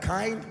their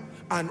kind,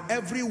 and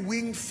every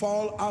winged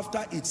fowl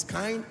after its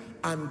kind.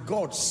 And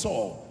God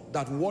saw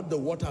that what the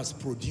waters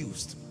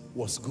produced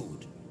was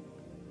good.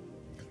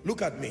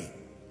 Look at me.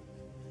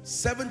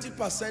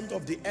 70%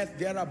 of the earth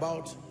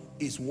thereabout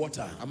is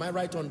water. Am I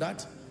right on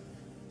that?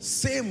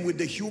 Same with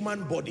the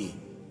human body.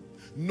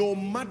 No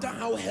matter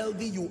how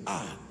healthy you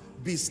are,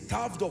 be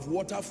starved of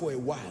water for a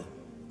while.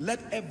 Let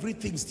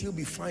everything still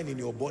be fine in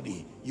your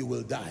body. You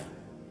will die.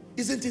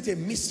 Isn't it a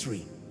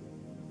mystery?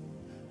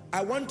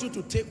 I want you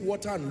to take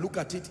water and look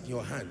at it in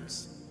your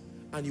hands,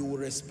 and you will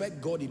respect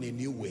God in a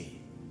new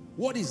way.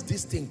 What is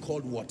this thing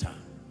called water?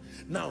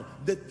 Now,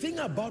 the thing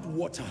about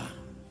water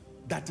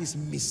that is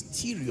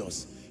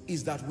mysterious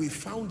is that we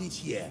found it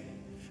here.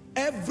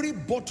 Every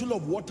bottle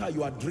of water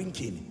you are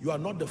drinking, you are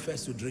not the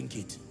first to drink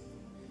it.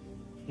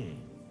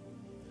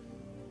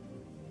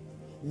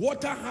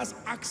 Water has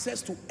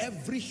access to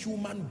every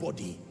human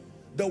body.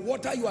 The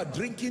water you are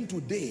drinking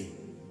today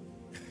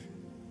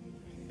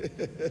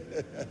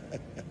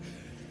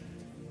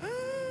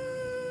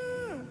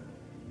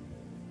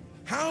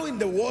how in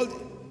the world,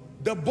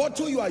 the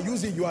bottle you are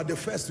using, you are the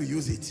first to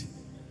use it,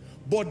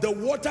 but the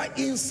water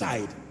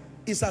inside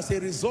is as a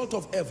result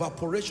of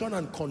evaporation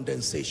and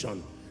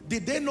condensation.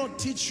 Did they not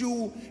teach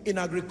you in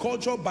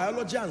agriculture,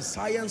 biology and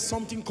science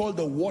something called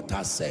the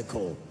water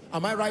cycle?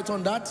 Am I right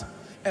on that?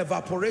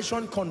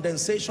 Evaporation,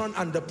 condensation,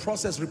 and the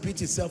process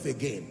repeats itself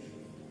again.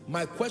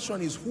 My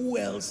question is, who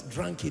else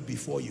drank it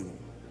before you?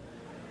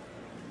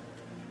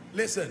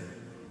 Listen,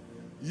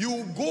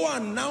 you go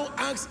and now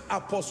ask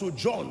Apostle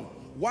John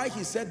why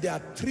he said there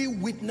are 3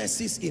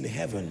 witnesses in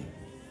heaven: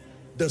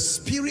 the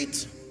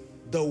Spirit,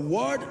 the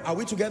Word, are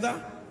we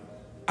together?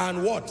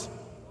 And what?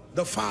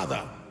 The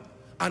Father.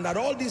 And that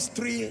all these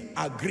 3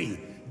 agree.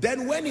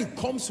 Then when it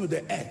comes to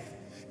the earth,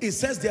 it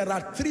says there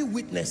are 3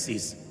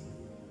 witnesses.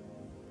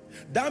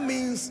 That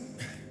means,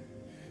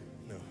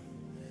 no,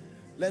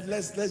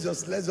 let's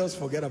just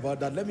forget about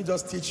that. Let me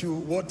just teach you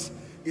what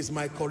is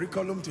my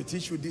curriculum to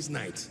teach you this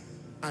night,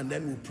 and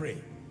then we'll pray.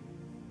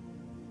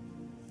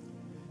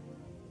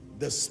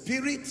 The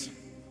Spirit,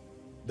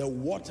 the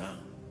water,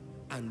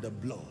 and the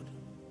blood.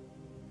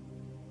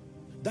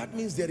 That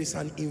means there is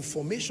an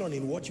information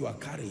in what you are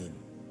carrying.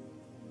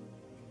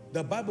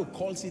 The Bible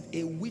calls it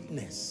a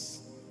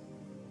witness.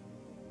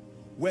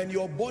 When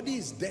your body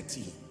is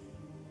dirty,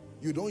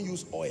 you don't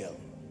use oil.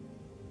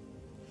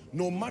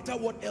 No matter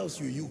what else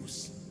you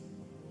use,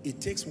 it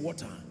takes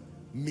water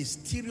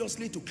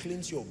mysteriously to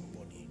cleanse your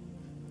body.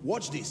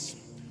 Watch this.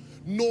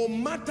 No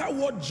matter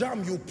what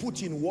jam you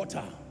put in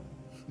water,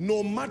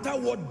 no matter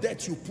what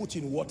dirt you put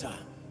in water,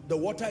 the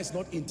water is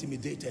not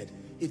intimidated.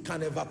 It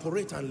can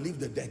evaporate and leave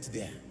the dirt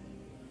there.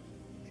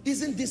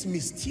 Isn't this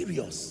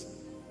mysterious?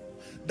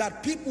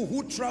 That people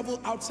who travel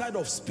outside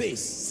of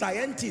space,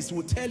 scientists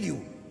will tell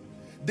you,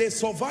 they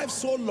survive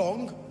so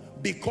long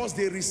because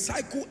they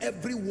recycle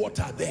every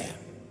water there.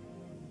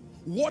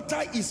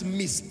 Water is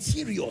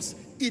mysterious.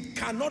 It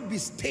cannot be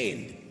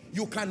stained.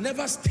 You can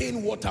never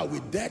stain water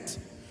with dirt.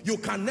 You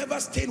can never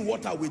stain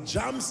water with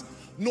germs.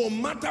 No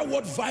matter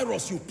what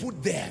virus you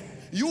put there,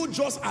 you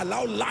just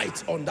allow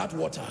light on that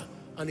water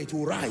and it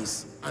will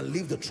rise and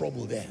leave the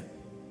trouble there.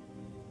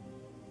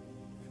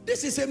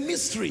 This is a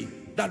mystery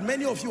that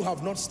many of you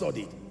have not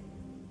studied.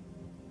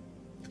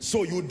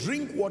 So you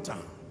drink water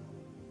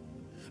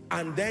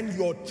and then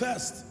your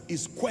thirst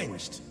is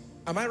quenched.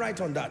 Am I right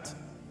on that?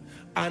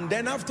 And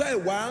then after a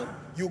while,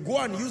 you go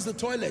and use the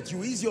toilet,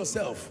 you ease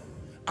yourself,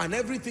 and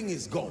everything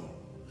is gone.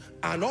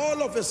 And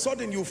all of a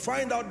sudden, you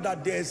find out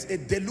that there's a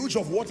deluge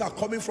of water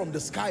coming from the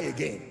sky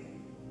again.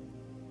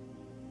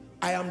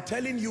 I am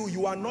telling you,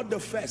 you are not the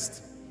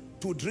first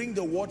to drink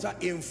the water.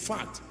 In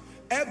fact,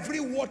 every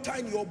water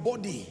in your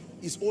body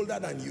is older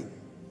than you.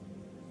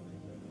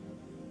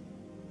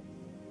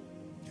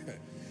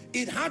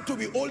 It had to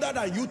be older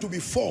than you to be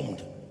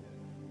formed.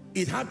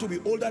 It had to be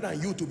older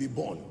than you to be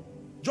born.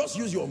 Just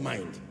use your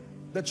mind.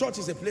 The church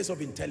is a place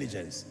of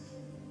intelligence.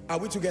 Are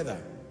we together?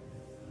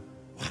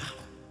 Wow.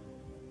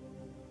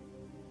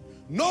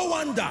 No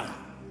wonder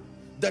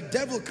the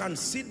devil can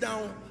sit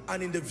down,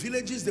 and in the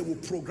villages they will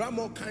program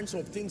all kinds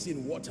of things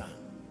in water.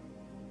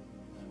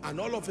 And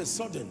all of a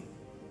sudden,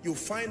 you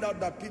find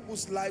out that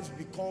people's lives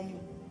become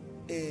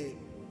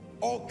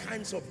all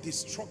kinds of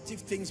destructive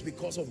things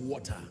because of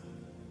water.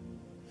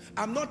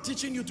 I'm not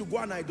teaching you to go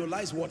and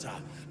idolize water.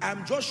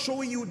 I'm just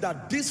showing you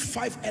that these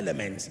 5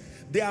 elements,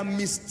 they are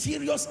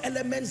mysterious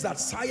elements that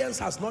science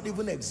has not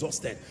even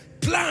exhausted.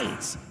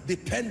 Plants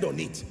depend on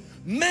it.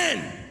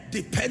 Men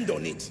depend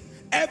on it.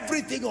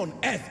 Everything on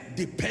earth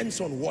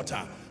depends on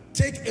water.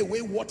 Take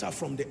away water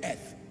from the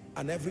earth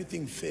and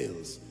everything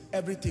fails.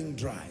 Everything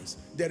dries.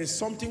 There is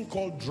something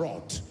called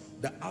drought,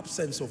 the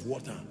absence of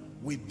water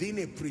within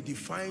a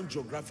predefined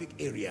geographic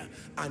area,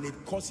 and it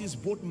causes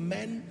both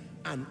men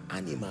and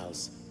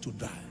animals to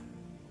die.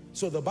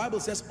 So the Bible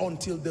says,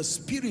 until the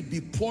Spirit be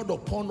poured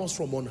upon us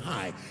from on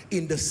high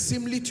in the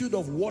similitude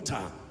of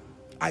water.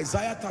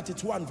 Isaiah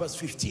 32 and verse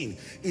 15,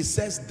 it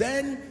says,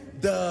 then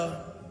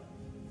the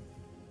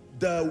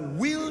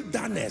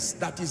wilderness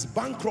that is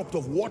bankrupt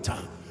of water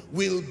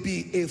will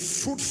be a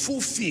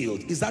fruitful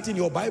field. Is that in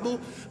your Bible?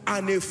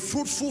 And a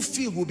fruitful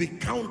field will be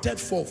counted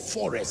for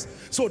forest.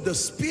 So the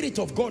Spirit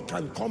of God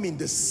can come in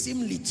the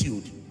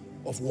similitude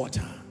of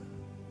water.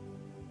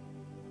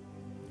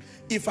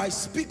 If I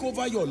speak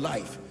over your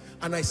life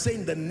and I say,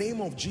 in the name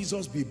of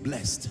Jesus, be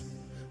blessed,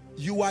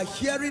 you are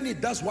hearing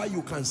it. That's why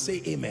you can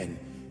say amen.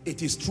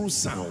 It is true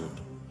sound.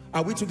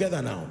 Are we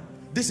together now?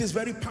 This is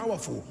very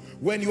powerful.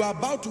 When you are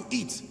about to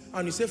eat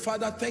and you say,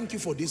 Father, thank you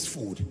for this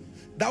food.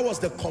 That was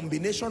the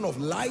combination of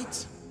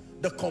light,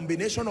 the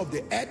combination of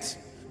the earth,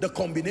 the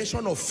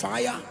combination of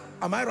fire.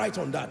 Am I right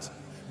on that?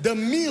 The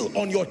meal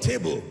on your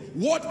table,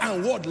 what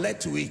and what led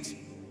to it?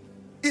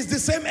 It's the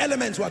same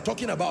elements we are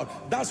talking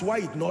about. That's why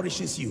it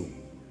nourishes you.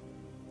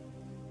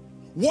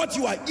 What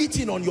you are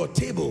eating on your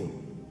table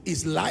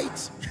is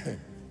light,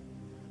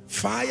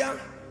 fire,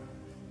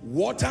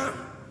 water.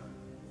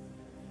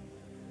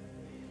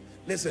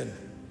 Listen,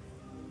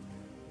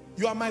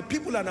 you are my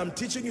people and I'm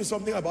teaching you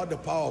something about the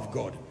power of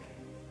God.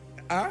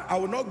 I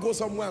will not go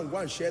somewhere and go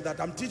and share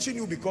that. I'm teaching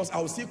you because I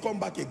will still come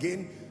back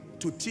again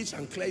to teach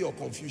and clear your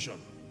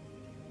confusion.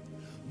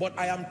 But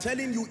I am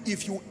telling you,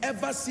 if you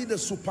ever see the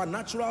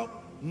supernatural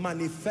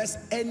manifest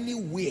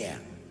anywhere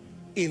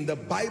in the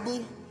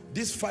Bible,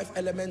 these 5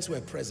 elements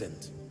were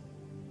present.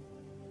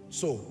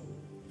 So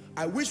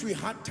I wish we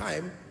had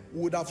time,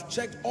 we would have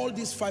checked all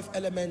these 5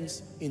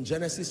 elements in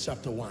Genesis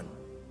chapter 1.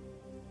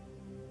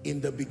 In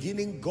the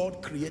beginning,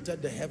 God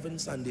created the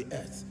heavens and the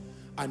earth.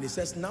 And it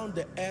says, now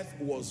the earth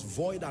was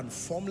void and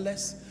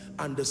formless,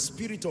 and the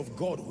Spirit of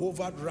God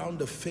hovered around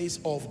the face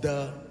of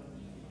the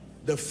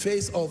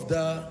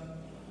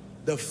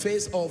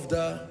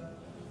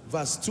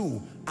verse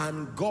 2.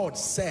 And God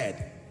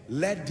said,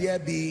 let there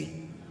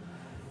be,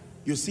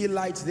 you see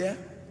light there?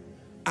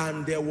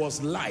 and there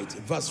was light.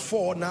 Verse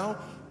 4 now,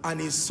 and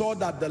he saw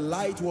that the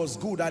light was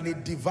good, and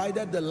it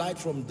divided the light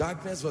from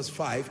darkness. Verse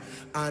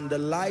 5, and the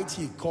light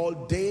he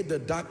called day, the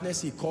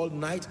darkness he called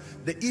night.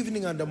 The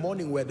evening and the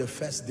morning were the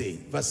first day.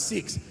 Verse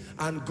 6,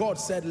 and God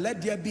said,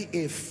 let there be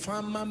a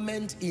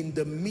firmament in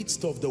the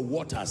midst of the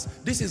waters.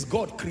 This is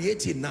God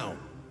creating now.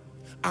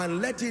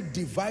 And let it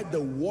divide the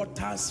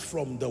waters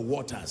from the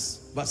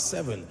waters. Verse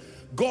 7,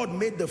 God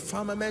made the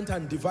firmament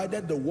and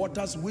divided the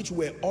waters which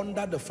were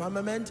under the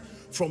firmament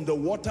from the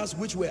waters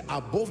which were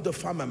above the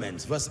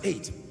firmament. Verse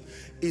 8,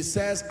 it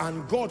says,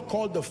 and God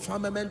called the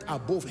firmament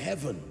above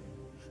heaven.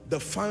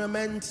 The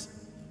firmament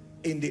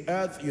in the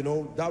earth, you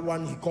know, that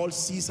one he called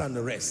seas and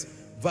the rest.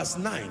 Verse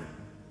 9,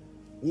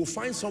 we'll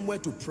find somewhere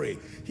to pray.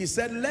 He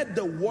said, let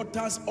the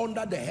waters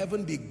under the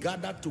heaven be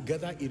gathered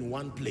together in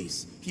one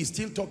place. He's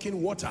still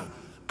talking water.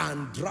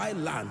 And dry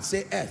land.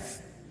 Say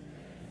earth.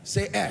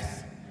 Say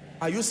earth.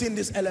 Are you seeing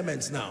these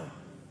elements now?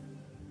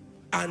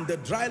 And the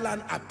dry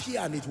land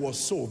appeared, and it was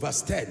so.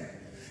 Verse 10,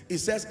 it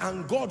says,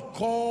 and God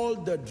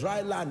called the dry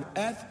land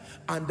earth,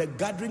 and the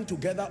gathering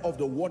together of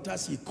the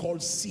waters he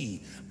called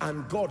sea.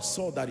 And God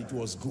saw that it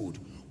was good.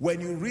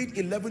 When you read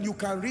 11, you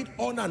can read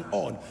on and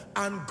on.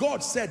 And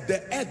God said,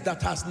 the earth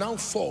that has now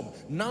formed,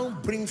 now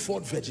bring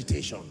forth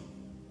vegetation.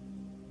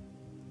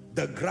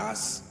 The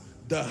grass,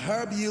 the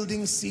herb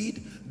yielding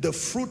seed, the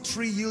fruit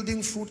tree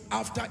yielding fruit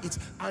after it,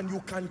 and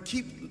you can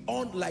keep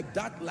on like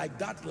that, like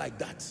that, like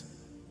that.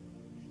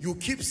 You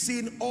keep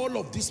seeing all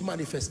of these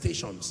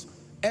manifestations.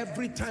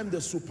 Every time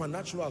the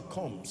supernatural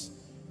comes,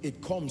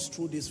 it comes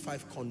through these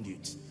 5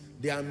 conduits.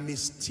 They are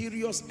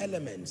mysterious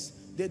elements.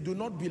 They do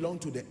not belong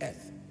to the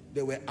earth.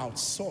 They were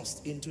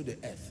outsourced into the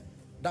earth.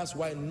 That's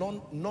why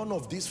none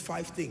of these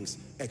 5 things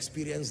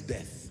experience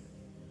death.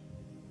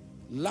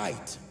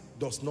 Light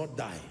does not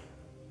die,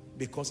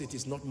 because it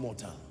is not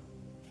mortal.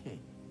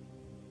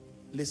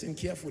 Listen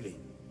carefully.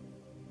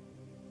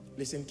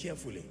 Listen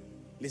carefully.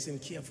 Listen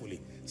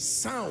carefully.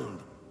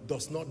 Sound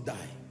does not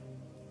die.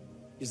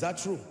 Is that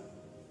true?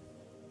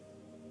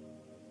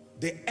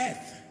 The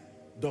earth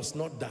does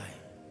not die.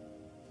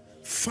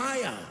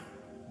 Fire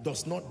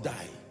does not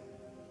die.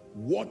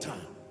 Water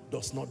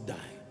does not die.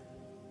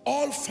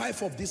 All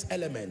 5 of these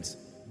elements,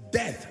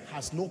 death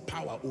has no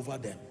power over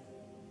them.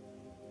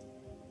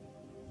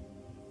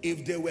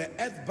 If they were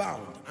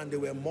earthbound and they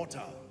were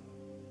mortal,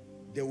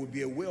 there would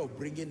be a way of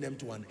bringing them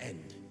to an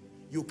end.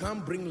 You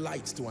can't bring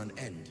light to an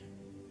end.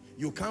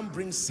 You can't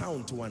bring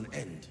sound to an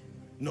end.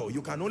 No,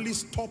 you can only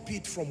stop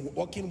it from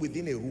walking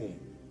within a room.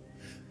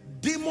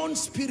 Demon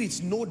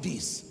spirits know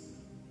this.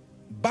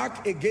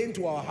 Back again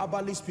to our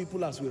herbalist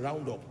people as we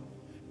round up.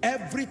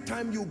 Every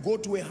time you go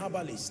to a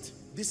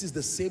herbalist, this is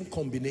the same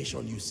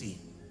combination you see.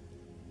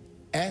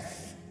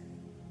 Earth,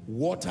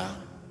 water,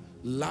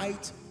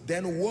 light,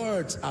 then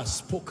words are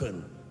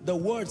spoken. The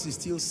words is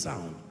still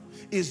sound.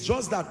 It's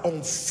just that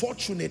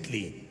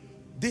unfortunately,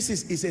 this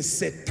is a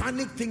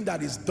satanic thing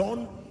that is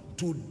done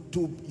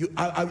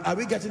are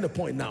we getting the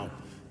point now?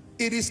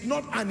 It is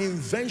not an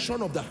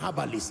invention of the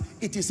herbalist.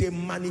 It is a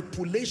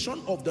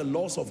manipulation of the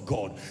laws of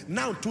God.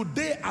 Now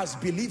today as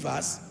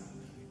believers,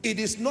 it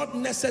is not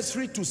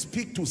necessary to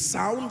speak to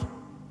sound,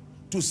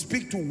 to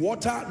speak to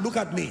water. Look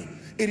at me.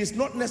 It is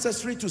not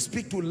necessary to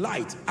speak to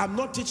light. I'm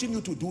not teaching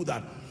you to do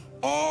that.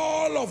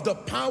 All of the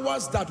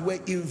powers that were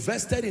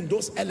invested in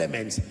those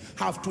elements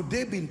have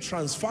today been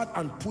transferred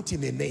and put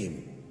in a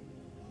name.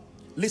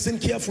 Listen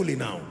carefully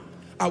now.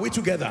 Are we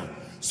together?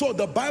 So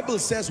the Bible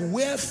says,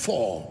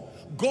 wherefore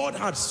God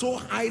had so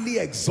highly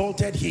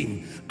exalted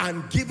him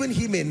and given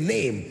him a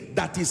name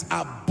that is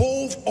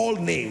above all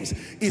names.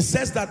 It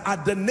says that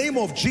at the name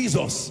of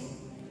Jesus,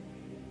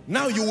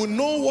 now you will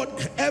know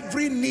what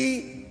every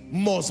knee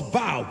must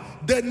bow.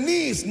 The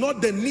knee is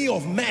not the knee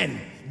of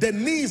man. The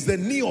knee is the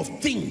knee of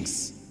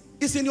things.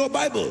 It's in your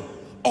Bible.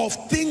 Of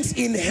things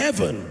in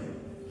heaven,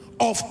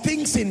 of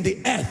things in the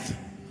earth,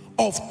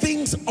 of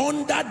things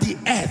under the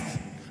earth.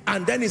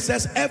 And then it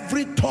says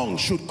every tongue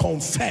should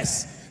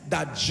confess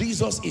that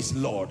Jesus is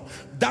Lord.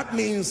 That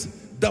means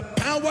the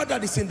power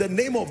that is in the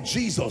name of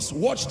Jesus,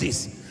 watch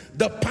this,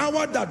 the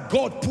power that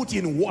God put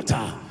in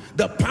water,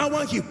 the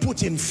power he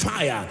put in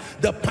fire,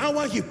 the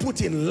power he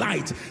put in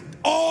light,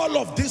 all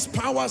of these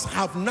powers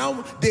have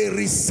now, they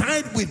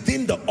reside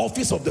within the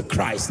office of the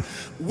Christ.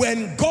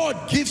 When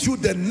God gives you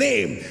the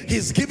name,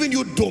 he's giving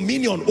you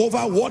dominion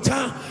over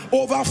water,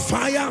 over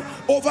fire,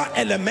 over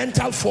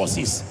elemental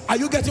forces. Are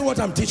you getting what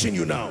I'm teaching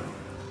you now?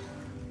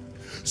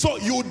 So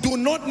you do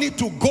not need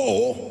to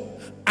go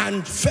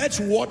and fetch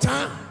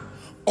water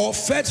or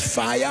fetch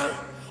fire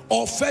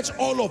or fetch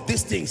all of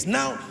these things.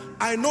 Now,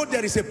 I know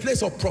there is a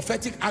place of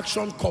prophetic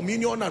action,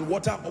 communion and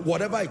water,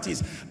 whatever it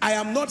is. I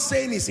am not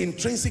saying it's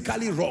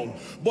intrinsically wrong,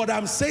 but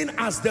I'm saying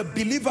as the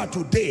believer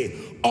today,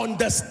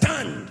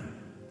 understand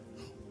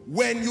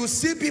when you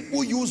see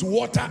people use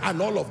water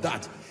and all of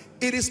that,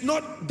 it is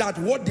not that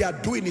what they are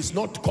doing is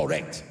not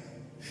correct.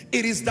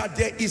 It is that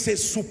there is a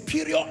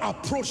superior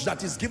approach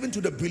that is given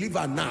to the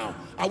believer now.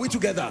 Are we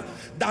together?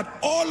 That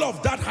all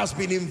of that has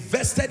been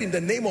invested in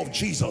the name of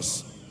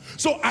Jesus.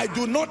 So I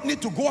do not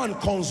need to go and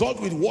consult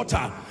with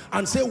water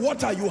and say,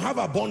 water, you have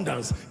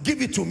abundance,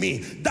 give it to me.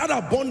 That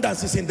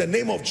abundance is in the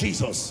name of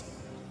Jesus.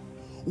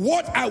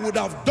 What I would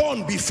have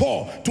done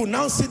before to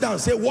now sit down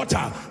and say,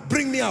 water,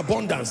 bring me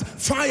abundance,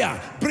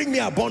 fire, bring me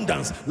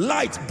abundance,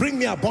 light, bring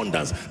me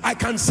abundance, I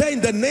can say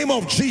in the name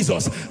of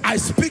Jesus, I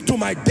speak to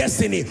my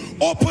destiny.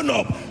 Open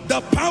up.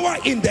 The power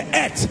in the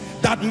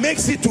earth that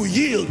makes it to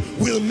yield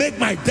will make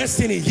my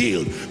destiny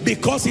yield,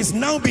 because it's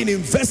now been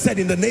invested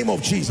in the name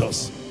of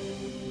Jesus.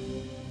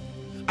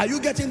 Are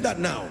you getting that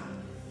now?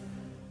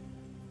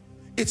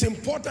 It's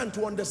important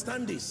to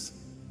understand this,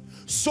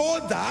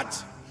 so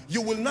that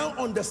you will now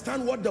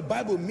understand what the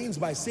Bible means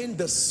by saying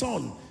the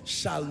sun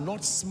shall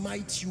not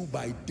smite you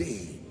by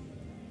day.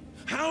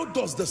 How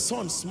does the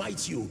sun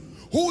smite you?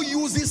 Who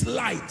uses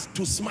light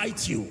to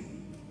smite you?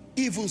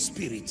 Evil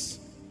spirits.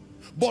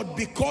 But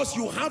because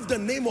you have the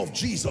name of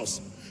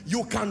Jesus,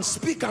 you can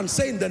speak and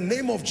say in the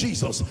name of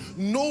Jesus,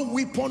 no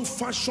weapon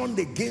fashioned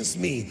against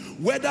me,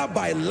 whether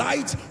by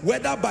light,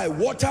 whether by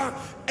water.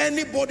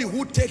 Anybody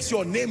who takes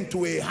your name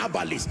to a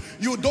herbalist,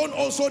 you don't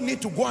also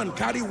need to go and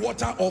carry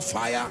water or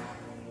fire.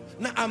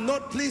 Now, I'm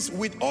not pleased,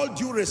 with all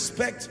due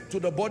respect to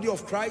the body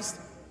of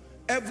Christ,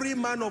 every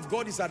man of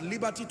God is at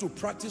liberty to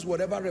practice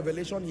whatever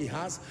revelation he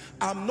has.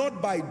 I'm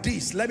not by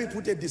this, let me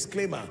put a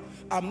disclaimer,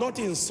 I'm not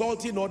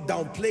insulting or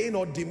downplaying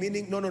or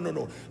demeaning.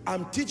 No.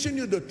 I'm teaching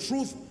you the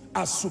truth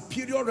as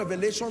superior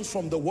revelations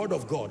from the Word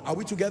of God. Are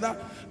we together?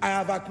 I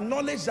have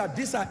acknowledged that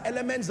these are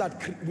elements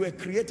that were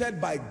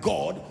created by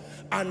God,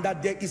 and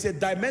that there is a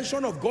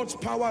dimension of God's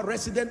power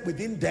resident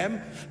within them,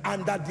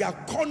 and that they are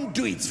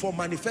conduits for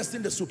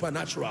manifesting the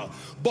supernatural.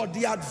 But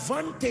the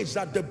advantage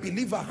that the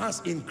believer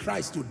has in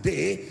Christ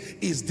today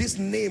is this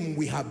name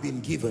we have been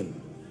given.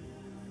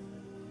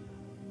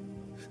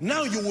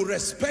 Now you will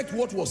respect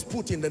what was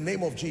put in the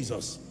name of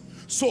Jesus.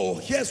 So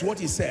here's what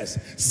he says: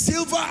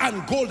 silver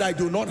and gold I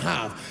do not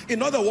have.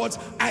 In other words,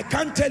 I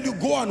can't tell you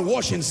go and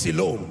wash in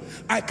Siloam.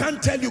 I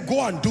can't tell you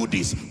go and do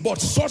this, but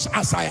such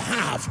as I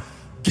have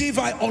give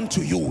I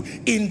unto you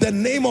in the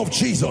name of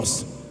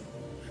Jesus.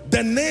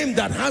 The name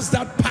that has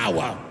that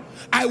power.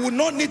 I will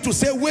not need to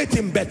say wait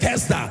in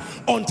Bethesda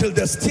until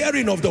the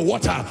stirring of the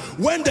water.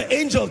 When the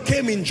angel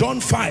came in John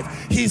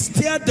 5, he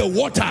stirred the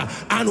water,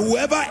 and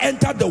whoever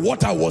entered the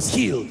water was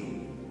healed.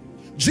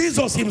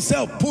 Jesus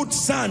himself put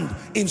sand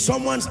in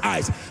someone's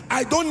eyes.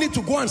 I don't need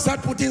to go and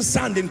start putting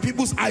sand in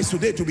people's eyes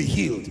today to be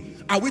healed.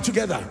 Are we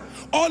together?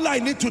 All I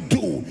need to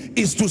do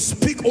is to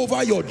speak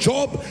over your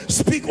job,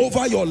 speak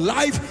over your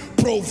life,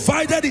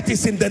 provided it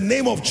is in the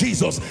name of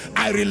Jesus.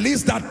 I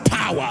release that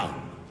power.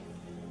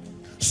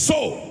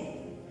 So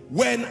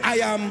when I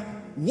am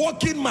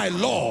walking my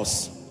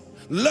laws,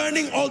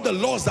 learning all the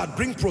laws that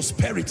bring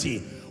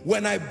prosperity,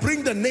 when I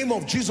bring the name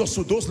of Jesus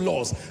to those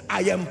laws,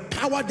 I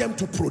empower them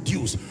to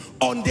produce.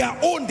 On their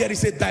own, there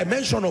is a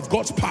dimension of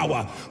God's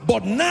power.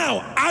 But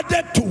now,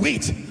 added to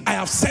it, I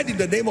have said in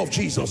the name of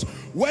Jesus,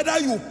 whether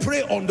you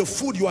pray on the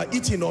food you are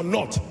eating or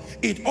not,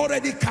 it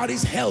already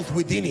carries health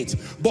within it.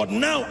 But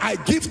now I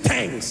give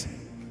thanks,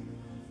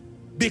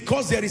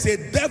 because there is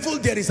a devil,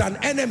 there is an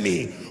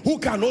enemy who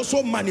can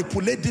also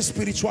manipulate these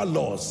spiritual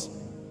laws.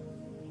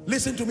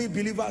 Listen to me,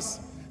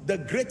 believers. The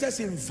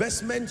greatest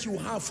investment you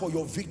have for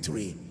your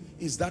victory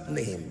is that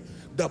name.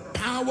 The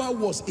power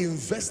was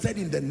invested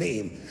in the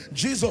name.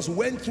 Jesus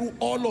went through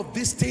all of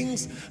these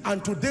things,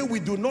 and today we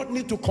do not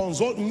need to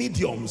consult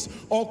mediums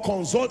or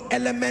consult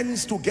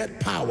elements to get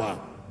power.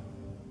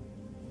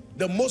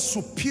 The most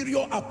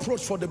superior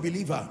approach for the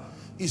believer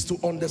is to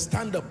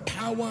understand the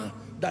power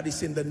that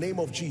is in the name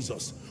of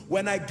Jesus.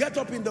 When I get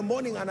up in the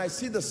morning and I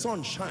see the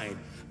sun shine,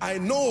 I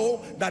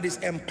know that is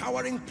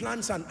empowering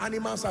plants and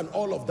animals and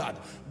all of that.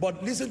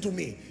 But listen to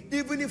me,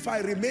 even if I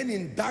remain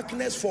in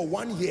darkness for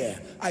 1 year,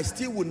 I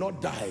still will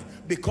not die,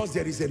 because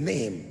there is a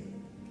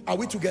name. Are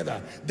we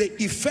together? The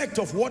effect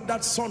of what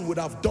that sun would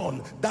have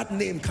done, that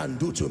name can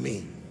do to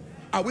me.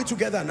 Are we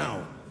together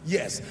now?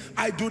 Yes.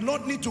 I do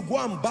not need to go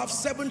and bath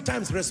 7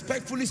 times,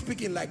 respectfully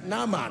speaking, like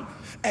Naaman,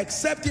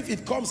 except if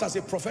it comes as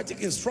a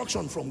prophetic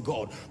instruction from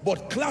God.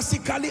 But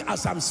classically,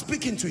 as I'm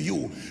speaking to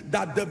you,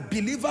 that the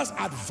believer's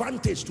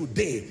advantage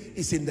today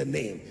is in the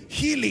name.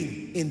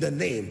 Healing in the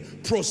name.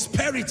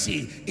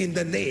 Prosperity in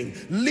the name.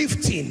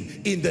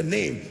 Lifting in the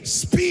name.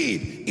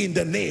 Speed in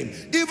the name.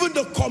 Even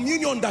the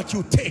communion that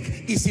you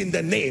take is in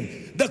the name.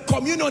 The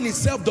communion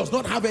itself does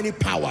not have any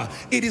power.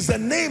 It is the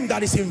name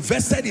that is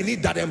invested in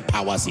it that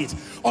empowers it.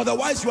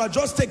 Otherwise, you are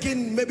just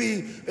taking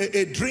maybe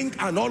a drink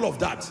and all of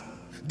that.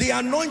 The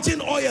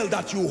anointing oil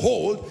that you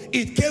hold,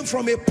 it came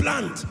from a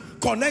plant,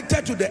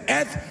 connected to the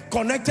earth,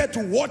 connected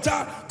to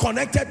water,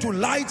 connected to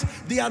light.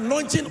 The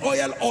anointing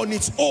oil on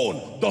its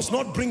own does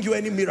not bring you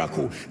any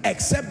miracle,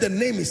 except the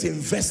name is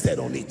invested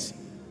on it.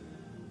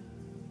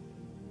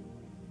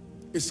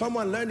 Is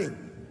someone learning?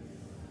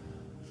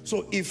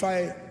 So if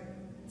I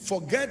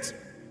forget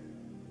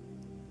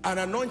an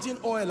anointing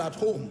oil at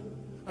home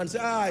and say,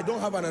 I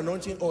don't have an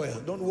anointing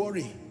oil, don't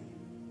worry.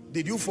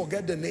 Did you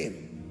forget the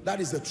name?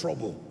 That is the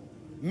trouble.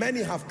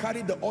 Many have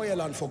carried the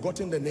oil and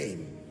forgotten the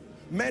name.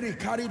 Mary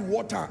carried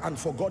water and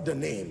forgot the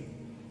name.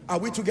 Are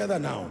we together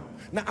now?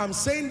 Now I'm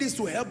saying this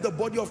to help the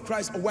body of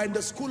Christ. We're in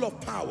the school of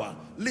power.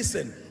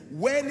 Listen,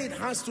 when it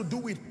has to do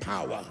with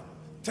power,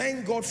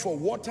 thank God for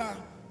water,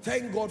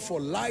 thank God for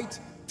light,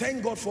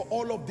 thank God for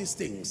all of these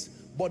things.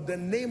 But the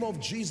name of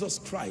Jesus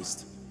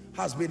Christ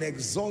has been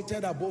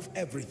exalted above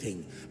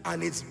everything,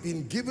 and it's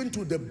been given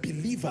to the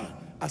believer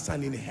as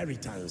an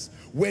inheritance.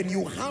 When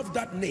you have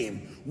that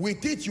name,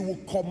 with it you will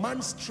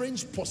command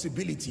strange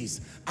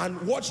possibilities. And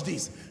watch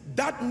this,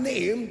 that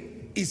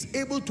name is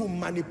able to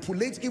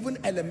manipulate even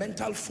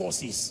elemental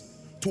forces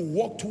to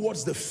walk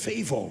towards the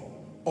favor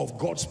of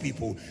God's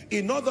people.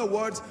 In other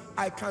words,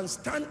 I can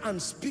stand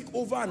and speak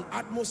over an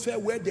atmosphere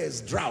where there's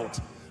drought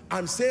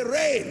and say,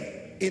 rain,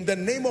 in the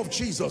name of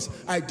Jesus,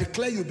 I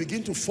declare you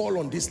begin to fall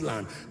on this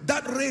land.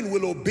 That rain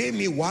will obey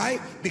me. Why?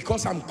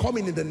 Because I'm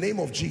coming in the name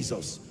of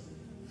Jesus.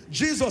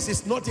 Jesus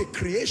is not a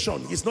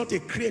creation. He's not a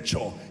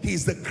creature. He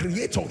is the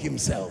creator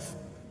himself.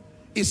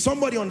 Is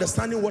somebody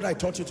understanding what I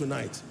taught you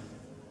tonight?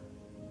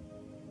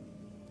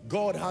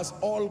 God has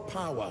all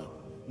power.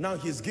 Now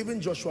he's given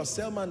Joshua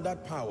Selman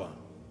that power.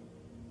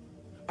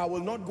 I will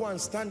not go and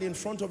stand in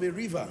front of a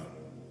river,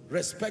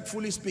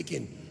 respectfully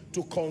speaking,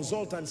 to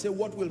consult and say,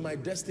 what will my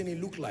destiny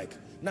look like?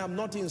 Now, I'm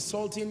not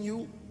insulting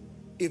you.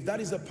 If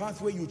that is the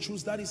pathway you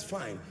choose, that is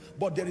fine.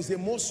 But there is a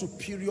more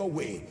superior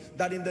way,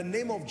 that in the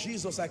name of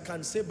Jesus, I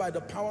can say by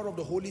the power of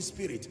the Holy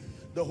Spirit,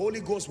 the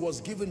Holy Ghost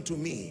was given to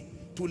me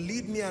to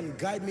lead me and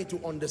guide me to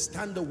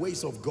understand the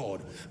ways of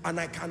God. And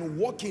I can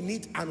walk in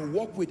it and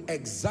walk with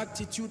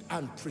exactitude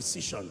and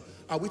precision.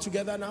 Are we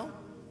together now?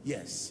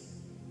 Yes.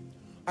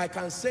 I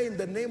can say in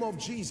the name of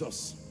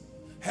Jesus,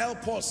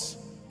 help us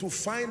to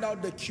find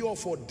out the cure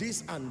for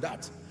this and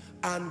that.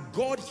 And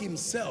God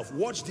himself,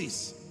 watch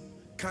this,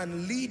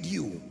 can lead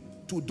you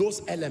to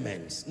those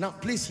elements. Now,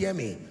 please hear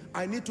me.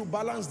 I need to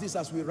balance this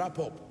as we wrap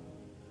up.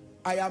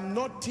 I am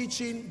not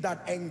teaching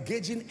that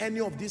engaging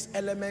any of these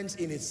elements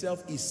in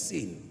itself is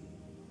sin.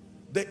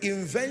 The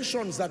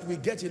inventions that we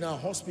get in our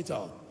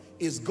hospital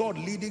is God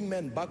leading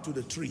men back to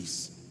the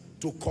trees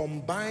to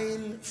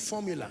combine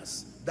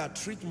formulas that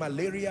treat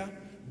malaria,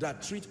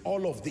 that treat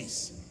all of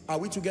this. Are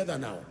we together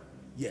now?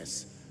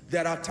 Yes.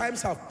 There are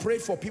times I've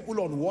prayed for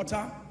people on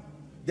water.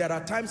 There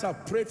are times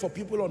I've prayed for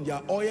people on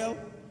their oil.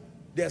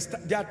 There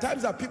are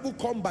times that people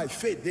come by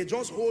faith. They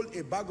just hold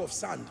a bag of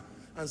sand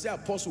and say,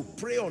 Apostle,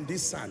 pray on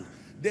this sand.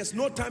 There's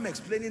no time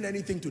explaining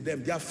anything to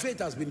them. Their faith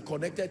has been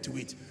connected to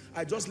it.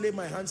 I just lay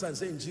my hands and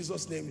say, in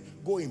Jesus' name,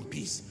 go in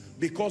peace.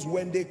 Because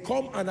when they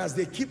come and as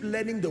they keep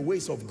learning the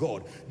ways of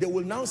God, they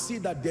will now see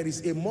that there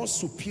is a more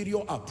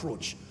superior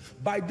approach.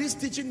 By this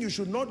teaching, you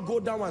should not go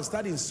down and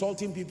start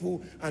insulting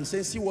people and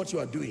say, see what you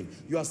are doing.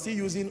 You are still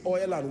using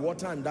oil and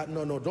water and that.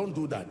 No, don't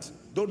do that.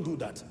 Don't do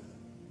that.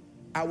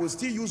 I will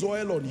still use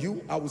oil on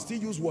you. I will still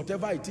use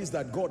whatever it is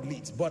that God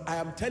leads. But I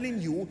am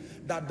telling you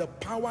that the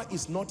power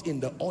is not in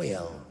the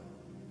oil.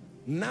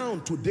 Now,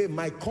 today,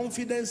 my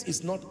confidence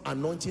is not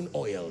anointing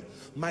oil.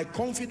 My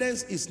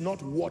confidence is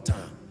not water.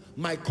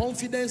 My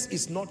confidence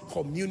is not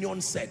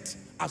communion set,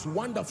 as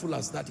wonderful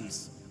as that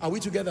is. Are we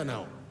together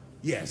now?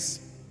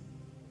 Yes.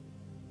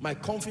 My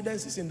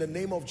confidence is in the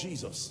name of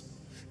Jesus.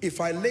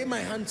 If I lay my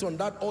hands on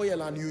that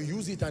oil and you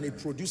use it and it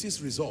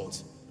produces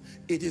results,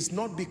 it is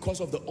not because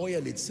of the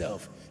oil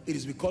itself. It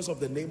is because of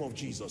the name of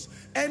Jesus.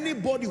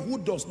 Anybody who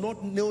does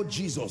not know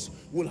Jesus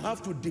will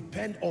have to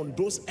depend on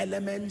those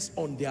elements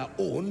on their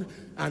own,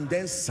 and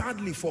then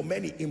sadly for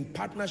many in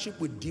partnership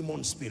with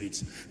demon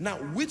spirits. Now,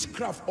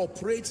 witchcraft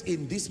operates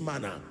in this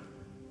manner.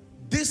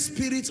 These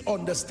spirits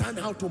understand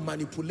how to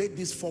manipulate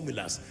these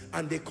formulas,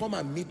 and they come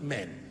and meet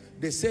men.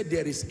 They say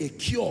there is a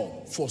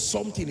cure for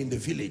something in the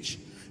village.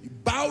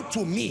 Bow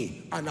to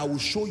me and I will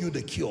show you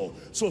the cure.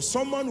 So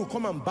someone will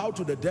come and bow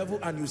to the devil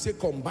and you say,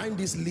 combine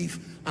this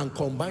leaf and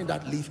combine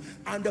that leaf.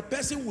 And the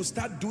person will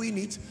start doing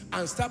it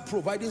and start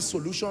providing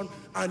solution,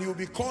 and you'll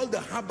be called the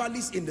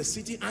herbalist in the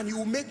city, and you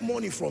will make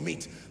money from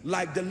it.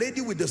 Like the lady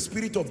with the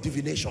spirit of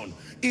divination.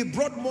 It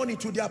brought money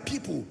to their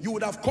people. You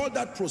would have called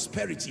that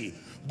prosperity.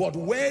 But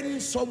when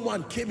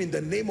someone came in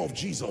the name of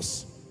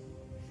Jesus,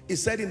 he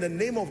said in the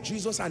name of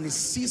Jesus, and he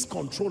seized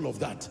control of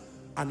that,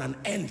 and an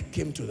end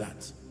came to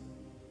that.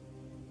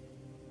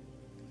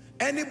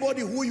 Anybody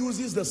who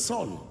uses the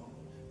sun,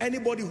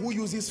 anybody who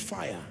uses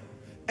fire,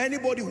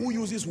 anybody who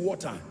uses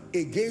water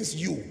against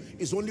you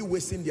is only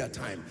wasting their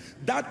time.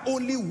 That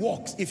only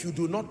works if you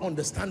do not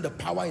understand the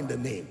power in the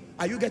name.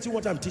 Are you getting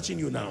what I'm teaching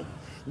you now?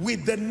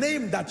 With the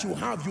name that you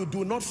have, you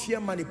do not fear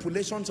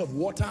manipulations of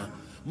water,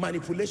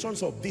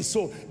 manipulations of this.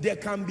 So there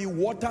can be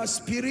water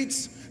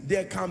spirits,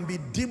 there can be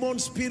demon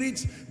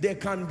spirits, there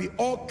can be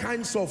all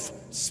kinds of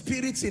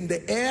spirits in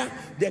the air,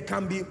 there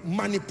can be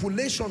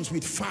manipulations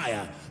with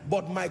fire.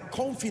 But my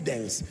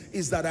confidence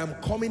is that I'm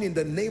coming in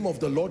the name of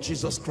the Lord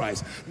Jesus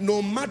Christ.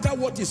 No matter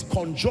what is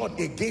conjured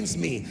against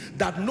me,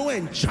 that no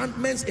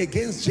enchantments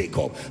against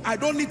Jacob. I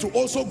don't need to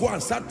also go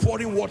and start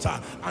pouring water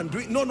and do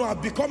it. No,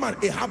 I've become a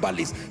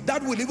herbalist.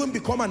 That will even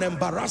become an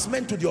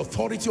embarrassment to the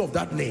authority of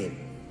that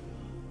name.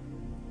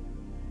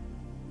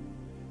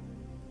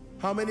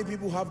 How many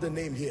people have the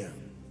name here?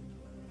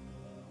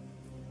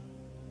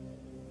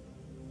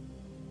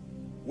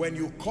 When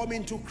you come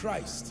into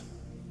Christ,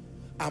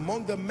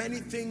 among the many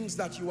things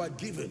that you are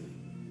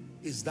given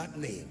is that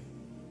name,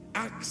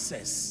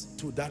 access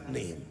to that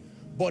name.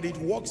 But it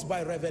works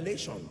by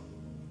revelation.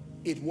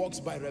 It works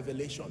by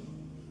revelation.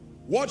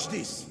 Watch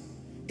this.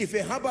 If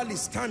a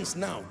herbalist stands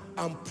now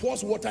and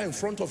pours water in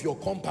front of your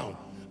compound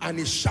and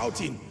is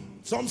shouting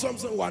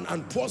someone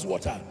and pours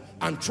water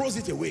and throws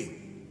it away,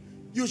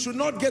 you should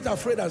not get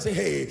afraid and say,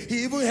 hey,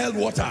 he even held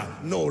water.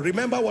 No,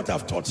 remember what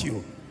I've taught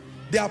you.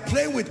 They are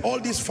playing with all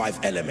these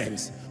 5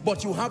 elements,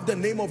 but you have the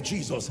name of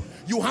Jesus.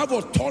 You have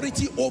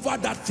authority over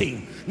that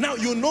thing. Now,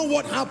 you know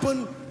what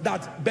happened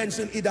that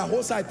Benson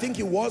Idahosa, I think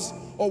it was,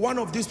 or one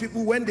of these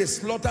people, when they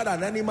slaughtered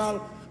an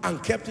animal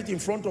and kept it in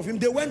front of him,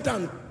 they went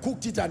and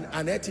cooked it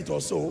and ate it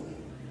or so.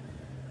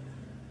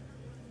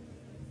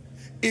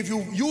 If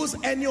you use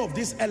any of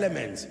these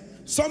elements,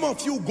 some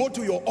of you go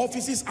to your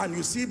offices and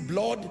you see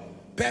blood,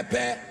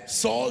 pepper,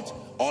 salt,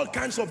 all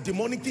kinds of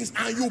demonic things,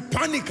 and you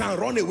panic and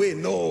run away.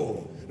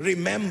 No,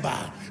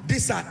 remember,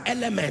 these are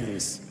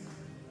elements,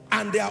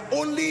 and they are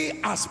only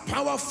as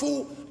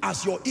powerful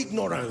as your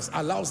ignorance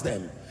allows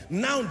them.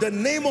 Now, the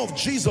name of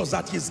Jesus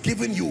that He's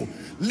given you,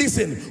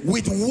 listen,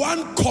 with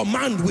one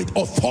command, with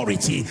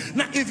authority.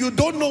 Now, if you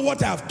don't know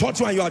what I have taught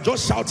you and you are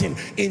just shouting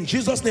in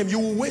Jesus' name, you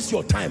will waste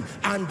your time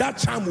and that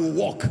charm will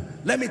work.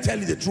 Let me tell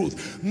you the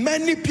truth.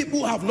 Many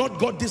people have not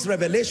got this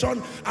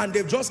revelation and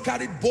they've just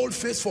carried bold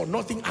face for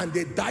nothing and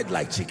they died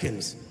like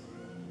chickens.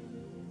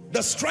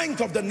 The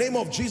strength of the name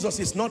of Jesus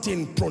is not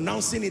in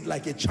pronouncing it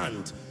like a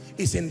chant.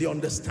 It's in the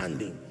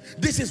understanding.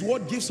 This is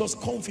what gives us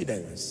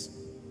confidence.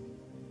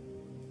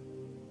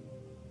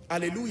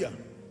 Hallelujah.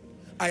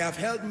 I have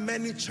held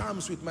many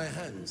charms with my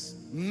hands.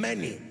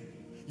 Many.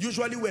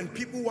 Usually when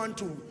people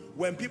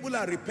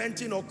are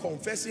repenting or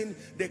confessing,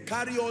 they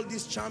carry all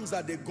these charms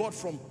that they got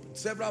from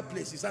several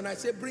places. And I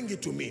say, bring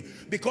it to me.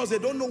 Because they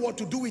don't know what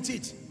to do with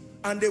it.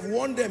 And they've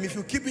warned them, if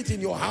you keep it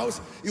in your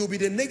house, it will be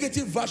the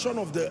negative version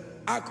of the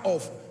ark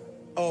of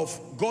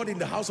God in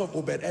the house of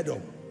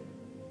Obed-Edom.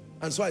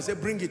 And so I say,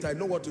 bring it. I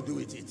know what to do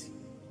with it.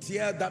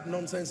 Tear that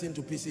nonsense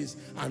into pieces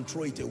and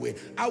throw it away.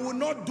 I will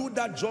not do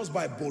that just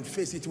by bold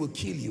face. It will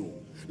kill you.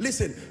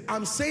 Listen,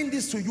 I'm saying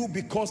this to you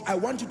because I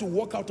want you to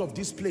walk out of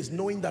this place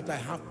knowing that I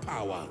have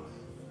power.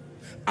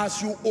 As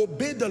you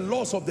obey the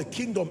laws of the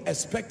kingdom,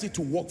 expect it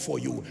to work for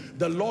you.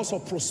 The laws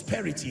of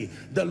prosperity,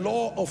 the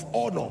law of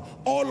honor,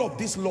 all of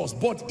these laws.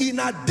 But in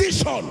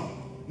addition,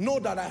 know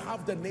that I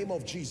have the name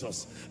of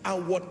Jesus,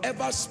 and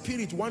whatever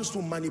spirit wants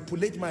to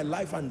manipulate my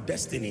life and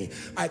destiny,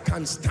 I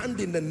can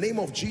stand in the name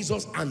of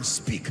Jesus and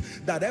speak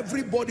that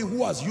everybody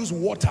who has used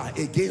water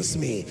against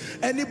me,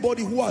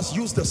 anybody who has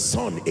used the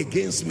sun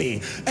against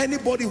me,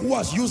 anybody who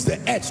has used the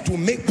earth to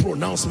make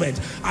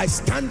pronouncement, I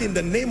stand in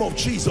the name of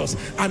Jesus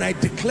and I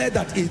declare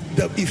that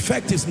the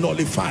effect is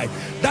nullified.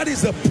 That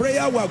is the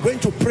prayer we are going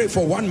to pray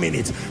for 1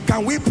 minute.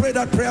 Can we pray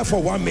that prayer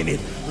for 1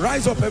 minute?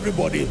 Rise up,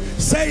 everybody.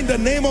 Say, in the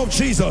name of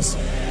Jesus.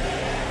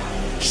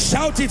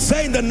 Shout it.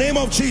 Say, in the name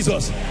of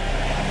Jesus,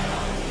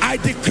 I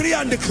decree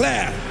and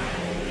declare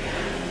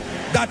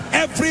that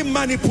every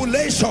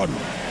manipulation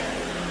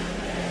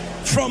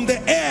from the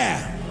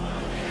air,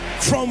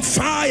 from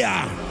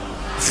fire,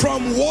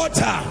 from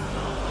water,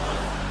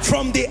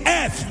 from the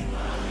earth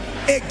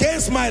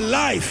against my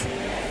life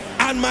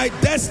and my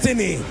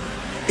destiny,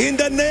 in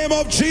the name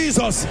of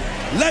Jesus,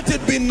 let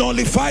it be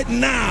nullified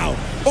now.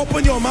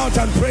 Open your mouth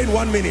and pray in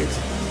 1 minute.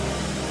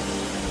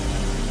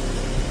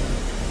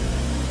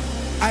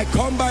 I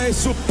come by a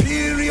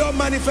superior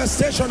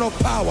manifestation of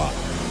power.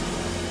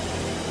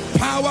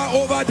 Power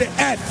over the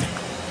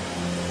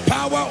earth.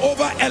 Power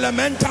over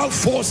elemental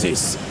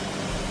forces.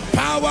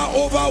 Power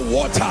over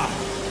water.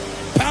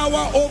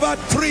 Power over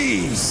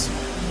trees.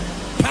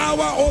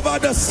 Power over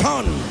the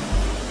sun.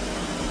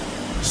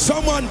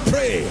 Someone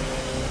pray.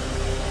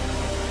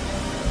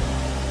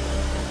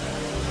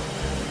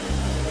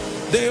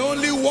 They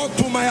only work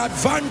to my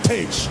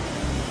advantage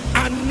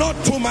and not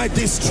to my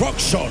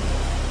destruction.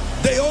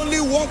 They only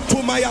work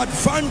to my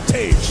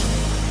advantage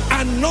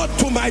and not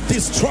to my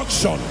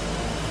destruction.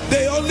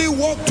 They only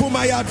work to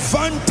my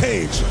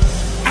advantage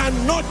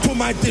and not to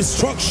my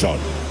destruction.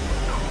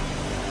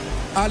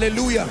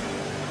 Hallelujah.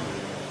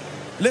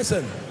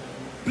 Listen,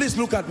 please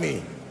look at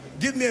me.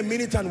 Give me a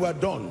minute and we're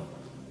done.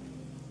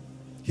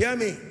 Hear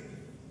me.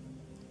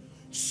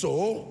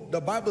 So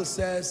the Bible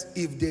says,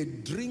 if they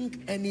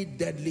drink any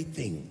deadly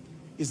thing,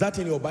 is that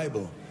in your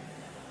Bible?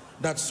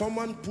 That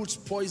someone puts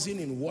poison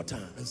in water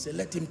and say,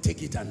 let him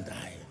take it and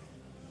die.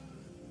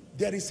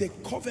 There is a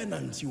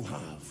covenant you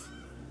have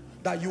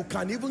that you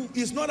can even,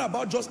 it's not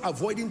about just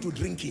avoiding to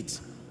drink it.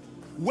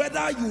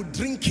 Whether you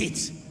drink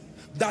it,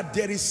 that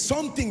there is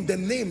something the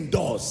name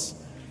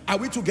does. Are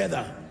we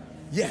together?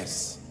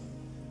 Yes.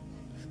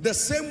 The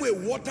same way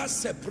water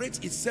separates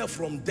itself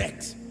from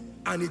death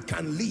and it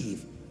can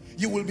live.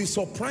 You will be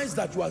surprised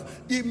that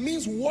it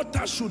means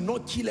water should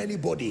not kill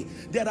anybody.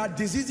 There are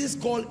diseases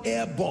called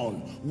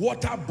airborne,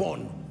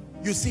 waterborne.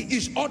 You see,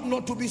 it ought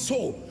not to be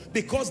so,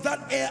 because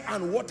that air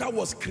and water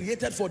was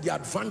created for the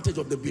advantage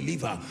of the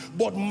believer,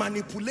 but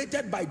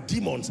manipulated by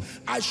demons.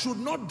 I should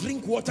not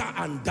drink water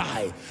and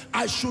die.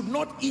 I should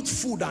not eat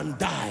food and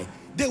die.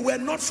 They were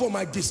not for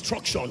my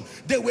destruction.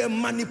 They were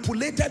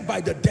manipulated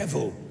by the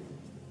devil.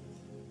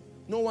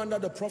 No wonder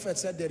the prophet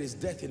said there is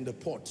death in the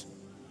pot.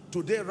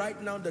 Today,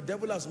 right now, the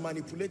devil has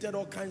manipulated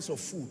all kinds of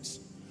foods.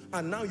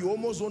 And now you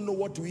almost don't know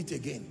what to eat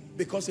again,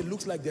 because it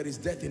looks like there is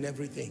death in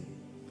everything.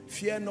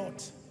 Fear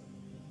not.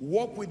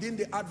 Walk within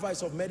the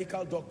advice of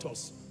medical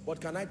doctors.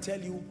 But can I tell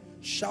you,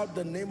 shout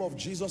the name of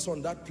Jesus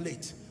on that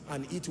plate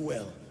and eat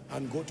well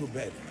and go to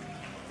bed.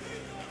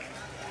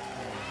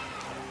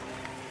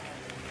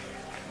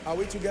 Are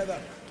we together?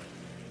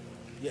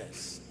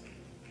 Yes.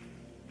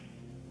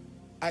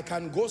 I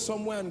can go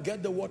somewhere and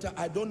get the water.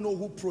 I don't know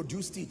who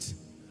produced it.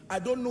 I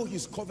don't know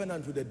his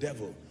covenant with the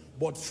devil.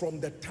 But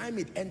from the time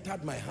it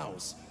entered my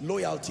house,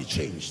 loyalty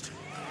changed.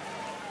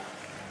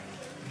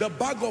 The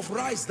bag of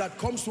rice that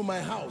comes to my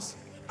house,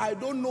 I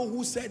don't know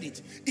who said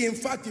it. In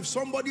fact, if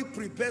somebody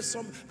prepares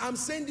some, I'm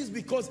saying this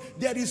because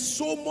there is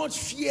so much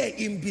fear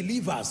in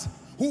believers.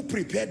 Who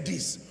prepared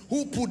this?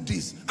 Who put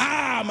this?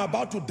 I'm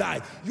about to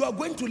die. You are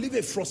going to live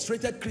a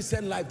frustrated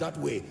Christian life that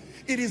way.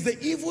 It is the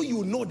evil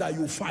you know that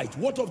you fight.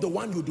 What of the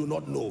one you do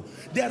not know?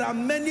 There are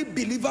many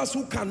believers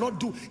who cannot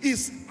do,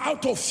 is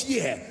out of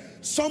fear.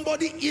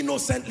 Somebody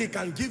innocently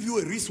can give you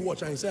a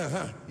wristwatch and say,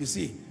 you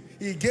see,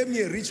 he gave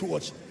me a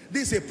wristwatch.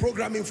 This is a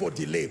programming for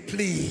delay.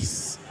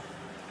 Please.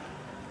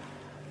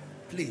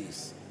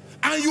 Please.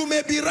 And you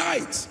may be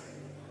right,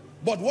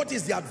 but what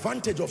is the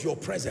advantage of your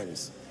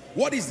presence?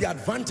 What is the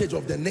advantage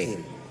of the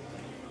name?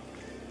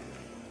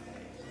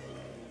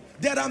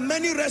 There are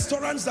many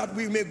restaurants that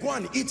we may go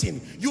and eat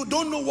in. You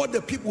don't know what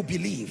the people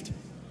believed.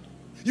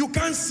 You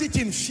can't sit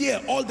in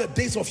fear all the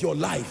days of your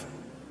life.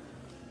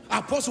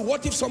 Apostle,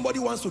 what if somebody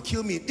wants to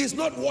kill me? It's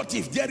not what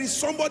if. There is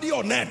somebody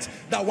on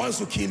earth that wants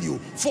to kill you.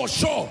 For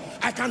sure.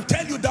 I can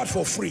tell you that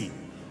for free.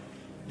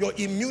 Your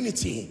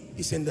immunity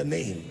is in the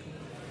name.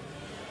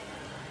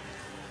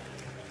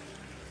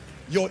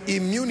 Your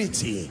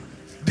immunity.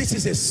 This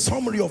is a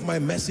summary of my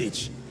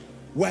message.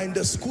 We're in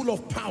the school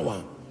of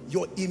power.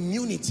 Your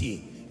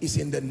immunity is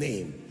in the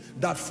name.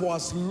 That for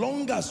as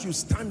long as you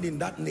stand in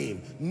that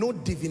name, no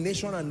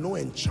divination and no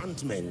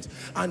enchantment,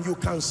 and you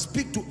can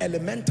speak to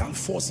elemental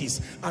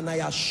forces, and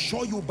I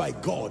assure you by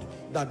God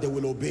that they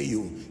will obey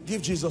you.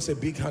 Give Jesus a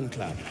big hand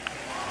clap.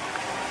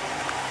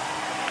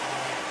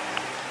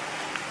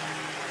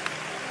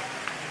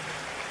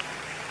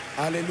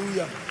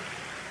 Hallelujah.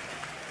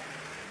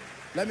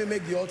 Let me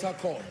make the altar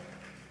call.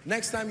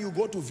 Next time you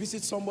go to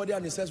visit somebody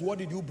and he says, what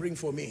did you bring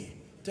for me?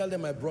 Tell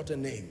them I brought a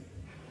name.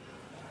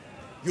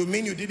 You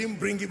mean you didn't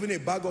bring even a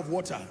bag of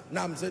water?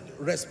 Now I'm saying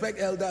respect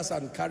elders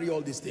and carry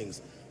all these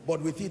things, but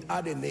with it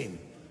add a name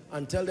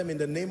and tell them, in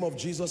the name of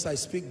Jesus I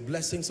speak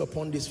blessings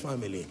upon this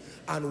family,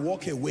 and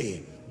walk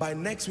away. By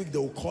next week they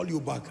will call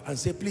you back and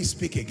say, please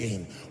speak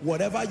again.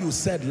 Whatever you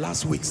said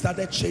last week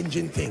started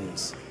changing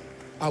things.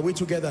 Are we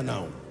together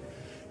now?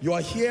 You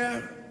are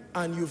here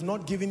and you've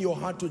not given your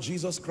heart to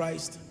Jesus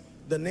Christ.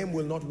 The name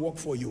will not work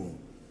for you.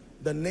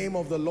 The name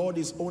of the Lord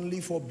is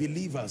only for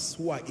believers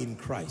who are in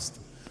Christ.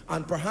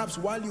 And perhaps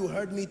while you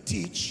heard me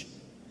teach,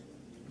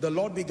 the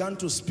Lord began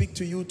to speak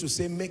to you to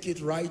say, make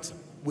it right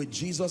with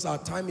Jesus. Our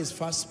time is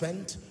fast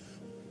spent.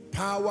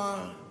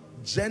 Power,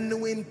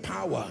 genuine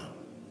power,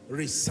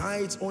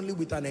 resides only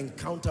with an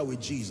encounter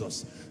with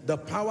Jesus. The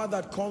power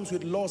that comes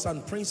with laws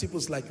and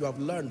principles like you have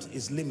learned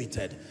is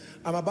limited.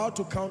 I'm about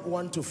to count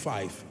 1 to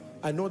 5.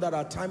 I know that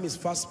our time is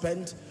fast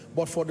spent,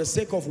 but for the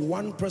sake of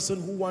one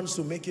person who wants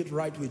to make it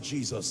right with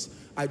Jesus,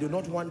 I do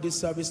not want this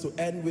service to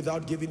end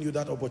without giving you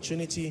that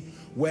opportunity.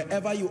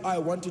 Wherever you are, I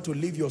want you to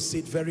leave your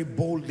seat very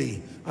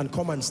boldly and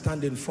come and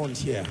stand in front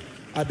here.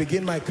 I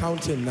begin my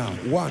counting now.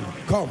 1,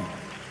 come.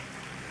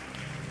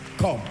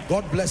 Come.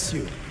 God bless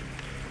you.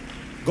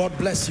 God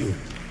bless you.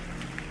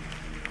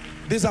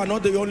 These are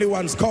not the only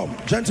ones. Come.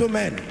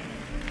 Gentlemen,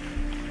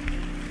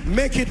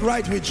 make it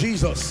right with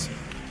Jesus.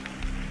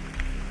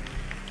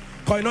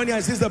 Koinonia,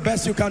 is this the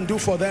best you can do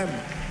for them?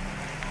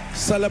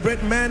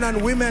 Celebrate men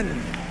and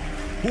women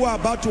who are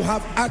about to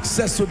have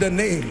access to the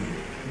name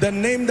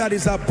that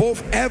is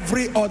above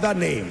every other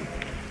name,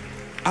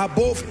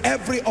 above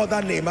every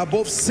other name,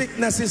 above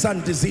sicknesses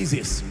and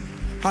diseases.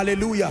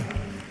 Hallelujah.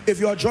 If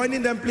you are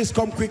joining them, please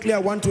come quickly. I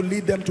want to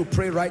lead them to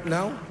pray right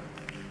now.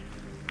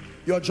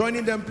 You're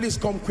joining them, please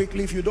come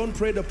quickly. If you don't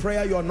pray the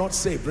prayer, you are not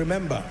saved.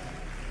 Remember.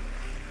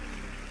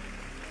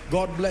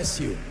 God bless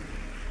you.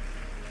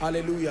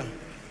 Hallelujah.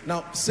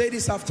 Now say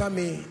this after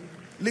me.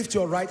 Lift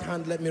your right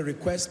hand. Let me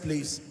request,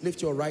 please.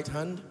 Lift your right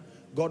hand.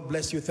 God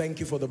bless you. Thank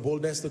you for the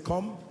boldness to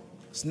come.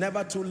 It's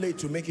never too late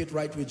to make it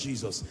right with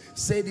Jesus.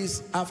 Say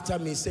this after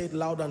me. Say it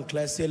loud and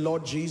clear. Say,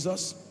 Lord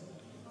Jesus,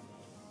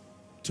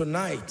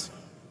 tonight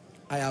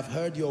I have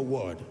heard your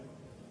word.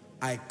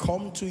 I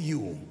come to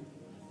you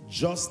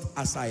just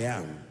as I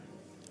am.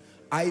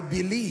 I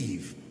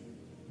believe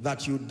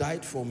that you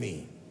died for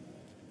me.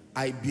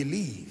 I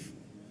believe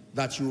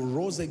that you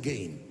rose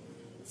again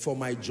for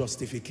my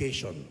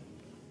justification.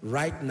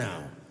 Right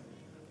now,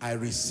 I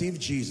receive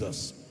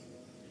Jesus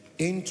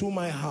into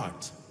my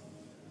heart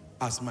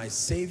as my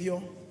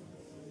Savior,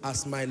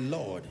 as my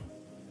Lord,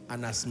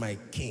 and as my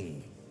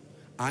King.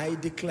 I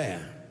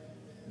declare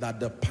that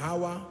the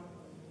power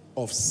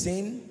of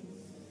sin,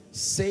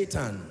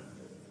 Satan,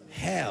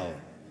 hell,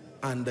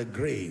 and the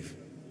grave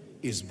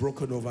is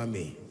broken over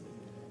me.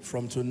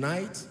 From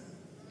tonight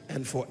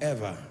and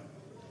forever,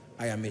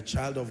 I am a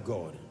child of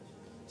God,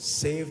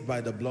 saved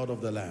by the blood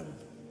of the Lamb.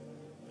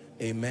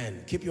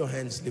 Amen. Keep your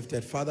hands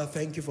lifted. Father,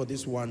 thank you for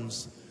these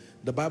ones.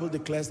 The Bible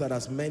declares that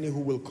as many who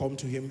will come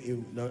to him,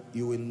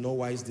 you will no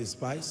wise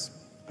despise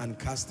and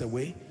cast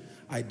away.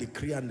 I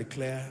decree and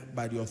declare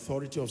by the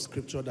authority of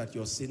Scripture that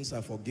your sins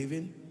are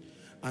forgiven.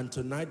 And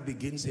tonight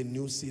begins a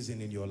new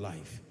season in your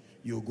life.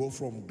 You go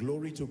from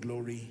glory to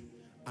glory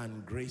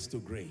and grace to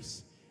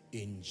grace.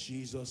 In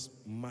Jesus'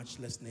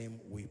 matchless name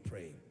we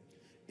pray.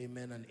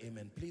 Amen and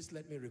amen. Please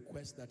let me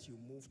request that you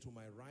move to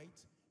my right,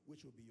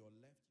 which will be your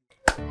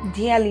left.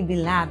 Dearly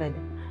beloved,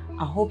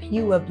 I hope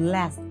you were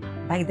blessed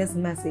by this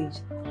message.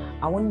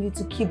 I want you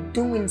to keep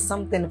doing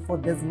something for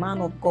this man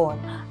of God,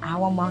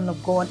 our man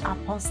of God,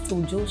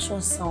 Apostle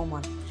Joshua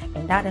Selman.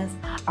 And that is,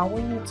 I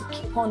want you to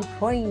keep on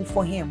praying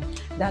for him,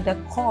 that the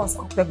cause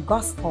of the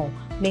gospel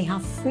may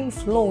have free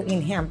flow in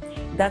him,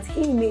 that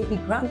he may be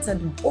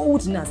granted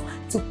boldness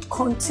to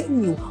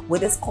continue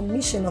with this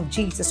commission of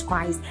Jesus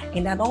Christ,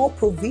 and that all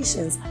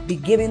provisions be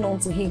given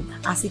unto him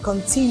as he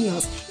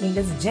continues in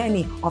this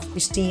journey of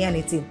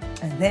Christianity.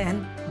 And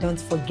then don't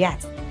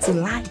forget to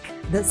like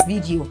this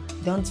video.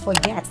 Don't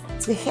forget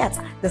to hit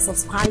the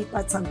subscribe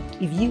button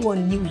if you are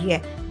new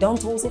here.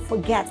 Don't also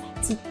forget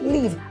to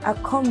leave a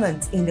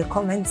comment in the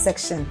comment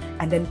section,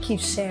 and then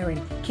keep sharing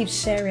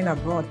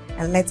abroad,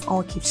 and let's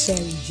all keep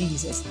sharing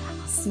Jesus.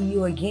 I'll see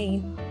you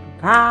again.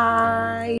 Bye.